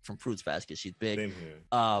Fruits Basket. She's big. Same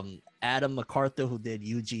here. Adam MacArthur, who did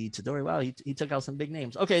Yuji Tadori. Wow, he took out some big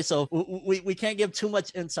names. Okay, so we can't give too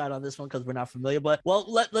much insight on this one because we're not familiar. But well,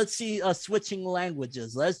 let's see. Switching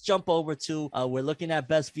languages. Let's jump over to. We're looking at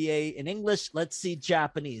best VA in English. Let's see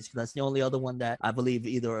Japanese. That's the only other one that I believe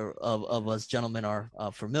either of us gentlemen are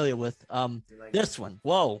familiar with. This one.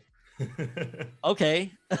 Whoa.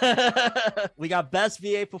 Okay. We got best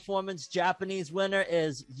VA performance. Japanese winner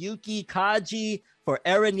is Yuki Kaji for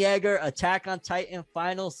Eren Yeager, Attack on Titan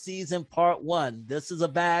Final Season Part 1. This is a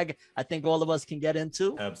bag I think all of us can get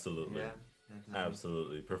into. Absolutely. Yeah, definitely.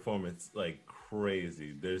 Absolutely. Performance like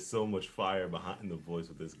crazy. There's so much fire behind the voice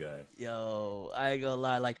of this guy. Yo, I ain't gonna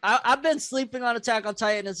lie. Like I've been sleeping on Attack on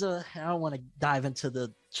Titan. I don't want to dive into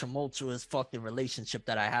the tumultuous fucking relationship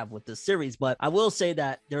that I have with this series, but I will say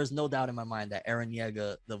that there is no doubt in my mind that Eren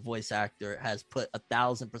Yeager, the voice actor, has put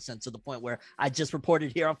 1,000% to the point where I just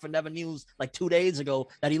reported here on For Never News like 2 days ago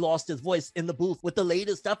that he lost his voice in the booth with the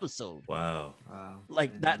latest episode. Wow.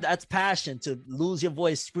 Like that's passion, to lose your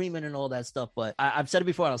voice screaming and all that stuff. But I've said it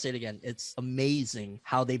before and I'll say it again. It's amazing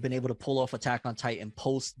how they've been able to pull off Attack on Titan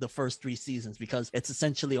post the first 3 seasons, because it's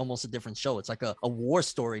essentially almost a different show. It's like a war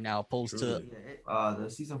story now opposed Truly. to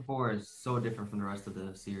The season 4 is so different from the rest of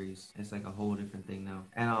the series. It's like a whole different thing now.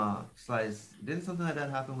 And Slice, didn't something like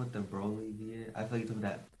that happen with the Broly VA? I feel like you told me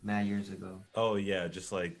that mad years ago. Oh yeah,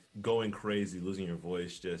 just like going crazy, losing your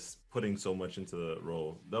voice, just putting so much into the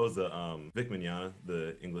role. That was the Vic Mignogna,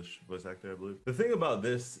 the English voice actor, I believe. The thing about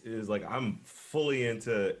this is like I'm fully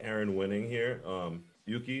into Eren winning here,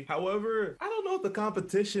 Yuki. However, I don't know if the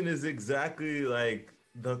competition is exactly like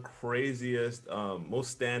the craziest,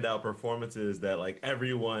 most standout performances that like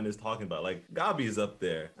everyone is talking about. Like Gabi's up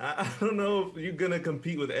there. I don't know if you're gonna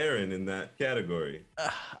compete with Eren in that category.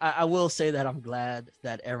 I will say that I'm glad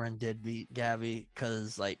that Eren did beat Gabi,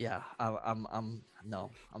 because like I'm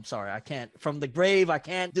sorry, I can't from the grave. I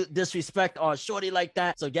can't disrespect our shorty like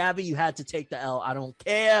that. So Gabi, you had to take the L. I don't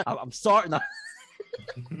care. I'm sorry. No.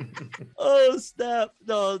 Oh snap.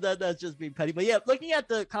 No, that's just being petty. But yeah, looking at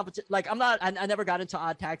the competition, like I never got into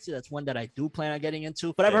Odd Taxi. That's one that I do plan on getting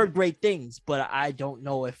into, but I've heard great things, but I don't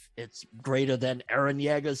know if it's greater than Eren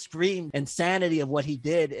Yeager's scream insanity of what he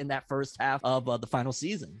did in that first half of the final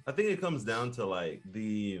season. I think it comes down to like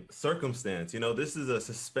the circumstance. This is a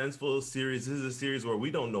suspenseful series. This is a series where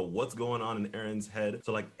we don't know what's going on in Eren's head.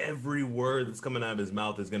 So like every word that's coming out of his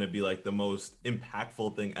mouth is going to be like the most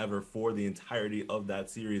impactful thing ever for the entirety of that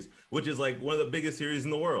series, which is like one of the biggest series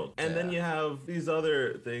in the world. And then you have these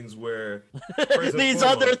other things where these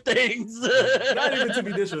other things, not even to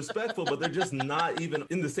be disrespectful, but they're just not even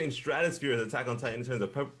in the same stratosphere as Attack on Titan in terms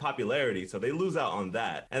of popularity, so they lose out on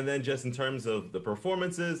that. And then just in terms of the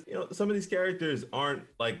performances, some of these characters aren't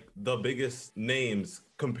like the biggest names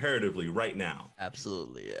comparatively right now.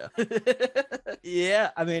 Absolutely, yeah.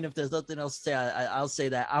 Yeah, I mean, if there's nothing else to say, I'll say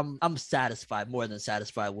that I'm satisfied, more than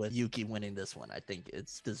satisfied with Yuki winning this one. I think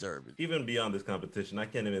it's deserved. Even beyond this competition, I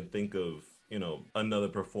can't even think of another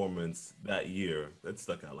performance that year that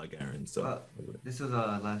stuck out like Aaron. So This was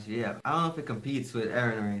last year. Yeah. I don't know if it competes with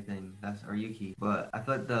Eren or anything. That's or Yuki, but I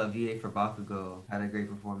thought the VA for Bakugo had a great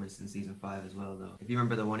performance in season 5 as well. Though, if you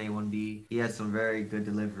remember the 1A 1B, he had some very good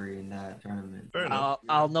delivery in that tournament. fair enough.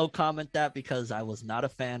 I'll no comment that because I was not a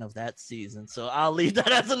fan of that season, so I'll leave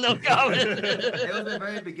that as a no comment. It was the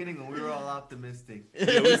very beginning when we were all optimistic.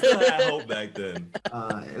 Yeah, we still had hope back then.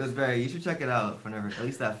 It was very. You should check it out for never. At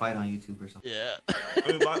least that fight on YouTube or something. Yeah.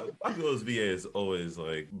 I mean, Bakugo's VA is always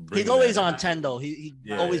like He's bringing always that on 10 though. He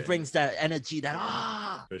Yeah, always yeah. brings that energy,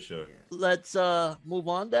 that for sure. Let's move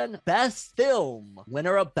on then. Best film.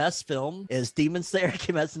 Winner of best film is Demon Slayer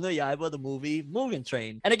Kimetsu no Yaiba, the movie Mugen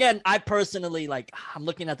Train. And again, I personally I'm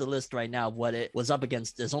looking at the list right now what it was up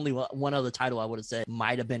against. There's only one other title I would have said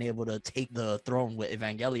might have been able to take the throne with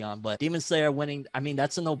Evangelion, but Demon Slayer winning, I mean,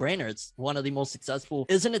 that's a no-brainer. It's one of the most successful,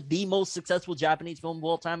 isn't it the most successful Japanese film of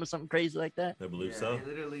all time or something crazy like that? I believe Yeah, so. it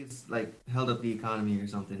literally like held up the economy or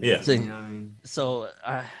something. Yeah. You know what I mean? So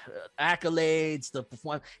accolades, the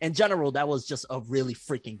performance in general, that was just a really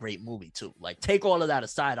freaking great movie too. Like, take all of that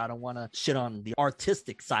aside, I don't want to shit on the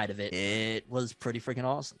artistic side of it. It was pretty freaking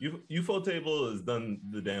awesome. Ufotable has done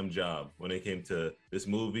the damn job when it came to this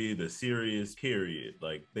movie, the series, period.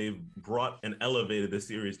 Like, they've brought and elevated the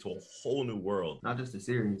series to a whole new world. Not just the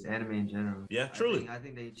series, anime in general. Yeah, truly. I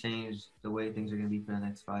think they changed the way things are gonna be for the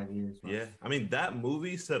next 5 years. Yeah, I mean, that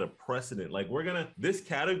movie set a precedent. Like, this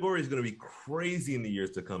category is gonna be crazy in the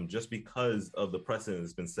years to come just because of the precedent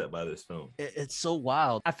that's been set by this film. It's so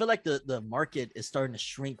wild. I feel like the market is starting to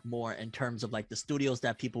shrink more in terms of like the studios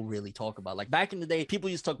that people really talk about. Like back in the day, people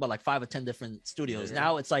used to talk about like 5 or 10 different studios. Yeah.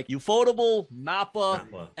 Now it's like Ufotable, Mappa,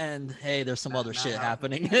 Mappa. and hey, there's some other shit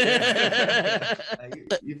happening. You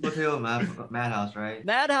put it Madhouse, right?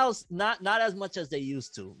 Madhouse, not as much as they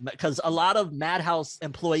used to, because a lot of Madhouse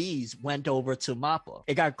employees went over to Mappa.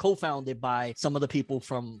 It got co-founded by some of the people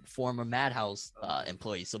from former Madhouse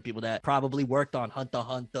employees. So people that probably worked on Hunter x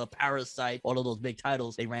Hunter, Parasite, all of those big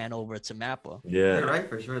titles, they ran over to Mappa. Yeah, You're right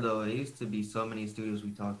for sure though. It used to be so many studios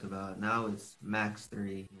we talked about. Now it's max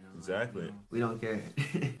 3. Exactly. We don't care.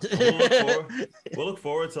 We'll look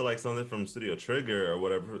forward to like something from Studio Trigger or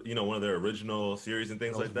whatever, one of their original series and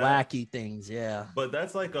things Those like that. wacky things, yeah. But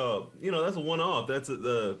that's like that's a one-off. That's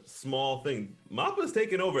the small thing. Mappa's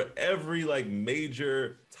taking over every like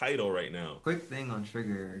major title right now. Quick thing on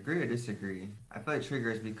Trigger, agree or disagree? I feel like Trigger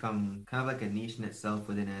has become kind of like a niche in itself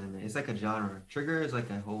within anime. It's like a genre. Trigger is like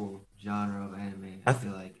a whole genre of anime. I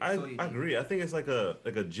feel like I agree. I think it's like a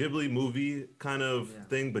Ghibli movie kind of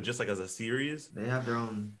thing, but just like as a series. They have their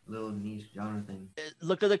own little niche genre thing.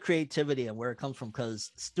 Look at the creativity and where it comes from,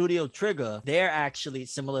 because Studio Trigger, they're actually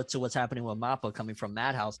similar to what's happening with Mappa coming from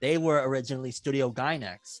Madhouse. They were originally Studio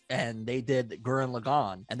Gainax, and they did Gurren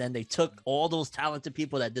Lagann, and then they took all those talented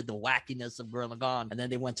people that did the wackiness of Gurren Lagann, and then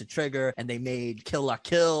they went to Trigger and they made Kill La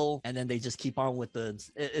Kill, and then they just keep on with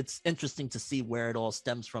it's interesting to see where it all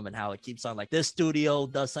stems from and how it keeps on. Like, this studio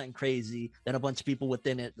does something crazy, then a bunch of people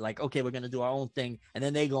within it like, okay, we're gonna do our own thing, and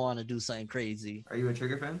then they go on and do something crazy. Are you a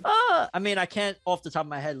Trigger fan? I mean, I can't off the top of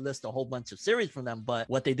my head list a whole bunch of series from them, but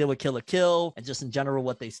what they did with Kill la Kill and just in general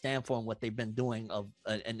what they stand for and what they've been doing of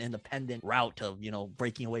an independent route of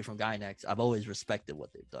breaking away from Gainax, I've always respected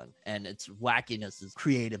what they've done, and its wackiness is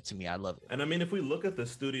creative to me. I love it. And I mean, if we look at the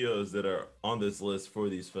studios that are on this list for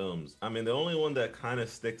these films, I mean, the only one that kind of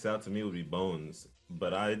sticks out to me would be Bones.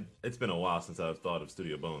 But it's been a while since I've thought of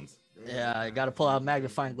Studio Bones. Yeah, I gotta pull out a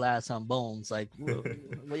magnifying glass on Bones. Like,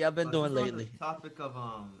 what y'all been doing lately? On the topic of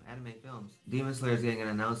anime films, Demon Slayer is getting an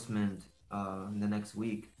announcement in the next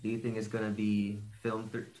week. Do you think it's gonna be film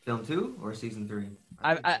 2 or season 3?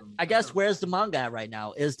 I guess where's the manga at right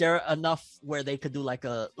now? Is there enough where they could do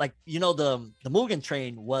the Mugen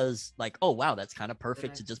Train was like, oh wow, that's kind of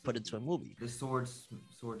perfect to just put into a movie. The swords,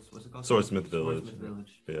 what's it called? Swordsmith Village. Swordsmith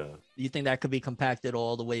Village. Yeah. Do you think that could be compacted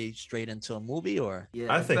all the way straight into a movie, or? Yeah,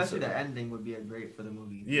 I think especially so. the ending would be great for the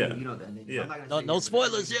movie. Yeah. You know the ending. Yeah. I'm not gonna No, say no it, but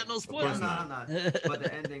spoilers the yet. No course spoilers. I'm not. But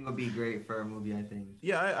the ending would be great for a movie, I think.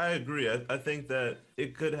 Yeah, I agree. I think that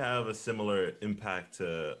it could have a similar impact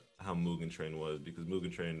to how Mugen Train was, because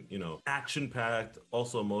Mugen Train, action-packed,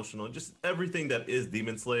 also emotional, just everything that is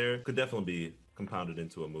Demon Slayer could definitely be compounded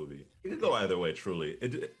into a movie. It could go either way, truly.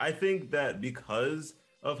 I think that because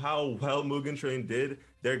of how well Mugen Train did,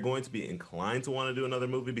 they're going to be inclined to want to do another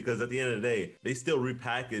movie, because at the end of the day, they still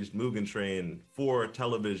repackaged Mugen Train for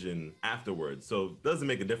television afterwards. So it doesn't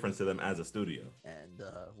make a difference to them as a studio. And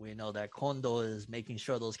we know that Kondo is making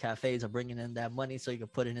sure those cafes are bringing in that money so he can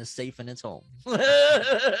put in his safe in his home.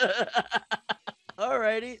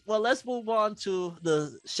 Alrighty, well, let's move on to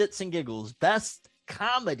the shits and giggles. Best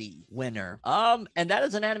comedy winner. And that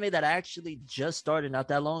is an anime that I actually just started not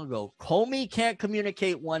that long ago. Komi Can't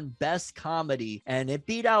Communicate won best comedy, and it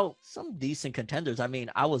beat out some decent contenders. I mean,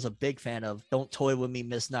 I was a big fan of Don't Toy With Me,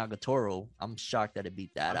 Miss Nagatoro. I'm shocked that it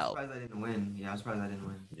beat that I'm out. surprised I didn't win. Yeah, I'm surprised I didn't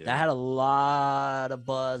win. Yeah. That had a lot of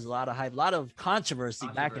buzz, a lot of hype, a lot of controversy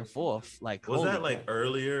back and Controversy. forth. Like, Was holy that like crap.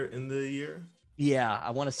 earlier in the year? Yeah, I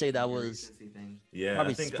want to say that Yeah, was recency thing. Yeah,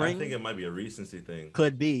 Probably I think spring? it might be a recency thing.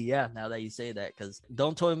 could be. Yeah, now that you say that, because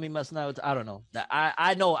Don't Toy Me Must Now. I don't know. That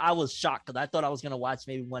I know I was shocked because I thought I was gonna watch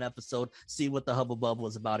maybe one episode, see what the hubbub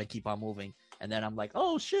was about, and keep on moving. And then I'm like,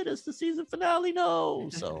 oh shit, it's the season finale. No,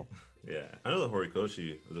 so Yeah, I know that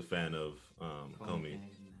Horikoshi was a fan of Komi.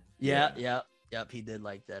 yeah, Yeah. yep, he did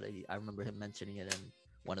like that. I remember him mentioning it in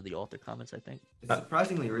one of the author comments, I think. It's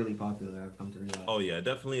surprisingly really popular. I've come to realize. Oh yeah, it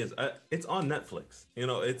definitely is. It's on Netflix. You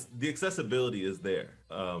know, it's the accessibility is there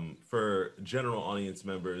for general audience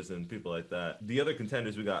members and people like that. The other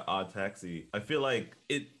contenders, we got Odd Taxi. I feel like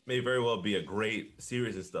it may very well be a great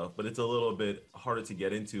series and stuff, but it's a little bit harder to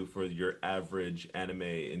get into for your average anime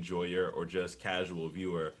enjoyer or just casual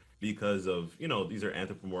viewer because of, you know, these are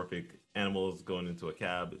anthropomorphic animals going into a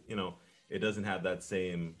cab. You know, it doesn't have that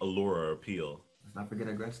same allure or appeal. Let's not forget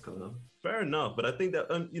Agretzko though. Fair enough, but I think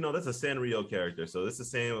that you know, that's a Sanrio character, so it's the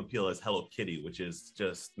same appeal as Hello Kitty, which is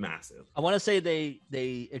just massive. I want to say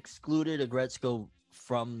they excluded Agretzko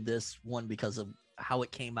from this one because of how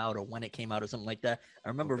it came out or when it came out or something like that. I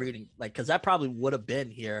remember reading like because that probably would have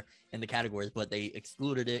been here in the categories, but they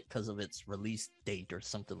excluded it because of its release date or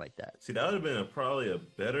something like that. See, that would have been probably a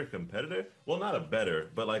better competitor. Well, not a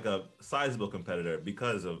better, but like a sizable competitor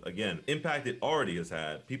because of, again, impact it already has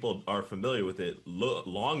had. People are familiar with it,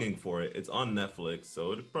 longing for it. It's on Netflix, so it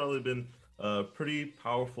would have probably been a pretty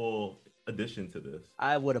powerful addition to this.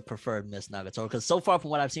 I would have preferred Miss Nagatoro because so far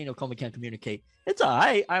from what I've seen of Komi Can't Communicate, it's all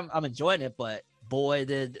right. I'm enjoying it, but boy,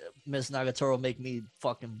 did Miss Nagatoro make me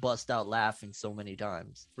fucking bust out laughing so many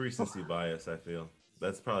times. Recency bias, I feel.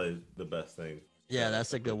 That's probably the best thing. Yeah,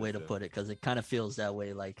 that's a good way to put it because it kind of feels that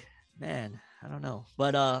way. Like, man, I don't know.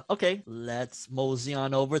 But okay, let's mosey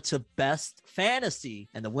on over to Best Fantasy.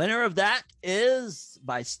 And the winner of that is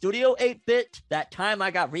by Studio 8-Bit. That Time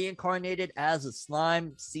I Got Reincarnated as a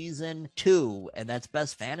Slime Season 2. And that's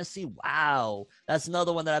Best Fantasy. Wow. That's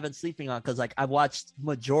another one that I've been sleeping on because like I watched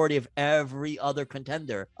majority of every other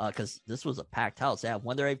contender because this was a packed house. They had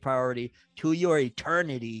Wonder Egg Priority, To Your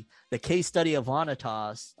Eternity, the case study of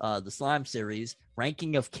Vanitas, the Slime series,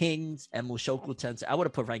 Ranking of Kings, and Mushoku Tensei. I would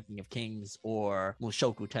have put Ranking of Kings or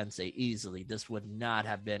Mushoku Tensei easily. This would not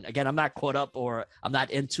have been. Again, I'm not caught up or I'm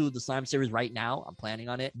not into the Slime series right now. I'm planning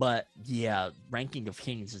on it. But yeah, Ranking of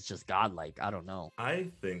Kings is just godlike. I don't know. I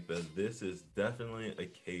think that this is definitely a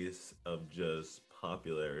case of just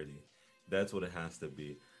popularity. That's what it has to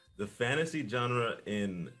be. The fantasy genre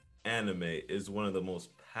in anime is one of the most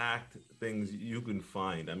packed things you can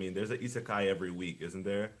find. I mean, there's an isekai every week, isn't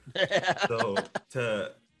there? So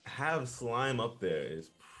to have slime up there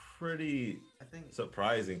is pretty I think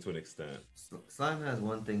surprising to an extent. Slime has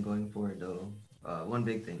one thing going for it though. One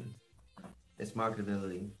big thing. It's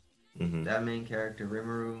marketability. Mhm. That main character,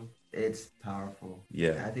 Rimuru, it's powerful.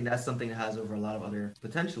 Yeah. I think that's something that has over a lot of other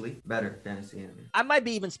potentially better fantasy anime. I might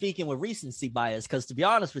be even speaking with recency bias because, to be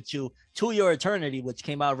honest with you, To Your Eternity, which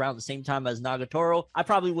came out around the same time as Nagatoro, I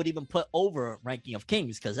probably would even put over Ranking of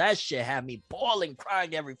Kings because that shit had me bawling,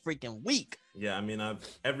 crying every freaking week. Yeah, I mean,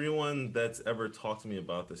 everyone that's ever talked to me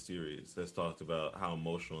about the series has talked about how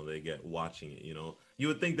emotional they get watching it. You know, you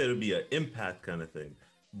would think that it would be an impact kind of thing,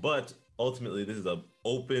 but ultimately, this is a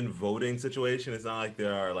open voting situation. It's not like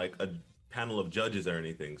there are like a panel of judges or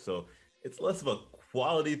anything. So it's less of a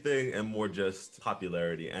quality thing and more just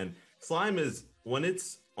popularity. And Slime is, when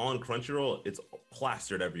it's on Crunchyroll, it's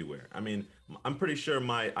plastered everywhere. I mean, I'm pretty sure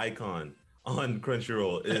my icon on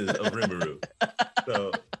Crunchyroll is a Rimuru.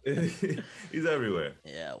 So he's everywhere.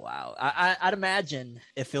 Yeah, wow. I'd imagine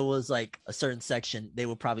if it was like a certain section, they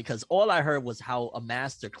would probably, because all I heard was how a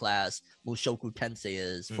masterclass Mushoku Tensei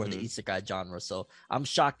is for the isekai genre. So I'm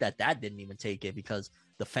shocked that didn't even take it because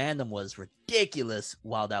the fandom was ridiculous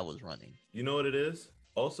while that was running. You know what it is?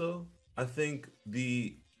 Also, I think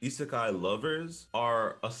the isekai lovers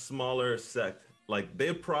are a smaller sect. Like,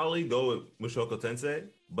 they probably go with Mushoku Tensei,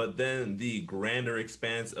 but then the grander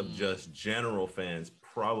expanse of just general fans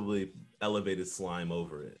probably elevated slime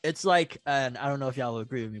over it. It's like, and I don't know if y'all will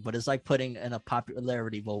agree with me, but it's like putting in a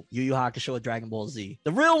popularity vote Yu Yu Hakusho or Dragon Ball Z.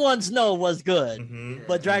 The real ones know what's good, Mhm.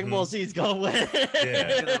 but Dragon Ball Z is gonna win.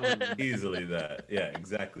 Yeah, easily that. Yeah,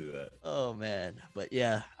 exactly that. Oh man, but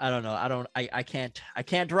yeah, I don't know. I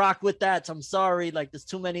can't rock with that. I'm sorry. Like, there's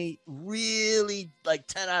too many really like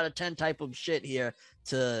 10 out of 10 type of shit here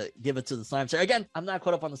to give it to the slime series. Again, I'm not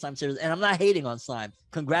caught up on the slime series, and I'm not hating on slime.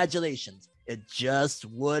 Congratulations. It just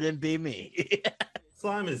wouldn't be me.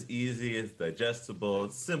 Slime is easy, it's digestible,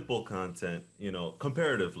 it's simple content, you know,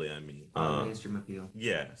 comparatively, I mean. Mainstream appeal.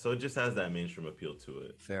 Yeah, so it just has that mainstream appeal to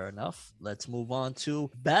it. Fair enough. Let's move on to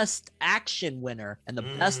best action winner. And the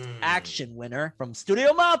best action winner from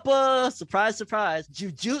Studio Mappa, surprise, surprise,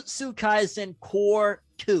 Jujutsu Kaisen Core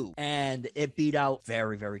 2. And it beat out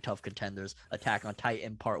very, very tough contenders. Attack on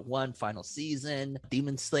Titan Part 1, final season,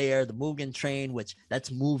 Demon Slayer, The Mugen Train, which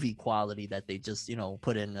that's movie quality that they just, you know,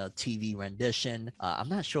 put in a TV rendition. I'm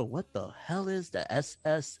not sure what the hell is the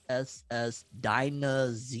SSSS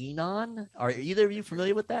Dynazenon. Are either of you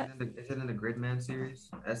familiar with that? Is it in the Gridman series?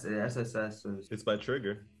 SSS was It's by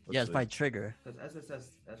Trigger. Yeah, it's by Trigger. because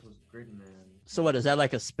SSS was Gridman. So what is that,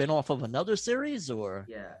 like a spin-off of another series, or?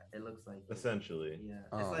 Yeah, it looks like it. Essentially. Yeah,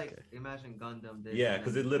 Oh, it's like okay. imagine Gundam. Did Yeah, that.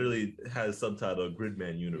 because it literally has subtitle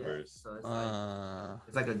Gridman Yeah, Universe. so Uh,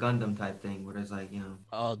 it's like a Gundam type thing where there's like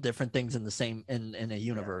all different things in the same in a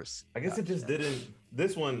universe. I guess it just didn't.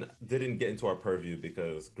 This one didn't get into our purview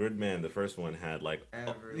because Gridman, the first one, had like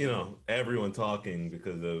you know, everyone talking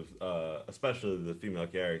because of especially the female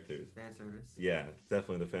characters. fan service. Yeah,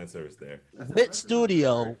 definitely the fan service there. Bit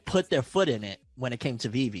Studio put their foot in it when it came to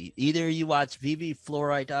Vivi. Either you watch Vivi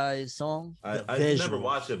Fluorite Eyes song, I the never visuals,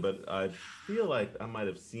 watched it, but I feel like I might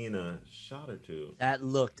have seen a shot or two. that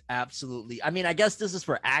looked absolutely. I mean, I guess this is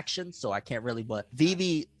for action, so I can't really. But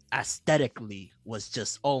Vivi aesthetically was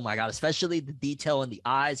just, oh my god, especially the detail in the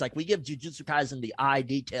eyes. Like, we give Jujutsu Kaisen the eye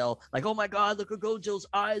detail, like, oh my god, look at Gojo's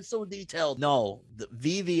eyes, so detailed. No, the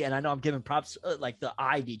Vivi, and I know I'm giving props like the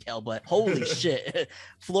eye detail, but holy shit,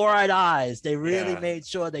 fluoride eyes, they really Yeah. made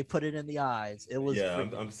sure they put it in the eyes. It was Yeah,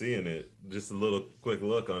 freaking- I'm seeing it. Just a little quick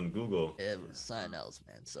look on Google. it was something else,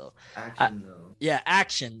 man. So Action though. yeah,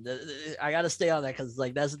 action. I gotta stay on that because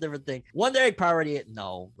like that's a different thing. Wonder Egg Priority,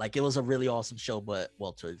 no, like it was a really awesome show, but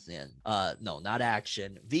well, towards the end, no, not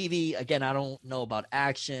action. Vivi, again, I don't know about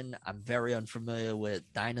action. I'm very unfamiliar with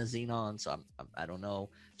Dynazenon, so I don't know.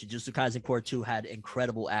 Jujutsu Kaisen Core 2 had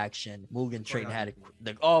incredible action. Mugen Train had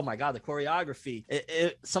oh my god, the choreography.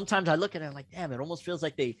 Sometimes I look at it and I'm like, damn, it almost feels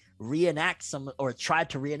like they reenact some or tried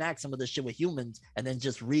to reenact some of the shit with humans and then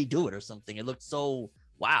just redo it or something. It looked so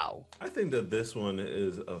wow. I think that this one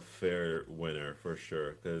is a fair winner for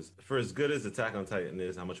sure. Because for as good as Attack on Titan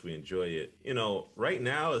is, how much we enjoy it, you know, right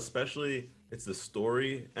now, especially, it's the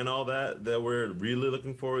story and all that we're really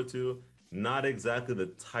looking forward to. Not exactly the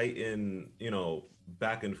Titan, you know,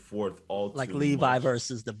 back and forth all Like too Levi much.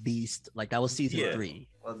 versus the Beast. Like that was season Yeah. 3.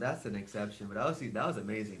 Well, that's an exception, but that was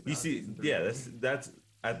amazing. You see, yeah, that's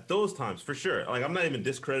at those times for sure. Like, I'm not even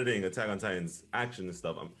discrediting Attack on Titan's action and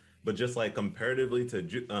stuff. But just like comparatively to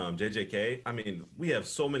JJK, I mean, we have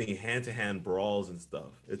so many hand-to-hand brawls and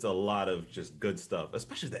stuff. It's a lot of just good stuff.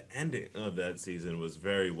 Especially the ending of that season was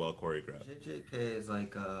very well choreographed. JJK is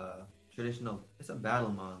like a traditional. It's a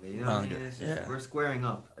battle manga. You know what I mean? Manga, It's just, yeah. we're squaring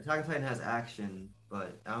up. Attack on Titan has action,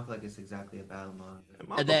 but I don't feel like it's exactly a battle manga. And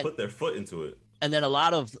Mappa And then- put their foot into it. And then a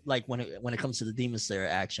lot of like when it comes to the Demon Slayer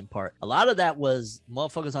action part, a lot of that was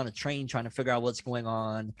motherfuckers on a train trying to figure out what's going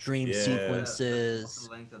on, dream Yeah. sequences.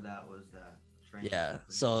 The length of that was that. train Yeah.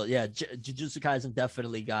 sequence. So yeah, Jujutsu Kaisen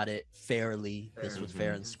definitely got it fairly. This Fair. was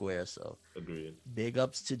fair and square. So Agreed. big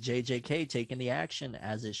ups to JJK taking the action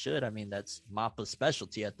as it should. I mean, that's Mappa's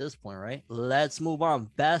specialty at this point, right? Let's move on.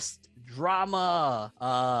 Best drama.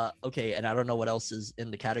 Okay, and I don't know what else is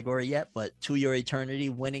in the category yet, but To Your Eternity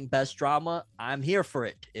winning best drama. I'm here for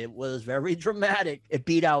it. It was very dramatic. It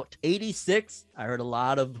beat out 86. I heard a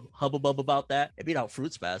lot of hubbub about that. It beat out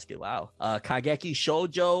Fruits Basket. Wow. Kageki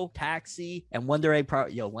Shoujo, Taxi, and Wonder Egg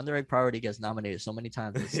Priority. Yo, Wonder Egg Priority gets nominated so many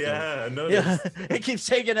times. It's still- Yeah, I yeah, noticed. it keeps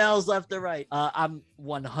taking L's left and right. I'm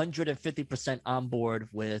 150% on board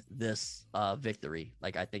with this victory.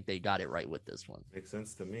 Like, I think they got it right with this one. Makes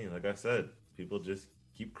sense to me. Like I said, people just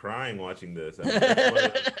keep crying watching this. I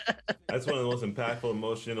mean, that's one of the most impactful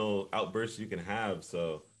emotional outbursts you can have.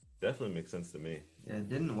 So definitely makes sense to me. Yeah,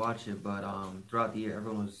 didn't watch it, but throughout the year,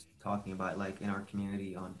 everyone was talking about it, like in our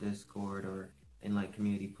community on Discord or in like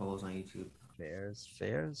community polls on YouTube.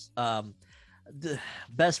 Fairs. the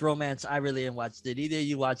best romance, I really didn't watch. Did either of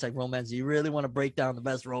you watch like romance? Do you really want to break down the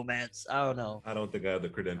best romance? I don't know. I don't think I have the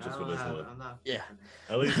credentials for this one. I'm not. Yeah.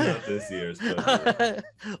 At least not this year's. But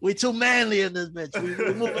We too manly in this bitch.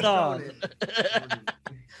 We're moving on.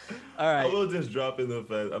 All I right. will just drop in the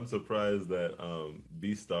fact I'm surprised that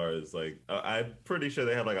Beastars, like I'm pretty sure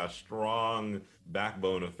they have like a strong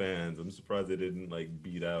backbone of fans. I'm surprised they didn't like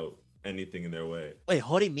beat out anything in their way. Wait,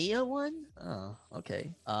 Horimiya won? Oh,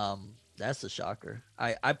 okay. That's a shocker.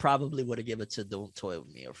 I probably would have given it to Don't Toy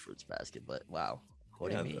With Me or Fruits Basket, but wow. Yeah,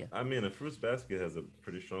 Horimiya. I mean, a Fruits Basket has a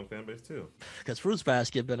pretty strong fan base too. Because Fruits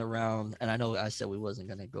Basket been around, and I know I said we wasn't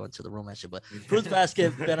gonna go into the romance shit, but Fruits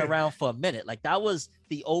Basket been around for a minute. Like that was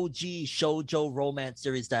the OG shoujo romance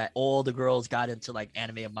series that all the girls got into like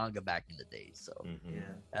anime and manga back in the day. So Mhm. Yeah.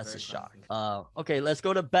 that's a very shock. classic. Okay, let's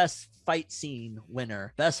go to best fight scene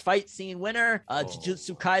winner. Best fight scene winner, Oh.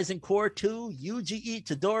 Jujutsu Kaisen Core 2, Yuji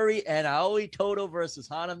Itadori, and Aoi Todo versus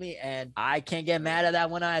Hanami. And I can't get mad at that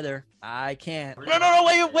one either. I can't.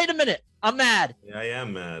 No, wait a minute. I'm mad. Yeah, I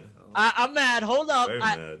am mad. I'm mad. Hold up. Very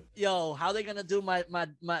mad. Yo, how they gonna do my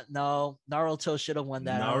no, Naruto should have won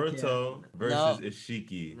that. I don't care. Naruto versus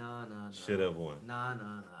Ishiki No. should have won. No.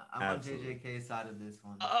 I'm Absolutely. on JJK's side of this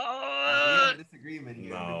one. Oh, We have a disagreement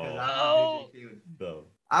here No. because I'm No. on JJK with- So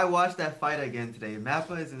I watched that fight again today.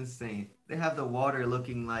 Mappa is insane. They have the water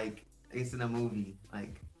looking like it's in a movie.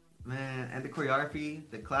 Like, man, and the choreography,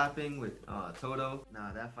 the clapping with Toto.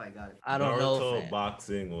 Nah, that fight got it. I don't know, Naruto fam.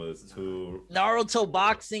 boxing was too. Naruto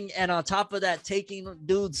boxing, and on top of that, taking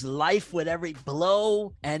dude's life with every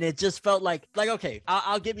blow, and it just felt like okay,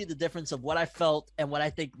 I'll give you the difference of what I felt and what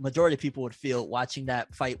I think majority of people would feel watching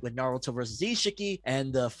that fight with Naruto versus Ishiki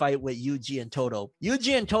and the fight with Yuji and Toto.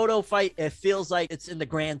 Yuji and Toto fight, it feels like it's in the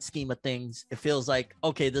grand scheme of things. It feels like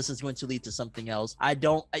okay, this is going to lead to something else.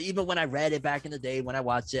 Even when I read it back in the day when I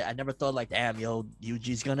watched it, I never thought like, damn, yo,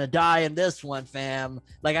 Yuji's gonna die in this one, fam.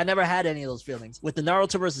 Like I never had any of those feelings. With the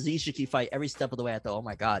Naruto versus Ishiki fight, every step of the way I thought, oh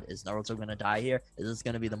my god, is Naruto gonna die here? Is this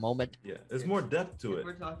gonna be the moment? Yeah, there's more depth to If it.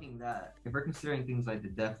 we're talking that, if we're considering things like the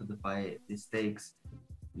depth of the fight, the stakes,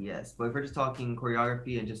 yes. But if we're just talking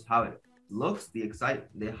choreography and just how it looks, the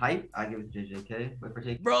hype, I give it to JJK. But if we're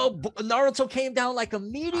taking Naruto came down like a I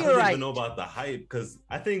don't meteorite. even know about the hype because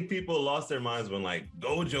I think people lost their minds when like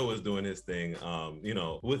Gojo was doing his thing,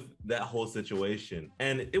 with that whole situation.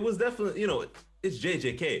 And it was definitely, it's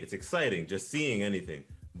JJK. It's exciting just seeing anything.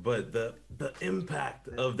 But the impact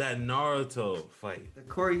of that Naruto fight. the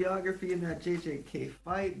choreography in that JJK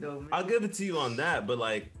fight, though, man. I'll give it to you on that, but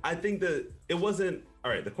like I think that it wasn't all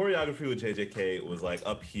right. The choreography with JJK was like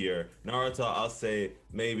up here. Naruto, I'll say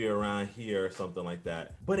maybe around here or something like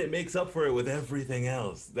that. But it makes up for it with everything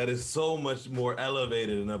else that is so much more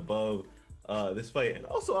elevated and above this fight. And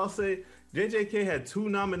also, I'll say JJK had 2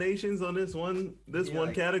 nominations on this one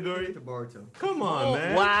Like, category. to Boruto. Come on, Oh,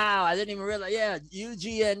 man. wow, I didn't even realize. Yeah,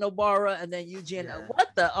 Yuji and Nobara, and then Yuji and Yeah. what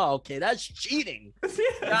the? Oh, okay, that's cheating.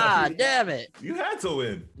 Yeah. God damn it. You had to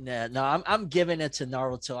win. Nah, no, I'm giving it to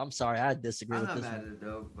Naruto. I'm sorry, I disagree I'm with not this mad one. at it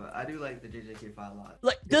though, but I do like the JJK fight a lot.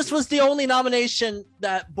 Like this was the only nomination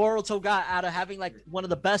that Boruto got out of having like one of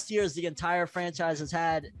the best years the entire franchise has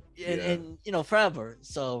had in forever.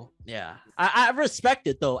 So yeah, I respect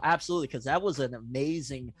it though, absolutely, because that was an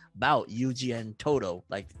amazing bout, Yuji and Toto.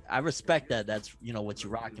 Like I respect that. That's what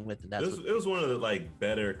you're rocking with, and that's It was one of the like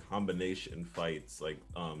better combination fights, like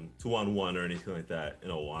 2-on-1 or anything like that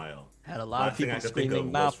in a while. had a lot of Last thing people I could think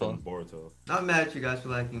screaming of was Mappa. from Boruto. Not mad at you guys for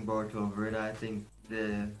liking Boruto over it. I think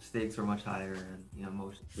the stakes were much higher and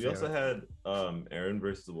most. We also had Aaron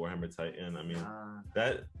versus Warhammer Titan. I mean,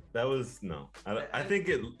 that was no. I think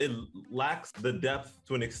it lacks the depth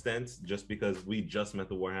to an extent just because we just met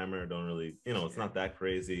the Warhammer. Don't really, it's not that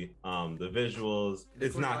crazy. The visuals, The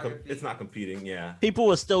it's not choreography. it's not competing. Yeah. People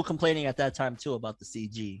were still complaining at that time too about the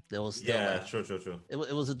CG. There was still Yeah, true.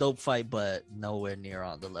 it was a dope fight, but nowhere near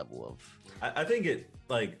on the level of. I think it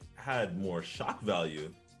like had more shock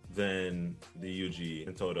value than the Yuji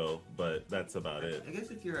and Toto, but that's about it. I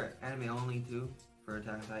guess if you're anime only too for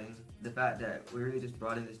Attack on Titan, the fact that we really just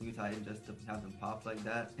brought in this new Titan just to have them pop like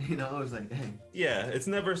that, it was like, dang. Yeah, it's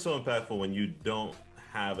never so impactful when you don't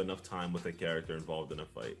have enough time with a character involved in a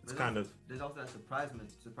fight. It's kind of There's also that surprise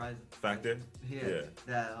factor. Yeah. Yeah.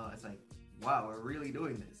 That it's like, wow, we're really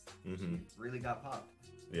doing this. Mhm. Really got popped.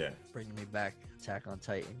 Yeah. Bringing me back, Attack on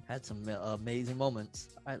Titan had some amazing moments.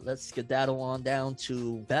 All right, let's skedaddle on down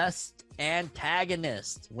to best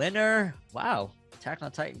antagonist winner. Wow, Attack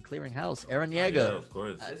on Titan clearing house. Eren Yeah, Yeager. of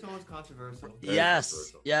course. This one was controversial. Very Yes,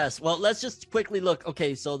 controversial. yes. Well, let's just quickly look.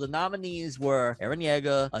 Okay, so the nominees were Eren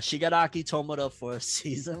Yeager, Shigaraki Tomoda for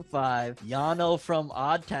season 5, Yano from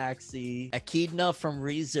Odd Taxi, Echidna from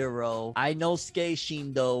ReZero, Inosuke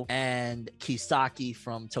Shindo, and Kisaki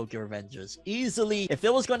from Tokyo Revengers. Easily, if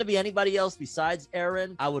there was going to be anybody else besides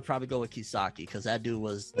Eren, I would probably go with Kisaki because that dude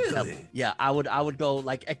was Really? yeah. I would go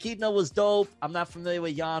like Echidna was dope. I'm not familiar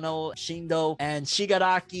with Yano, Shindo, and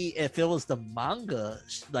Shigaraki. If it was the manga,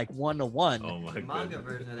 like 1-to-1. Oh my Manga god.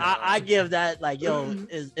 version. I give that like yo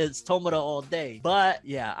it's Tomoda all day, but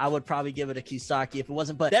yeah, I would probably give it a Kisaki if it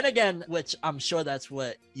wasn't. But then again, which I'm sure that's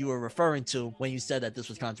what you were referring to when you said that this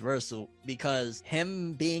was controversial, because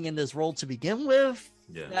him being in this role to begin with,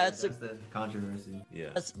 Yeah. that's the controversy. Yeah.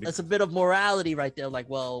 that's a bit of morality right there. Like,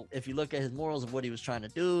 well, if you look at his morals of what he was trying to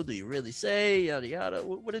do you really say yada yada?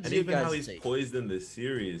 What did And you even how guys he's say? poised in this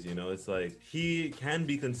series, you know, it's like he can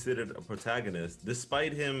be considered a protagonist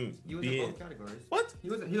despite him He was in being. both categories. What? He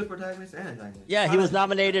was protagonist and antagonist. Yeah, he was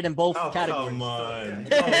nominated in both Oh, categories. come on.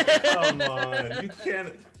 Yeah. Oh, come on. You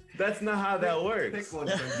can't. That's not how that works. Pick one,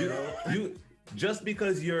 bro. You just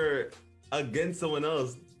because you're against someone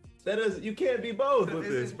else, that is you can't be both with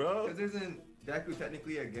this, bro. Because isn't Deku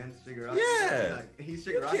technically against Shigaraki? Yeah. Like, he's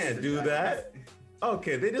You Shigaraki. can't do that.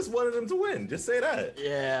 Okay, they just wanted him to win. Just say that.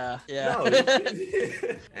 Yeah, No.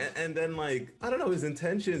 yeah. and then like I don't know his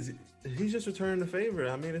intentions. He's just returning the favor.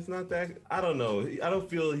 I mean, it's not that. I don't know. I don't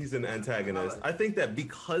feel he's an antagonist. I think that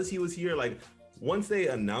because he was here, like once they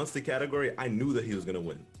announced the category, I knew that he was gonna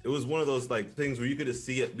win. It was one of those like things where you could just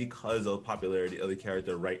see it because of popularity of the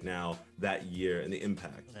character right now that year and the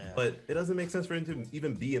impact. Yeah. But it doesn't make sense for him to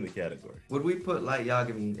even be in the category. Would we put Light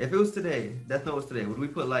Yagami, if it was today, Death Note was today, would we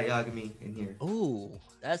put Light Yagami in here? Ooh,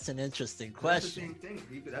 that's an interesting That's the question. same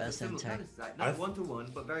thing. That's That's a similar, intact. not I've-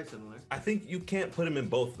 1-to-1, but very similar. I think you can't put him in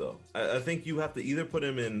both though. I think you have to either put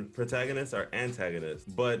him in protagonist or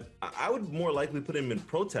antagonist. But I would more likely put him in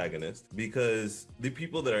protagonist because the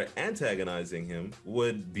people that are antagonizing him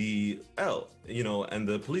would be L, you know, and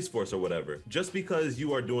the police force or whatever. Just because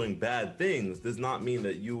you are doing bad things does not mean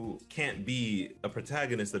that you can't be a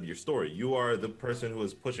protagonist of your story. You are the person who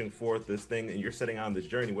is pushing forth this thing and you're setting out on this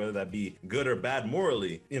journey, whether that be good or bad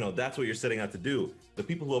morally, you know, that's what you're setting out to do. The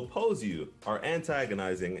people who oppose you are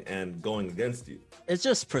antagonizing and going against you. It's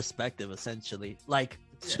just perspective, essentially. Like,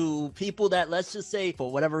 to people that, let's just say,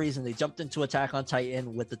 for whatever reason, they jumped into Attack on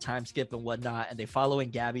Titan with the time skip and whatnot, and they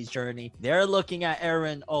following Gabby's journey. They're looking at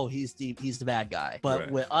Eren, oh, he's the bad guy. But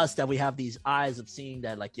Right. with us, that we have these eyes of seeing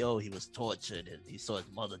that, like, yo, he was tortured and he saw his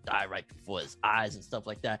mother die right before his eyes and stuff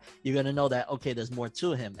like that. You're gonna know that, okay, there's more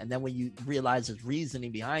to him. And then when you realize his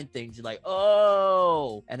reasoning behind things, you're like,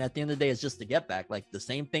 oh. And at the end of the day, it's just to get back. Like the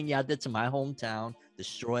same thing y'all did to my hometown,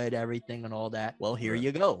 destroyed everything and all that. Well, here Right.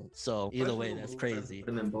 you go. So either way, Especially that's when we crazy. Put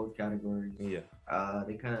them in both categories. Yeah. I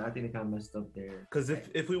think they kind of messed up there. Because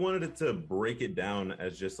if we wanted it to break it down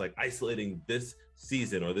as just like isolating this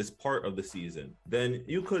season or this part of the season, then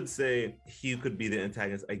you could say he could be the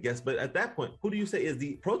antagonist, I guess. But at that point, who do you say is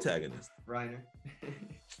the protagonist? Reiner.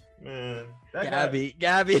 Man, that guy,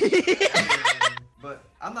 Gabby. But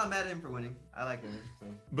I'm not mad at him for winning. I like him. So.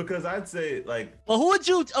 because I'd say like Well, who would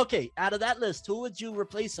you? Okay, out of that list, who would you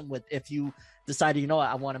replace him with if you decided, you know what,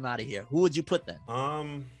 I want him out of here? Who would you put then?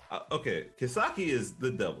 okay, Kisaki is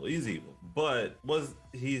the devil. He's evil. But was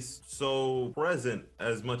he's so present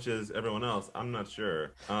as much as everyone else? I'm not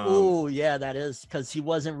sure. Oh, yeah, that is because he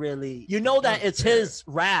wasn't really. You know that it's his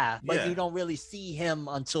wrath, but Yeah. you don't really see him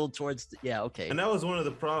until towards. Yeah, okay. And that was one of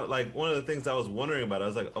the one of the things I was wondering about. I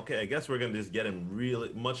was like, okay, I guess we're gonna just get him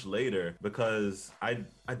really much later because I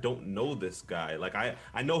don't know this guy. Like I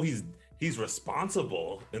know he's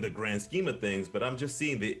responsible in the grand scheme of things, but I'm just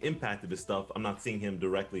seeing the impact of his stuff. I'm not seeing him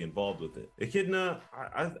directly involved with it. Echidna,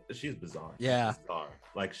 she's bizarre. Yeah. She's bizarre.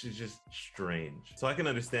 Like she's just strange. So I can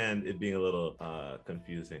understand it being a little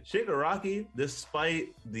confusing. Shigaraki, despite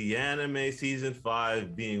the anime season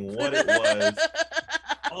 5 being what it was,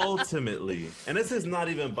 ultimately, and this is not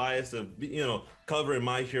even bias of, you know, covering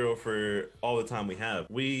My Hero for all the time we have.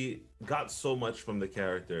 We got so much from the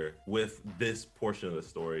character with this portion of the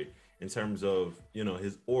story in terms of, you know,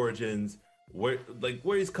 his origins, where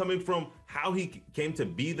he's coming from, how he came to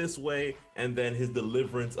be this way, and then his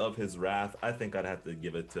deliverance of his wrath. I think I'd have to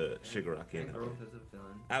give it to Shigaraki. in And that growth way. as a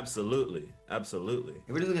villain. Absolutely. Absolutely. If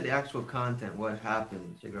we're just looking at the actual content, what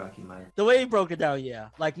happened, Shigaraki might. The way he broke it down, yeah.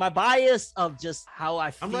 Like my bias of just how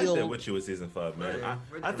I feel. I'm right there with you with season 5, man. Yeah,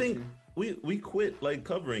 we're I there think with you. we quit like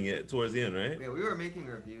covering it towards the end, right? Yeah, we were making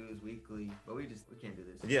reviews weekly, but we can't do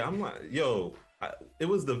this. Yeah, I'm like, yo, it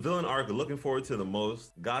was the villain arc looking forward to the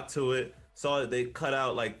most. Got to it. saw that they cut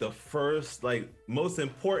out like the first, like most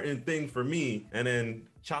important thing for me, and then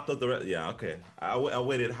chopped up the rest. Yeah, okay. I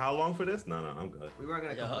waited how long for this? No, I'm good. We weren't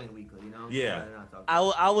gonna Yeah. complain weekly, you know. Yeah. We're not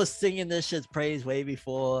talking- I was singing this shit's praise way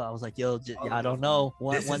before. I was like, yo, I don't know.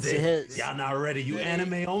 This Once is it hits, Y'all not ready. You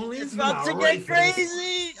anime only. it's You about not to ready get for this.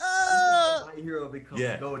 crazy. My hero becomes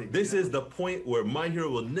Yeah, goated, this you know? is the point where My Hero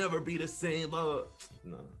will never be the same. Blah, blah.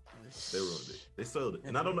 No, they ruined it. They soiled it,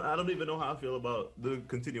 and I don't even know how I feel about the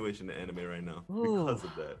continuation of anime right now because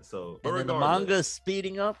of that. So, but And then the regardless, manga's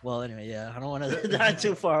speeding up. Well, anyway, yeah, I don't want to dive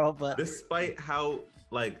too far off, but despite how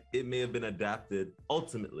like it may have been adapted,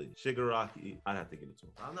 ultimately Shigaraki, I'd have to give it to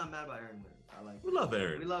him. I'm not mad about Aaron. Man. I like. We love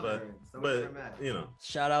Aaron. We love but, Aaron. So we're but mad. you know,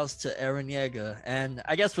 shout outs to Eren Yeager. And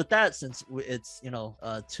I guess with that, since it's,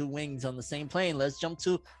 two wings on the same plane, let's jump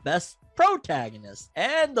to best protagonist.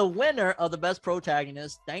 And the winner of the best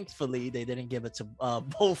protagonist, thankfully, they didn't give it to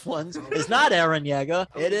both ones. It's not Eren Yeager.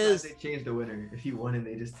 I'm It glad is. They changed the winner. If he won and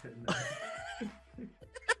they just didn't.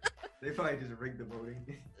 They probably just rigged the voting.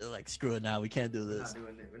 Like, screw it now. We can't do We're this. not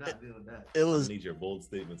doing it. We're not doing that. It I was need your bold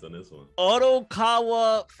statements on this one.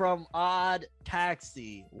 Otokawa from Odd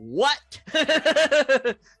Taxi. What?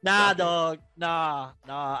 Nah, Nothing. dog. Nah.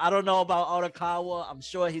 I don't know about Otokawa. I'm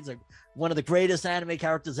sure he's one of the greatest anime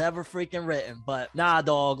characters ever freaking written. But nah,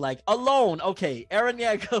 dog. Like, alone. Okay, Eren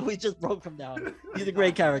Yeager, we just broke him down. He's a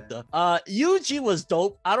great character. Yuji was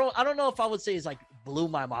dope. I don't know if I would say he's like blew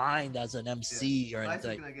my mind as an MC or Lights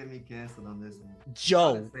anything. gonna get me canceled on this one. I'm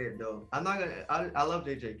Joe. gonna say it though. I'm not gonna. I love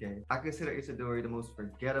JJK. I consider Isidori the most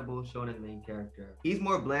forgettable shonen main character. He's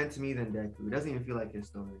more bland to me than Deku. It doesn't even feel like his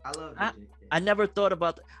story. I love JJK. I never thought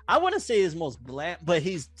about I want to say he's most bland, but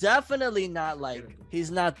he's definitely not like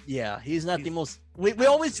he's not the most we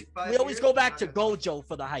always 5 go years, back to I'm not gonna- Gojo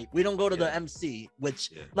for the hype. We don't go to the Yeah. MC,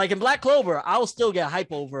 which Yeah. like in Black Clover, I'll still get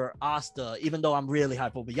hype over Asta, even though I'm really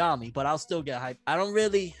hype over Yami, but I'll still get hype. I don't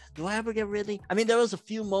really do I ever get really? I mean, there was a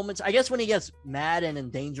few moments. I guess when he gets mad and in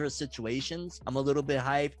dangerous situations, I'm a little bit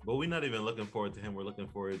hype. But we're not even looking forward to him. We're looking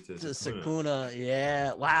forward to To Sukuna. Sukuna,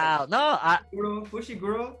 yeah. Wow. No,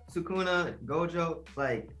 Fushiguro, Sukuna, Gojo,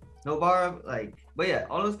 like Nobara, like, but yeah,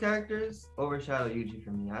 all those characters overshadow Yuji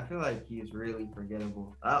for me. I feel like he is really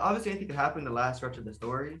forgettable. Obviously, anything could happen in the last stretch of the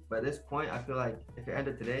story, but at this point, I feel like if it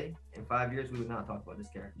ended today, in 5 years, we would not talk about this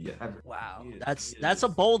character. Yeah. Ever. wow. He is- That's he that's a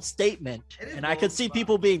is. bold statement. It is And I could bold, see but-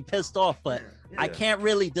 people being pissed off, but Yeah, I Yeah. can't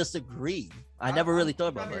really disagree. I never really thought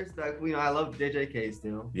about I'm that. respectful. You know, I love JJK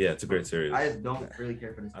still. Yeah, it's a great series. I just don't really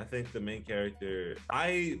care for this. I think the main character,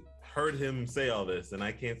 I heard him say all this and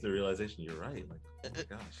I came to the realization, you're right. Like, oh my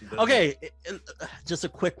gosh. he does Okay, just a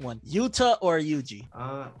quick one. Yuta or Yuji?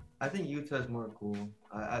 I think Yuta is more cool.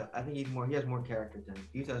 I think he has more character than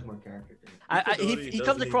Yuta has more character than. Itadori He comes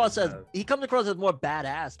doesn't across even as have- he comes across as more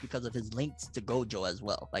badass because of his links to Gojo as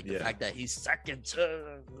well. Like the Yeah. fact that he's second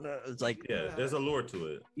to it's like Yeah, there's a lore to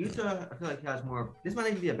it. Yuta, I feel like he has more. This might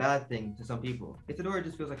even be a bad thing to some people. Itadori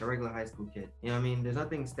just feels like a regular high school kid. You know what I mean? There's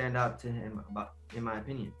nothing stand out to him about, in my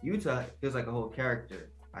opinion. Yuta feels like a whole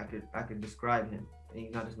character. I could describe him. And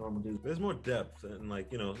he's not just normal dude. There's more depth and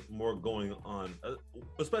like, more going on,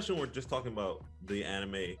 especially when we're just talking about the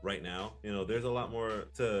anime right now. There's a lot more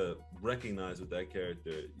to recognize with that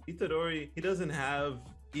character. Itadori, he doesn't have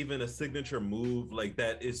even a signature move like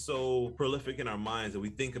that is so prolific in our minds that we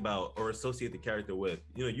think about or associate the character with.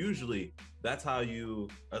 Usually that's how you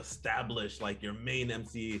establish like your main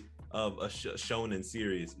MC of a shonen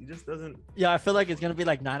series. He just doesn't. yeah, I feel like it's gonna be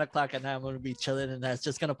like 9 o'clock at night. I'm gonna be chilling, and that's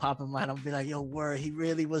just gonna pop in my mind. I'm gonna be like, "Yo, word, he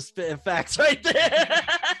really was spitting facts right there."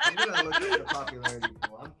 I'm gonna look at the popularity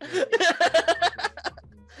poll. I'm curious.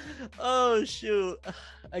 Oh shoot!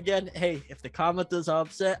 Again, hey, if the commenters are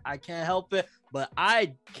upset, I can't help it. But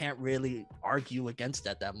I can't really argue against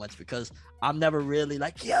that much because I'm never really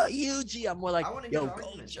like, yo, Yuji. I'm more like, I want to hear yo, the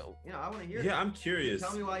argument. Gojo. I want to hear. Yeah, it. I'm curious.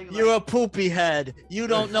 Tell me why you. You're a like, poopy head. You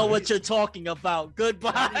don't know what you're talking about. Tell me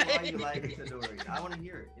why Goodbye. you like Itadori. I want to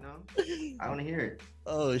hear it. I want to hear it.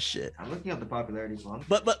 Oh shit. I'm looking up the popularity poll.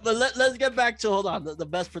 But let's get back to the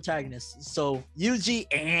best protagonist. So Yuji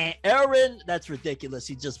and Eren, that's ridiculous.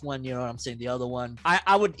 He just won, you know what I'm saying? The other one,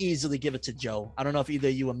 I would easily give it to Joe. I don't know if either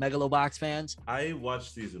of you are Megalobox fans. I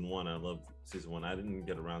watched season 1. I loved season 1. I didn't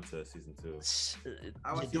get around to season 2. I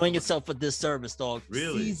You're watched doing season one. yourself a disservice, dog.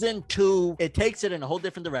 Really? Season 2, it takes it in a whole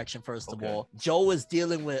different direction. First of Okay. all, Joe is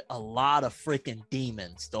dealing with a lot of freaking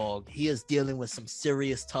demons, dog. He is dealing with some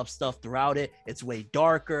serious tough stuff throughout it. It's way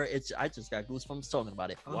darker. I just got goosebumps talking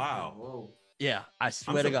about it. Wow. Whoa. Yeah, I I'm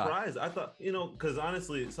swear to God. surprised. I thought, because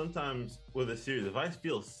honestly, sometimes with a series, if I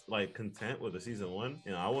feel like content with a season 1,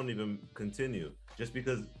 I won't even continue just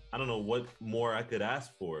because I don't know what more I could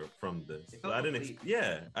ask for from this. It felt I didn't. complete.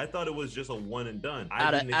 Yeah, I thought it was just a one and done. I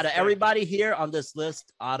Out of didn't out of expect- everybody here on this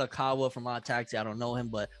list, Adakawa from Odd Taxi, I don't know him,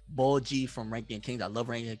 but Boji from Ranking of Kings, I love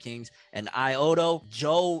Ranking of Kings, and Ioto,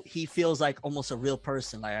 Joe, he feels like almost a real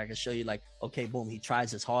person. Like I can show you, like, okay, boom, he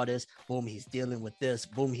tries his hardest, boom, he's dealing with this,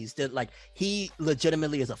 boom, he's still like he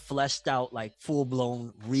legitimately is a fleshed out, like full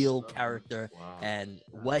blown real character. Wow. And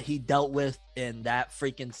what he dealt with in that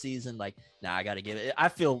freaking season, like, nah, I gotta give it. I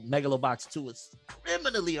feel Megalobox 2 is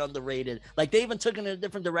criminally underrated. Like, they even took it in a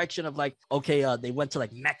different direction of like, okay, they went to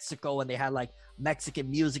like Mexico and they had like Mexican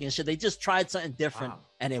music and shit. They just tried something different Wow.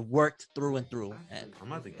 and it worked through and through. And I'm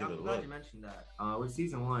about to give it a I'm glad look. you mentioned that. With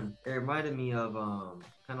season 1, it reminded me of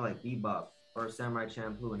kind of like Bebop or Samurai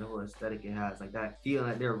Champloo and the whole aesthetic it has, like that feeling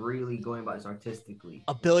that they're really going about this artistically.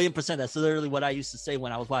 1,000,000,000%. That's literally what I used to say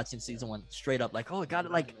when I was watching season 1. Straight up, like, oh, it got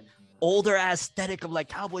I'm like glad you mentioned that. older aesthetic of like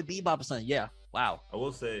Cowboy Bebop or something. Yeah, wow. I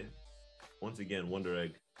will say, once again, Wonder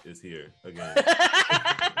Egg is here again.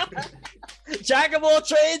 Jack of all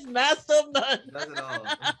trades, master of none. It does it all.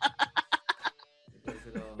 It does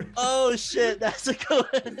it all. Oh shit, that's a good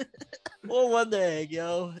one. Or Wonder Egg,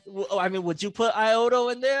 yo. I mean, would you put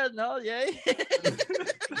Ioto in there? No, yay.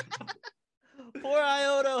 Poor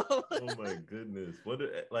Ioto. Oh my goodness!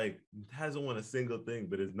 Like hasn't won a single thing,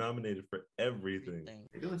 but is nominated for everything.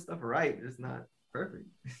 They're doing stuff right, it's not perfect.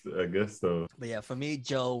 I guess so. But yeah, for me,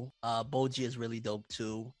 Joe, Boji is really dope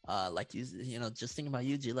too. Like you know, just thinking about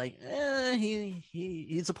Yuji, like,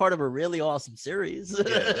 he's a part of a really awesome series.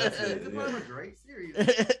 that's it. It's a part of a great series.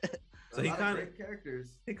 So A he lot of kinda- great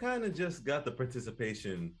characters. He kind of just got the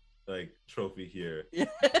participation like trophy here, Yeah.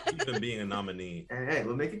 even being a nominee. And hey,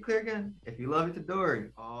 we'll make it clear again. If you love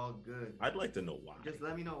Itadori, all good. I'd like to know why. Just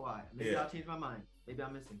let me know why. Maybe Yeah. I'll change my mind. Maybe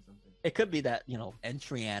I'm missing something. It could be that, you know,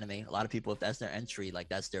 entry anime. A lot of people, if that's their entry, like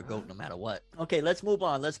that's their goat no matter what. Okay, let's move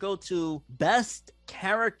on. Let's go to best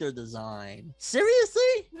character design. Seriously?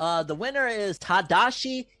 The winner is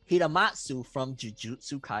Tadashi Hiramatsu from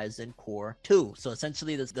Jujutsu Kaisen Core 2. So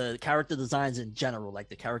essentially the character designs in general, like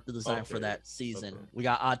the character design for Okay. that season. Okay. We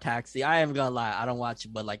got Odd Taxi. I am gonna lie, I don't watch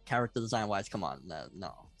it, but like character design wise, come on.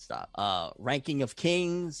 No. Stop. Ranking of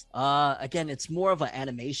Kings. Again, it's more of an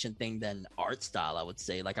animation thing than art style, I would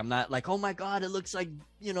say. Like, I'm not like, oh my god, it looks like,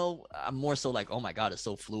 you know, I'm more so like, oh my god, it's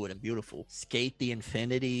so fluid and beautiful. Skate the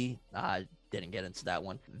Infinity. Didn't get into that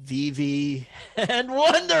one. Vivi and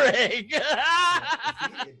Wonder Egg.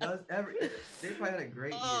 See, it does they probably had a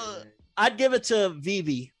great year, man. I'd give it to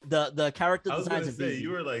Vivi. The character I was designs gonna of say Vivi. you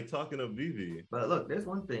were like talking of Vivi. But look, there's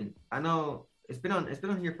one thing. I know it's been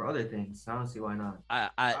on here for other things. So I don't see why not.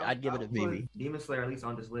 I'd give it I'll a Vivi. put Demon Slayer at least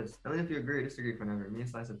on this list. I don't know if you agree or disagree, whenever. Me and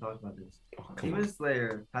Slice have talked about this. Come Demon on.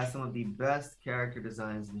 Slayer has some of the best character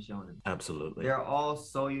designs in shonen. Absolutely. They're all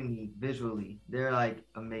so unique visually. They're like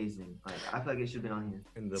amazing. Like I feel like it should have been on here.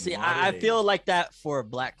 In the See, modern I age. feel like that for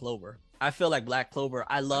Black Clover. I feel like Black Clover.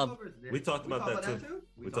 I love We talked about that too.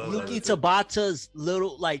 We talked about Yuki that too. Tabata's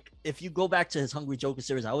little, like, if you go back to his Hungry Joker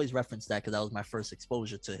series, I always reference that because that was my first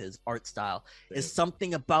exposure to his art style. It's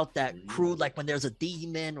something about that crew, like when there's a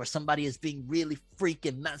demon or somebody is being really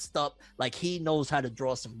freaking messed up, like he knows how to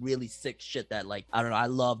draw some really sick shit that, like, I don't know, I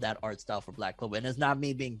love that art style for Black Clover. And it's not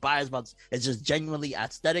me being biased about this, it's just genuinely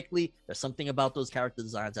aesthetically, there's something about those character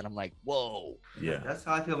designs and I'm like, whoa. Yeah. That's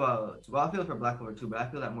how I feel about. Well, I feel for Black Clover too, but I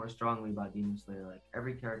feel that more strongly about Demon Slayer. Like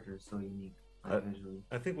every character is so unique, like visually.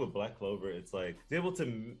 I think with Black Clover, it's like they're able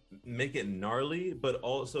to make it gnarly, but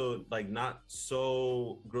also like not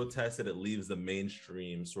so grotesque that it leaves the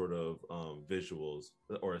mainstream sort of visuals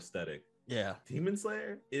or aesthetic. Yeah. Demon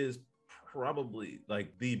Slayer is probably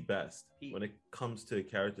like the best when it comes to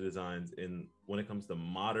character designs. When it comes to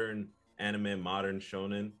modern anime, modern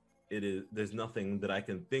shonen, there's nothing that I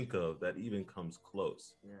can think of that even comes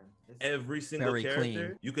close. Yeah. Every single Very character,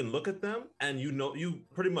 clean. you can look at them and you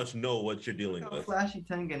pretty much know what you're dealing Look how with. flashy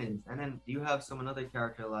Tengen is, and then you have another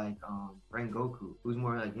character like Rengoku, who's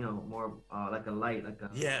more like more like a light, like a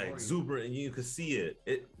Yeah, warrior. exuberant, and you can see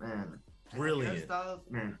it. Man. Brilliant. Hairstyles,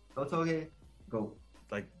 man. Otoge, go.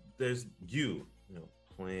 Like there's you know,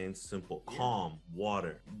 plain, simple, Yeah. calm,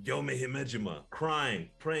 water, Yome Himejima, crying,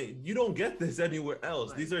 praying. You don't get this anywhere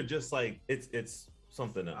else. Right. These are just like it's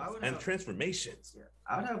something I else. would And have- transformations. Yeah.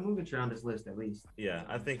 I would have Mugen Train on this list at least. Yeah,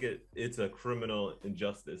 I think it's a criminal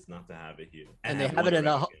injustice not to have it here. And they have it in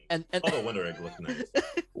Wonder a, Egg. and Although Wonder Egg looked nice.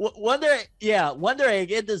 Wonder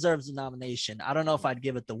Egg, it deserves a nomination. I don't know if I'd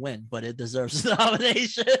give it the win, but it deserves a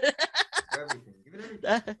nomination. For everything. Give it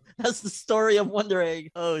everything. That's the story of Wonder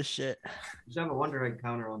Egg. Oh shit. You should have a Wonder Egg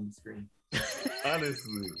counter on the screen.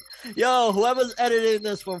 Honestly. Yo, whoever's editing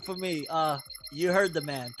this one for me, You heard the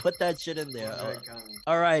man. Put that shit in there. One Red Counter.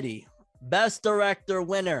 Alrighty. Best Director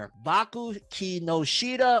winner, Baku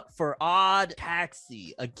Kinoshita for Odd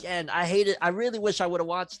Taxi. Again, I hate it. I really wish I would have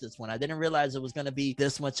watched this one. I didn't realize it was going to be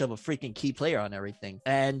this much of a freaking key player on everything.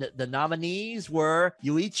 And the nominees were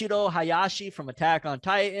Yuichiro Hayashi from Attack on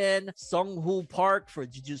Titan, Sung-Hoo Park for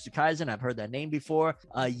Jujutsu Kaisen. I've heard that name before.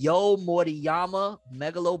 Yo Moriyama,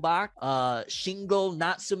 Megalobox, Shingo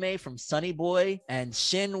Natsume from Sunny Boy, and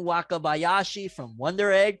Shin Wakabayashi from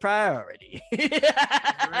Wonder Egg Priority.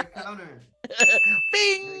 Red Counter. Get it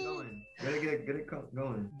Bing! going. Get it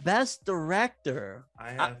going. Best Director.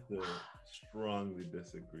 I have to strongly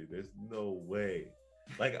disagree. There's no way.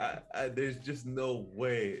 Like, there's just no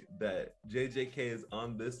way that JJK is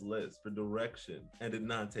on this list for direction and did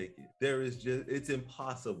not take it. It's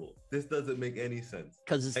impossible. This doesn't make any sense.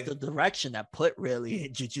 Because it's the direction that put really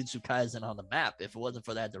Jujutsu Kaisen on the map. If it wasn't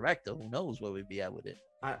for that director, who knows where we'd be at with it.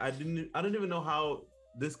 I don't even know how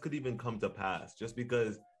this could even come to pass, just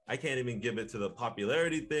because I can't even give it to the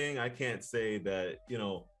popularity thing. I can't say that,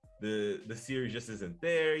 the series just isn't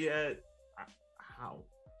there yet. How?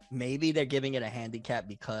 Maybe they're giving it a handicap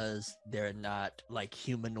because they're not like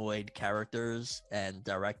humanoid characters and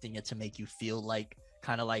directing it to make you feel like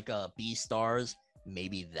kind of like B-stars.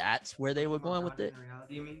 Maybe that's where they were going with it.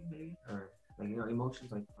 Reality, you mean, maybe? Or like,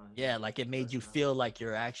 emotions like Yeah, like it made you feel like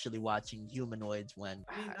you're actually watching humanoids when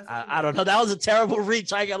I mean, that's I don't know. That was a terrible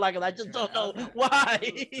reach. I just don't know why.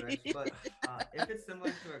 But if it's similar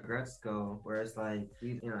to a Gretzko, where it's like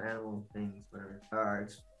these, animal things, whatever, are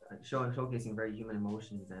showcasing very human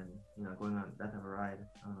emotions and going on that type of ride.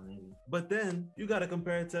 I don't know, maybe. But then you got to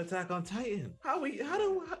compare it to Attack on Titan.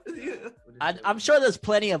 I'm sure there's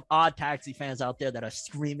plenty of Odd Taxi fans out there that are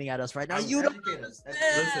screaming at us right now. You don't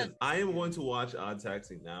Listen, I am going to watch Odd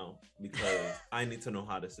Taxi now because I need to know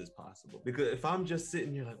how this is possible. Because if I'm just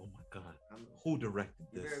sitting here like, oh my God, who directed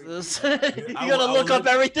this? You're gonna look up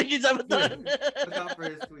everything he's ever done. Look out for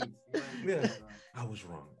his tweets. Yeah. I was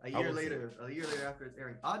wrong. A year later after it's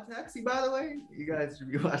airing, Odd Taxi, by the way, you guys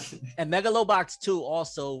should be watching. And Megalobox 2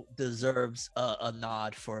 also deserves a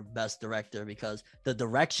nod for Best Director because the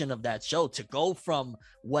direction of that show, to go from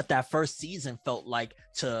what that first season felt like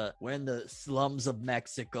to we're in the slums of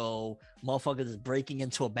Mexico, motherfuckers is breaking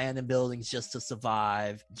into abandoned buildings just to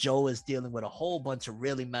survive. Joe is dealing with a whole bunch of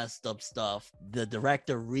really messed up stuff. The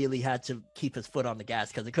director really had to keep his foot on the gas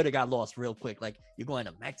because it could have got lost real quick. Like, you're going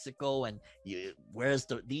to Mexico and where's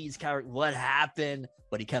these characters? What happened?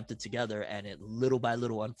 But he kept it together, and it little by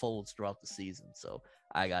little unfolds throughout the season. So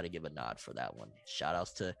I got to give a nod for that one. Shout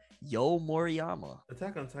outs to Yo Moriyama.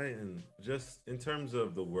 Attack on Titan, just in terms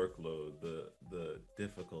of the workload, the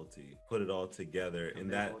difficulty, put it all together in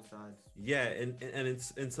that. Yeah, and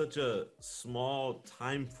it's in such a small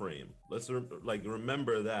time frame. Let's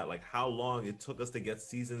remember that, like how long it took us to get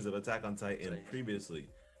seasons of Attack on Titan previously.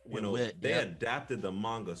 They adapted the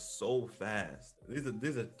manga so fast.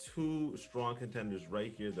 These are two strong contenders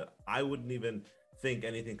right here that I wouldn't even think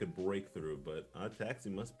anything could break through. But Odd Taxi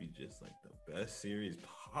must be just like the best series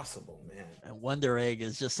possible, man. And Wonder Egg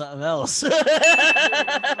is just something else.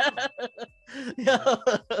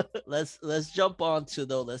 Let's jump on to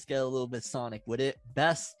let's get a little bit Sonic with it.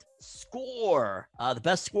 Best score. The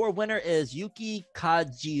best score winner is Yuki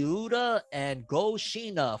Kajiura and Go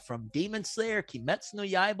Shina from Demon Slayer, Kimetsu no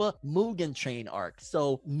Yaiba, Mugen Train arc.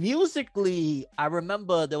 So musically, I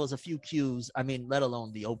remember there was a few cues. I mean, let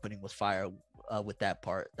alone the opening was fire. With that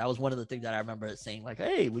part, that was one of the things that I remember saying, like,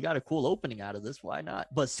 hey, we got a cool opening out of this, why not?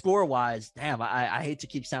 But score wise, damn, I hate to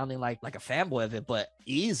keep sounding like a fanboy of it, but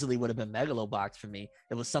easily would have been Megalobox for me.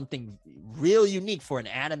 It was something real unique for an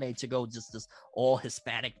anime to go just this all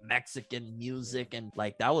Hispanic Mexican music, and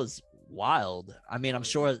like that was wild. I mean, I'm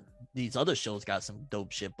sure these other shows got some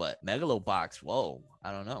dope shit, but Megalobox, whoa,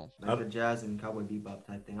 I don't know. Like the jazz and cowboy bebop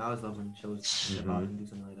type thing. I always love when shows hip hop and do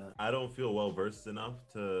something like that. I don't feel well versed enough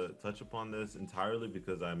to touch upon this entirely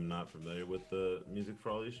because I'm not familiar with the music for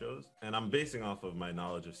all these shows, and I'm basing off of my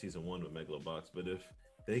knowledge of season 1 with Megalobox. But if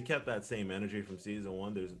they kept that same energy from season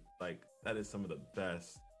 1, there's that is some of the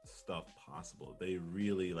best stuff possible. They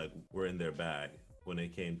really were in their bag when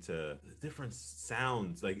it came to the different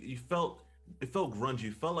sounds. Like it felt grungy.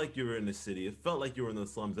 You felt like you were in the city. It felt like you were in the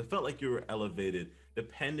slums. It felt like you were elevated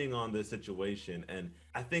depending on the situation. And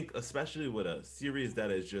I think especially with a series that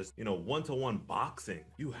is just, one-to-one boxing,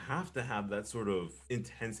 you have to have that sort of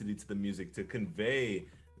intensity to the music to convey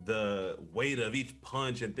the weight of each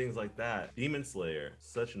punch and things like that. Demon Slayer,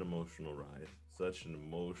 such an emotional ride, such an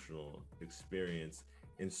emotional experience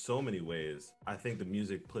in so many ways. I think the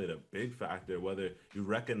music played a big factor, whether you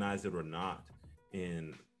recognize it or not,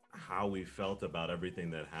 in how we felt about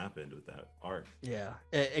everything that happened with that arc. Yeah,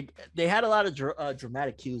 they had a lot of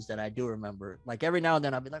dramatic cues that I do remember. Like every now and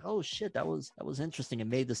then, I'll be like, "Oh shit, that was interesting." It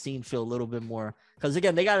made the scene feel a little bit more. Because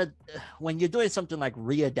again, they gotta when you're doing something like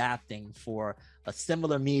readapting for a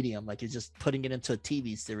similar medium, like you're just putting it into a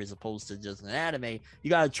TV series opposed to just an anime, you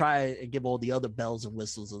gotta try and give all the other bells and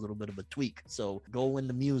whistles a little bit of a tweak. So go in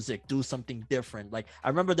the music, do something different. Like I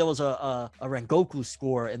remember there was a Rengoku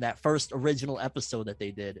score in that first original episode that they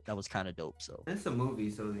did that was kind of dope. So It's a movie,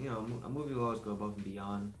 so you know a movie will always go above and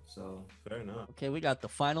beyond. So Fair enough. okay, we got the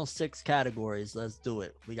final 6 categories. Let's do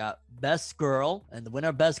it. We got Best Girl, and the winner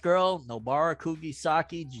of Best Girl, Nobara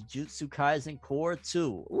Kugisaki, Jujutsu Kaisen Core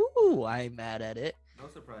 2. Ooh, I ain't mad at it. no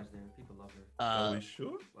surprise there. People love her. Are we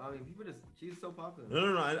sure? Well, I mean, people she's so popular.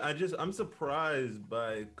 No. I'm surprised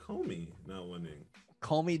by Comey not winning.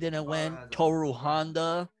 Comey didn't win. has a- Toru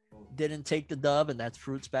Honda didn't take the dub, and that's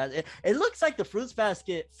Fruits Basket. It looks like the Fruits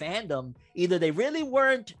Basket fandom, either they really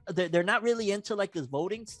weren't, they're not really into like this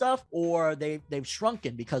voting stuff, or they've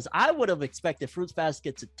shrunken, because I would have expected Fruits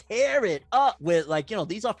Basket to tear it up with, like, you know,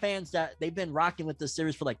 these are fans that they've been rocking with this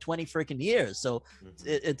series for like 20 freaking years. So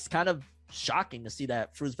it's kind of shocking to see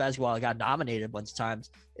that Fruits Basket, while it got nominated a bunch of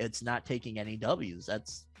times, it's not taking any W's.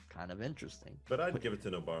 That's kind of interesting. But I'd give it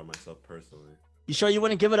to Nobara myself personally. You sure you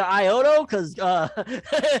wouldn't give it an Ioto? Because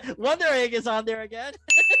Wonder Egg is on there again.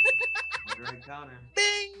 Wonder Egg counter.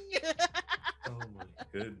 Bing! Oh my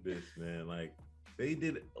goodness, man! Like they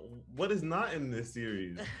did what is not in this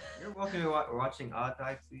series. You're walking away watching Odd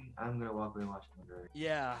Taxi. I'm gonna walk away watching Wonder Egg.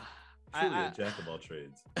 Yeah. Truly a jack of all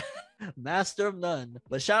trades. Master of none.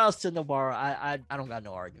 But shout outs to Nobara. I don't got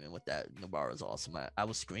no argument with that. Nobara is awesome. I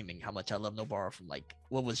was screaming how much I love Nobara from, like,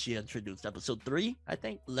 what was she introduced? Episode 3, I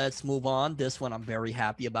think. Let's move on. This one I'm very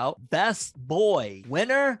happy about. Best Boy.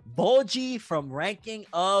 Winner, Boji from Ranking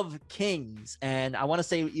of Kings. And I want to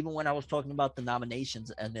say, even when I was talking about the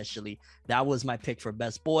nominations initially, that was my pick for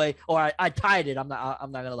Best Boy. Or I tied it. I'm not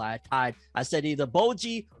gonna lie. I tied. I said either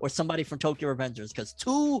Boji or somebody from Tokyo Revengers, because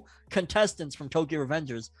 2 contestants from Tokyo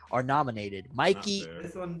Revengers are nominated. Mikey Not fair.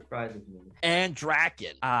 This one surprises me. and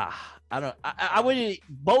Draken. I wouldn't.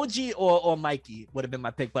 Boji or Mikey would have been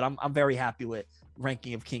my pick, but I'm very happy with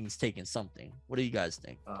Ranking of Kings taking something. What do you guys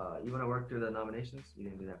think? You want to work through the nominations? You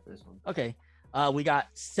didn't do that for this one. Okay. We got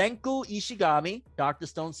Senku Ishigami, Dr.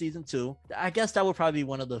 Stone season 2. I guess that would probably be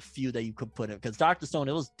one of the few that you could put in, because Dr. Stone,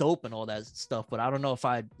 it was dope and all that stuff, but I don't know if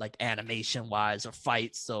I'd like animation wise or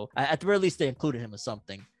fights. So at the very least, they included him in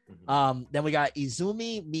something. Then we got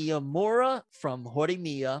Izumi Miyamura from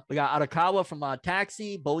Horimiya. We got Arakawa from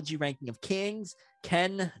Taxi, Boji Ranking of Kings,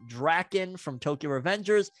 Ken Draken from Tokyo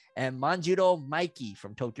Revengers, and Manjiro Mikey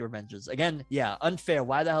from Tokyo Revengers. Again, yeah, unfair.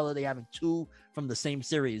 Why the hell are they having 2 from the same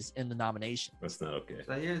series in the nomination? That's not okay.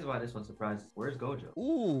 So here's why this one surprises. Where's Gojo?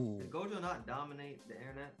 Ooh. Did Gojo not dominate the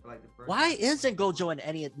internet for like the first? Why isn't Gojo in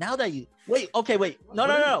any? Now that you wait,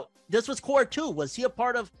 no. This was Core 2. Was he a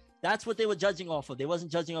part of? That's what they were judging off of. They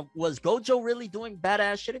wasn't judging off. Was Gojo really doing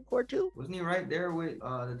badass shit in Core 2? Wasn't he right there with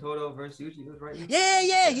the Toto versus Yuji? He was right.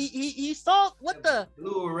 Yeah. He saw what the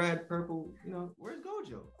blue, red, purple. You know, where's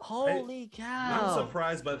Gojo? holy cow. I'm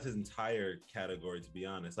surprised by this entire category, to be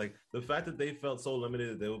honest. Like the fact that they felt so limited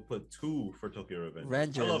that they would put 2 for Tokyo Revengers.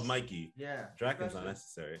 Revengers. I love Mikey. Yeah. Draken's not especially-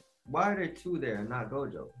 necessary. Why are there 2 there and not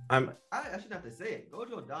Gojo? I shouldn't have to say it.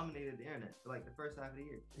 Gojo dominated the internet for like the first half of the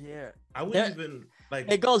year. Yeah. wouldn't even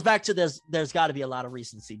like. It goes back to there's got to be a lot of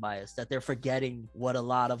recency bias that they're forgetting what a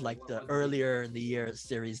lot of like the earlier in the year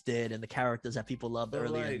series did and the characters that people loved But,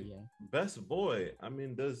 earlier in like, the year. Best Boy. I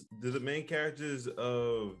mean, do the main characters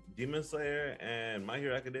of Demon Slayer and My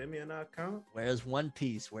Hero Academia not count? Where's One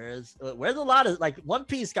Piece? Where's a lot of like One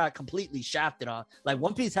Piece got completely shafted on. Like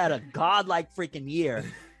One Piece had a godlike freaking year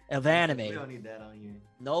of We anime. don't need that on here.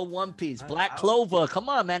 No One Piece. I- Black I- Clover. Come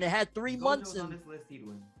on, man. It had 3 Gojo's months. on And this list, he'd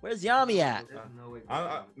win. where's Yami at? There's no way.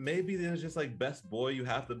 Maybe there's just like Best Boy. You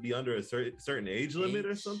have to be under a certain age limit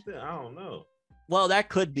or Age? something. I don't know. Well, that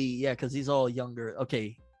could be, yeah, because he's all younger.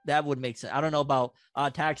 Okay, that would make sense. I don't know about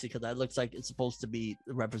Taxi, because that looks like it's supposed to be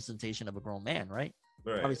the representation of a grown man, right?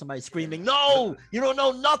 Right. Probably somebody screaming, "No, you don't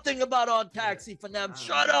know nothing about On Taxi for them.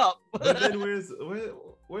 Shut up." But then where's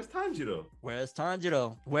Tanjiro? Where's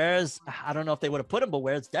Tanjiro? I don't know if they would have put him, but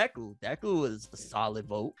where's Deku? Deku is a solid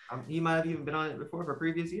vote. He might have even been on it before for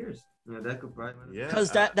previous years. You know, that could probably. Yeah. Because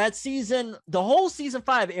that season, the whole season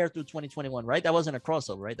 5 aired through 2021, right? That wasn't a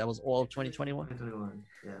crossover, right? That was all of 2021. 2021.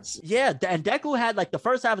 Yeah. Yeah, and Deku had like the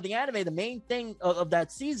first half of the anime. The main thing of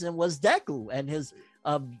that season was Deku and his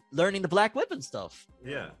learning the Black Whip and stuff.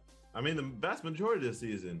 Yeah. I mean, the vast majority of the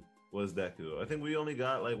season was Deku. I think we only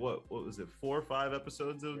got like what was it, 4 or 5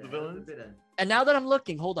 episodes of the villains? And now that I'm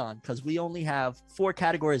looking, hold on, because we only have 4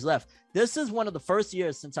 categories left. This is one of the first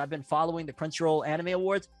years since I've been following the Crunchyroll Anime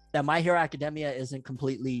Awards that My Hero Academia isn't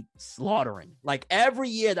completely slaughtering. Like every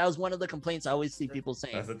year, that was one of the complaints I always see people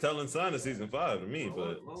saying. That's a telling sign of season 5 to me,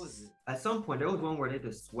 but What was it? At some point, there was one where they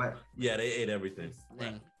just swept. yeah, they ate everything.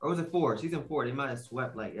 Dang. Or was it 4? Season 4, they might have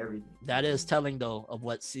swept like everything. That is telling though of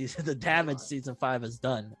what season the damage season 5 has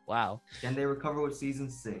done. Wow. Can they recover with season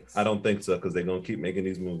 6? I don't think so because they're gonna keep making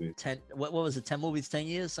these movies. 10 what was it? 10 movies, 10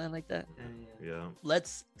 years, something like that. Yeah,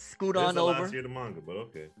 Let's scoot This is on the over. last year of the manga, but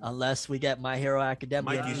okay. Unless we get My Hero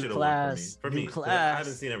Academia Mikey new should have won class. for me. New 'Cause I class.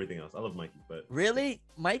 haven't seen everything else. I love Mikey, but Really,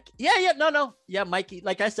 Mike? Yeah, no. Yeah, Mikey.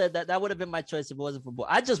 Like I said, that would have been my choice if it wasn't for.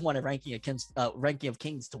 I just wanted Ranking of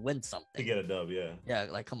Kings to win to something. get a dub, yeah. Yeah,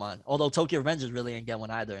 like come on. Although Tokyo Revengers really ain't get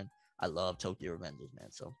one either, and I love Tokyo Revengers,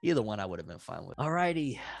 man. So either one I would have been fine with.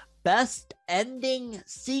 Alrighty. Best ending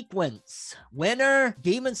sequence. Winner,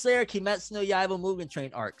 Demon Slayer Kimetsu no Yaiba Mugen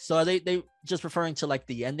Train arc. So are they just referring to like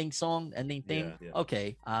the ending song, ending thing? Yeah, yeah.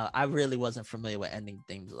 Okay. I really wasn't familiar with ending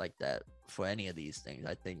things like that for any of these things.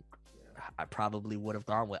 I think I probably would have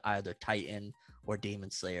gone with either Titan or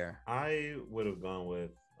Demon Slayer. I would have gone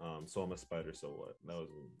with So I'm a Spider, So What. That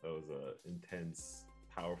was a intense,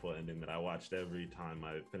 powerful ending that I watched every time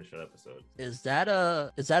I finished that episode. Is that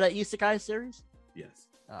a isekai series? Yes.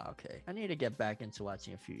 Oh, okay. I need to get back into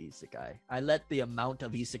watching a few isekai. I let the amount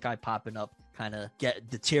of isekai popping up kind of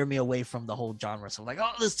deter me away from the whole genre. So I'm like,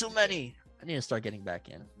 oh, there's too many. I need to start getting back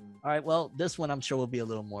in. All right, well, this one I'm sure we'll be a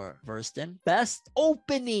little more versed in. Best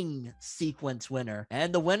opening sequence winner.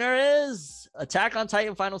 And the winner is Attack on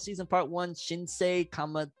Titan Final Season Part 1, Shinsei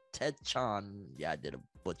Kamatechan. Yeah, I did a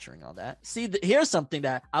butchering on that. See, here's something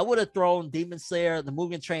that I would have thrown Demon Slayer, the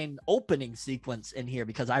Mugen Train opening sequence in here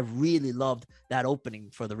because I really loved that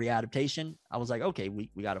opening for the readaptation. I was like, okay,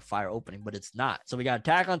 we got a fire opening, but it's not. So we got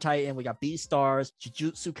Attack on Titan, we got Beastars,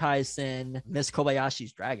 Jujutsu Kaisen, Miss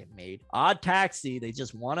Kobayashi's Dragon Maid, Odd Taxi. They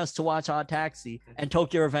just want us to watch Odd Taxi, and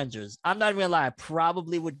Tokyo Revengers. I'm not even gonna lie, I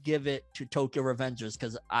probably would give it to Tokyo Revengers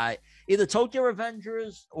because either Tokyo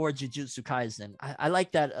Revengers or Jujutsu Kaisen. I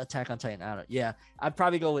like that Attack on Titan. I'd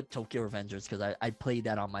probably go with Tokyo Revengers because I played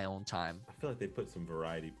that on my own time. I feel like they put some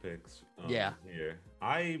variety picks Yeah. here.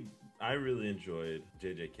 I really enjoyed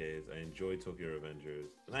JJK's. I enjoyed Tokyo Revengers.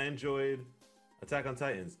 And I enjoyed Attack on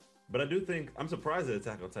Titans. But I do think I'm surprised that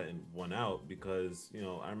Attack on Titan won out because, you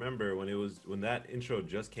know, I remember when that intro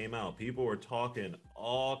just came out, people were talking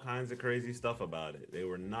all kinds of crazy stuff about it. They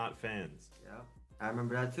were not fans. Yeah, I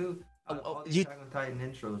remember that too. All the you- Attack on Titan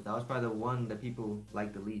intros, that was probably the one that people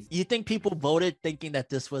liked the least. You think people voted thinking that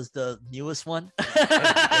this was the newest one?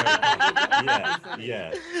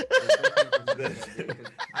 Yeah.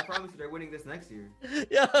 I promise you they're winning this next year.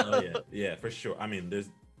 Yeah. Oh yeah, for sure. I mean, there's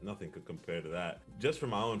nothing could compare to that. Just for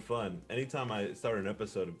my own fun, anytime I start an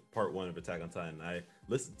episode of part 1 of Attack on Titan, I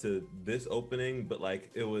listened to this opening, but like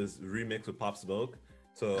it was remixed with Pop Smoke.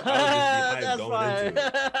 So I would just be hyped going into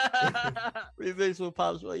it. Remix with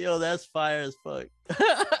Pop Smoke. Yo, that's fire as fuck.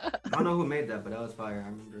 I don't know who made that, but that was fire. I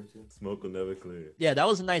remember it too. Smoke will never clear. Yeah, that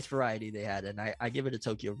was a nice variety they had, and I give it to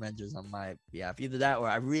Tokyo Revengers on my behalf. Either that or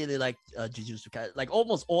I really liked Jujutsu Kaisen. Like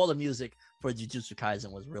almost all the music for Jujutsu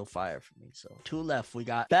Kaisen was real fire for me. So 2 left. We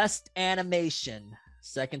got Best Animation,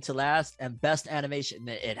 second to last, and Best Animation.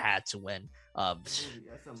 It had to win.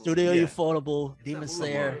 Studio Yeah. Ufotable, Demon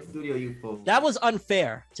Slayer. Studio Ufotable. That was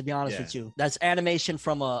unfair, to be honest Yeah. with you. That's animation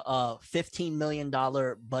from a $15 million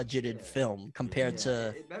budgeted film compared to.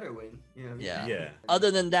 It better win. Yeah. Yeah.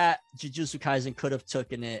 Other than that, Jujutsu Kaisen could have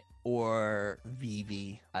taken it, or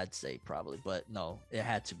Vivi, I'd say probably, but no, it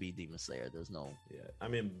had to be Demon Slayer. There's no. Yeah. I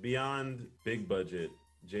mean, beyond big budget,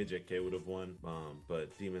 JJK would have won.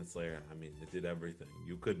 But Demon Slayer, I mean, it did everything.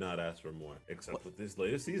 You could not ask for more, except with this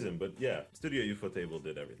latest season. But yeah, Studio Ufotable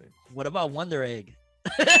did everything. What about Wonder Egg?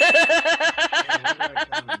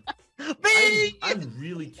 Bing! I'm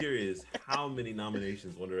really curious how many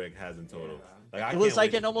nominations Wonder Egg has in total. Like, I It was can't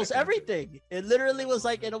like wait in to almost check into it. everything. It literally was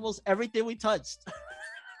like in almost everything we touched.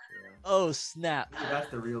 Oh snap! That's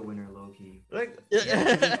the real winner, low key. Like,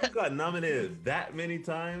 Yeah. you got nominated that many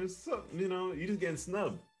times, so, you know, you just getting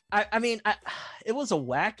snubbed. I mean, it was a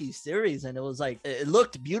wacky series, and it was like it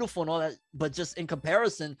looked beautiful and all that, but just in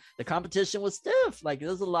comparison, the competition was stiff. Like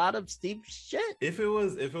there's a lot of steep shit. If it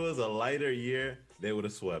was a lighter year, they would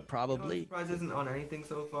have swept. Probably. Surprise isn't on anything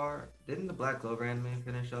so far. Didn't the Black Clover anime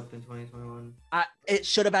finish up in 2021? It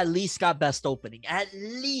should have at least got best opening. At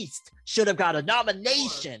least should have got a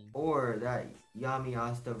nomination. Or that Yami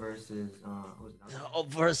Asta versus what was it? Oh,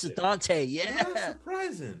 versus Dante, That's yeah.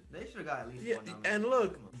 surprising. They should have got at least Yeah, one nomination. and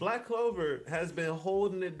look, Come on. Black Clover has been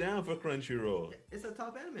holding it down for Crunchyroll. It's a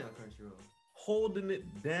top anime on Crunchyroll. holding it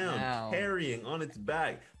down, Wow. carrying on its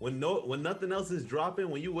back. When nothing else is dropping,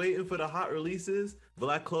 when you waiting for the hot releases,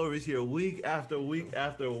 Black Clover is here week after week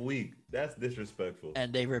after week. That's disrespectful.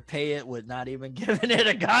 And they repay it with not even giving it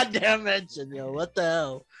a goddamn mention, yo. What the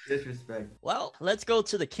hell? Disrespect. Well, let's go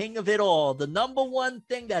to the king of it all. The number one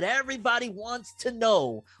thing that everybody wants to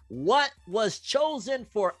know. What was chosen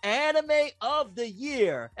for anime of the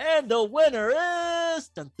year? And the winner is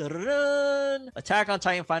dun, dun, dun, dun, Attack on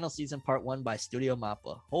Titan Final Season Part 1 by Studio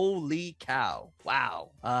Mappa. Holy cow. Wow.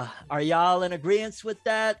 Are y'all in agreement with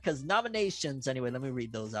that? Because nominations, anyway, let me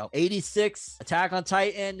read those out. 86, Attack on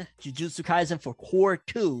Titan, Jujutsu Kaisen for Core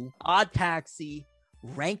 2, Odd Taxi,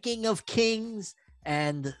 Ranking of Kings,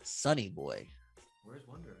 and Sunny Boy. Where's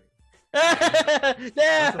Wonder Egg? I'm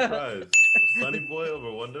Damn. surprised. Sunny Boy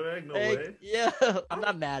over Wonder Egg? No way. Yeah, I'm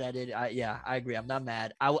not mad at it. I agree. I'm not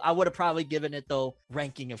mad. I would have probably given it though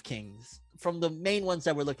Ranking of Kings. From the main ones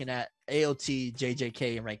that we're looking at, AOT,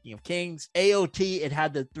 JJK, and Ranking of Kings. AOT, it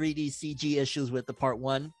had the 3D CG issues with the part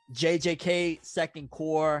 1. JJK, second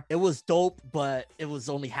core, it was dope, but it was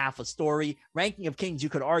only half a story. Ranking of Kings, you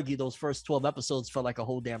could argue those first 12 episodes felt like a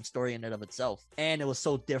whole damn story in and of itself. And it was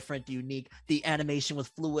so different, unique. The animation was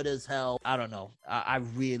fluid as hell. I don't know. I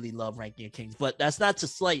really love Ranking of Kings, but that's not to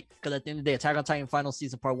slight, because at the end of the day, Attack on Titan Final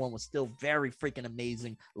Season Part 1 was still very freaking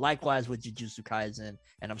amazing. Likewise with Jujutsu Kaisen,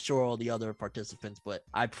 and I'm sure all the other participants, but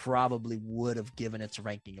I probably would have given it to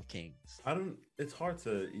Ranking of Kings. It's hard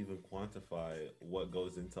to even quantify what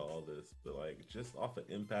goes into all this, but like just off of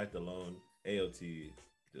impact alone, AOT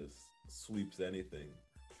just sweeps anything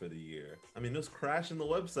for the year. I mean, it was crashing the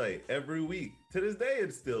website every week. To this day,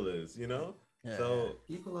 it still is, you know? Yeah. So,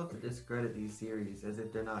 People love to discredit these series as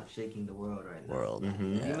if they're not shaking the world right now. World.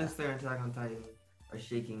 Mhm. Yeah. Demon Slayer and Attack on Titan are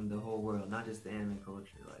shaking the whole world, not just the anime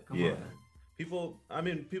culture. Like, come Yeah. on,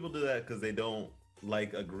 man. people do that because they don't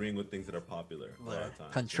like agreeing with things that are popular a lot of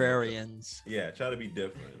times. Contrarians. Yeah, try to be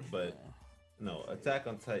different. But no, Attack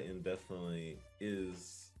on Titan definitely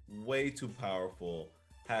is way too powerful,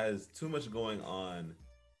 has too much going on,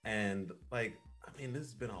 and like, I mean, this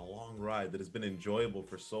has been a long ride that has been enjoyable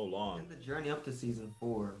for so long. And the journey up to season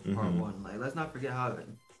 4, part Mhm. 1. Like, let's not forget how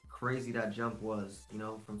crazy that jump was, you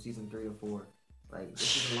know, from season 3 to 4. Like,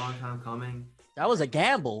 this is a long time coming. That was a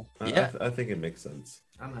gamble. Yeah. I think it makes sense.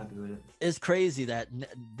 I'm happy with it. It's crazy that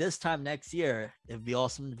this time next year, it'd be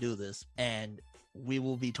awesome to do this. And we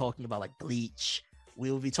will be talking about like Bleach.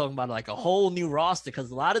 We will be talking about like a whole new roster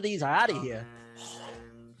because a lot of these are out of here.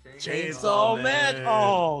 Man, Chainsaw Man. Man.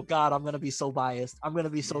 Oh, God, I'm going to be so biased. I'm going to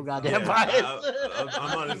be so goddamn Yeah, biased.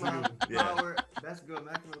 I'm honestly, yeah. Power, that's good.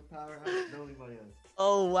 Maximum power. Nobody else.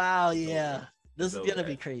 Oh, wow. Yeah. This So is going to bad.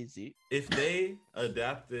 be crazy. If they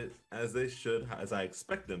adapt it as they should, as I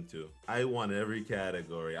expect them to, I want every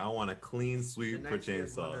category. I want a clean The sweep for next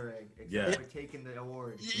year's Chainsaw. Wonder Egg, except Yeah. for taking the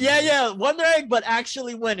award. Yeah. Wonder Egg, but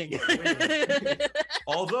actually winning.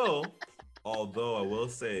 Although I will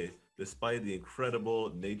say, despite the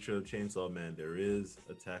incredible nature of Chainsaw Man, there is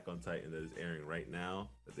Attack on Titan that is airing right now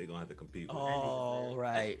that they're gonna have to compete with. Oh,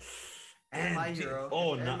 right. And My Hero.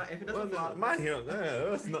 Oh, And no. if it doesn't flop- My Hero.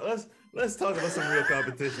 Let's talk about some real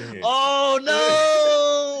competition here. Oh, no.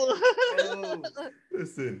 Oh,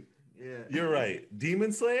 Listen, yeah. you're right.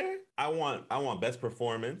 Demon Slayer. I want best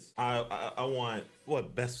performance. I want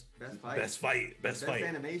what best Best fight.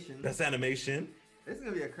 animation. Best animation. This is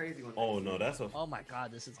gonna be a crazy one. Oh no, that's a Oh, my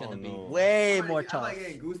God. This is going to Oh, be no. way more I'm tough. like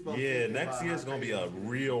getting goosebumps yeah. thinking Next about year's how gonna be crazy a it's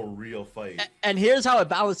gonna real fight. And here's how it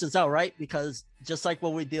balances out, right? Because just like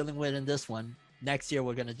what we're dealing with in this one, next year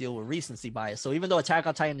we're going to deal with recency bias. So even though Attack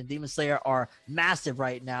on Titan and Demon Slayer are massive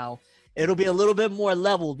right now, it'll be a little bit more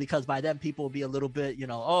level because by then people will be a little bit,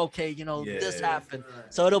 oh, okay, this Yeah. happened.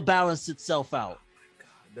 Right. So it'll balance itself out.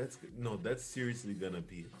 That's seriously gonna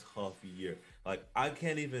be a tough year. Like I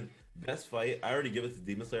can't even best fight. I already give it to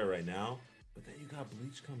Demon Slayer right now, but then you got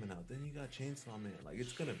Bleach coming out. Then you got Chainsaw Man. Like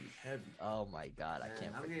it's gonna be heavy. Oh my God, I Man,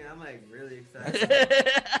 can't. I'm like really excited.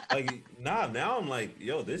 Like now I'm like,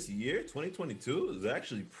 yo, this year 2022 is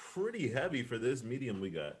actually pretty heavy for this medium we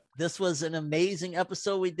got. This was an amazing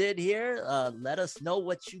episode we did here. Let us know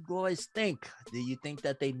what you guys think. Do you think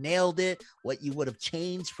that they nailed it? What you would have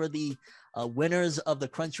changed for the winners of the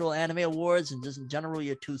Crunchyroll Anime Awards, and just in general,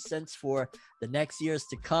 your 2 cents for the next years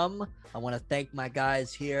to come. I want to thank my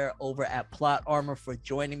guys here over at Plot Armor for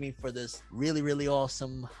joining me for this really, really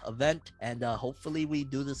awesome event. And hopefully we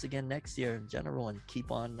do this again next year in general and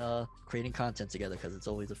keep on creating content together because it's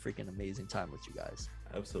always a freaking amazing time with you guys.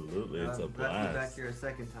 Absolutely, it's a I'm glad to be back blast. here a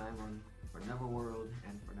second time on For Never World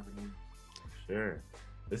and For Never New. Sure.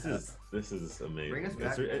 This is amazing. Bring us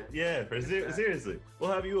back, It's- man. yeah, Bring us back. seriously,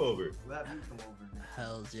 we'll have you over. We'll have you come over. Man.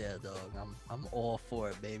 Hells yeah, dog. I'm all for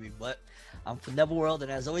it, baby. But I'm for Neverworld,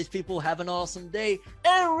 and as always, people, have an awesome day.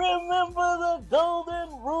 And remember the golden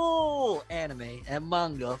rule: anime and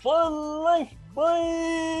manga for life.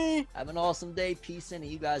 Bye. Have an awesome day. Peace in, and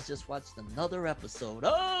you guys just watched another episode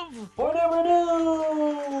of Forever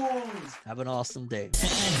News. Have an awesome day.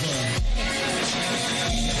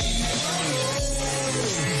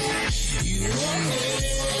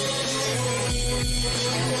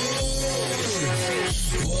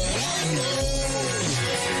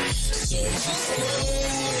 So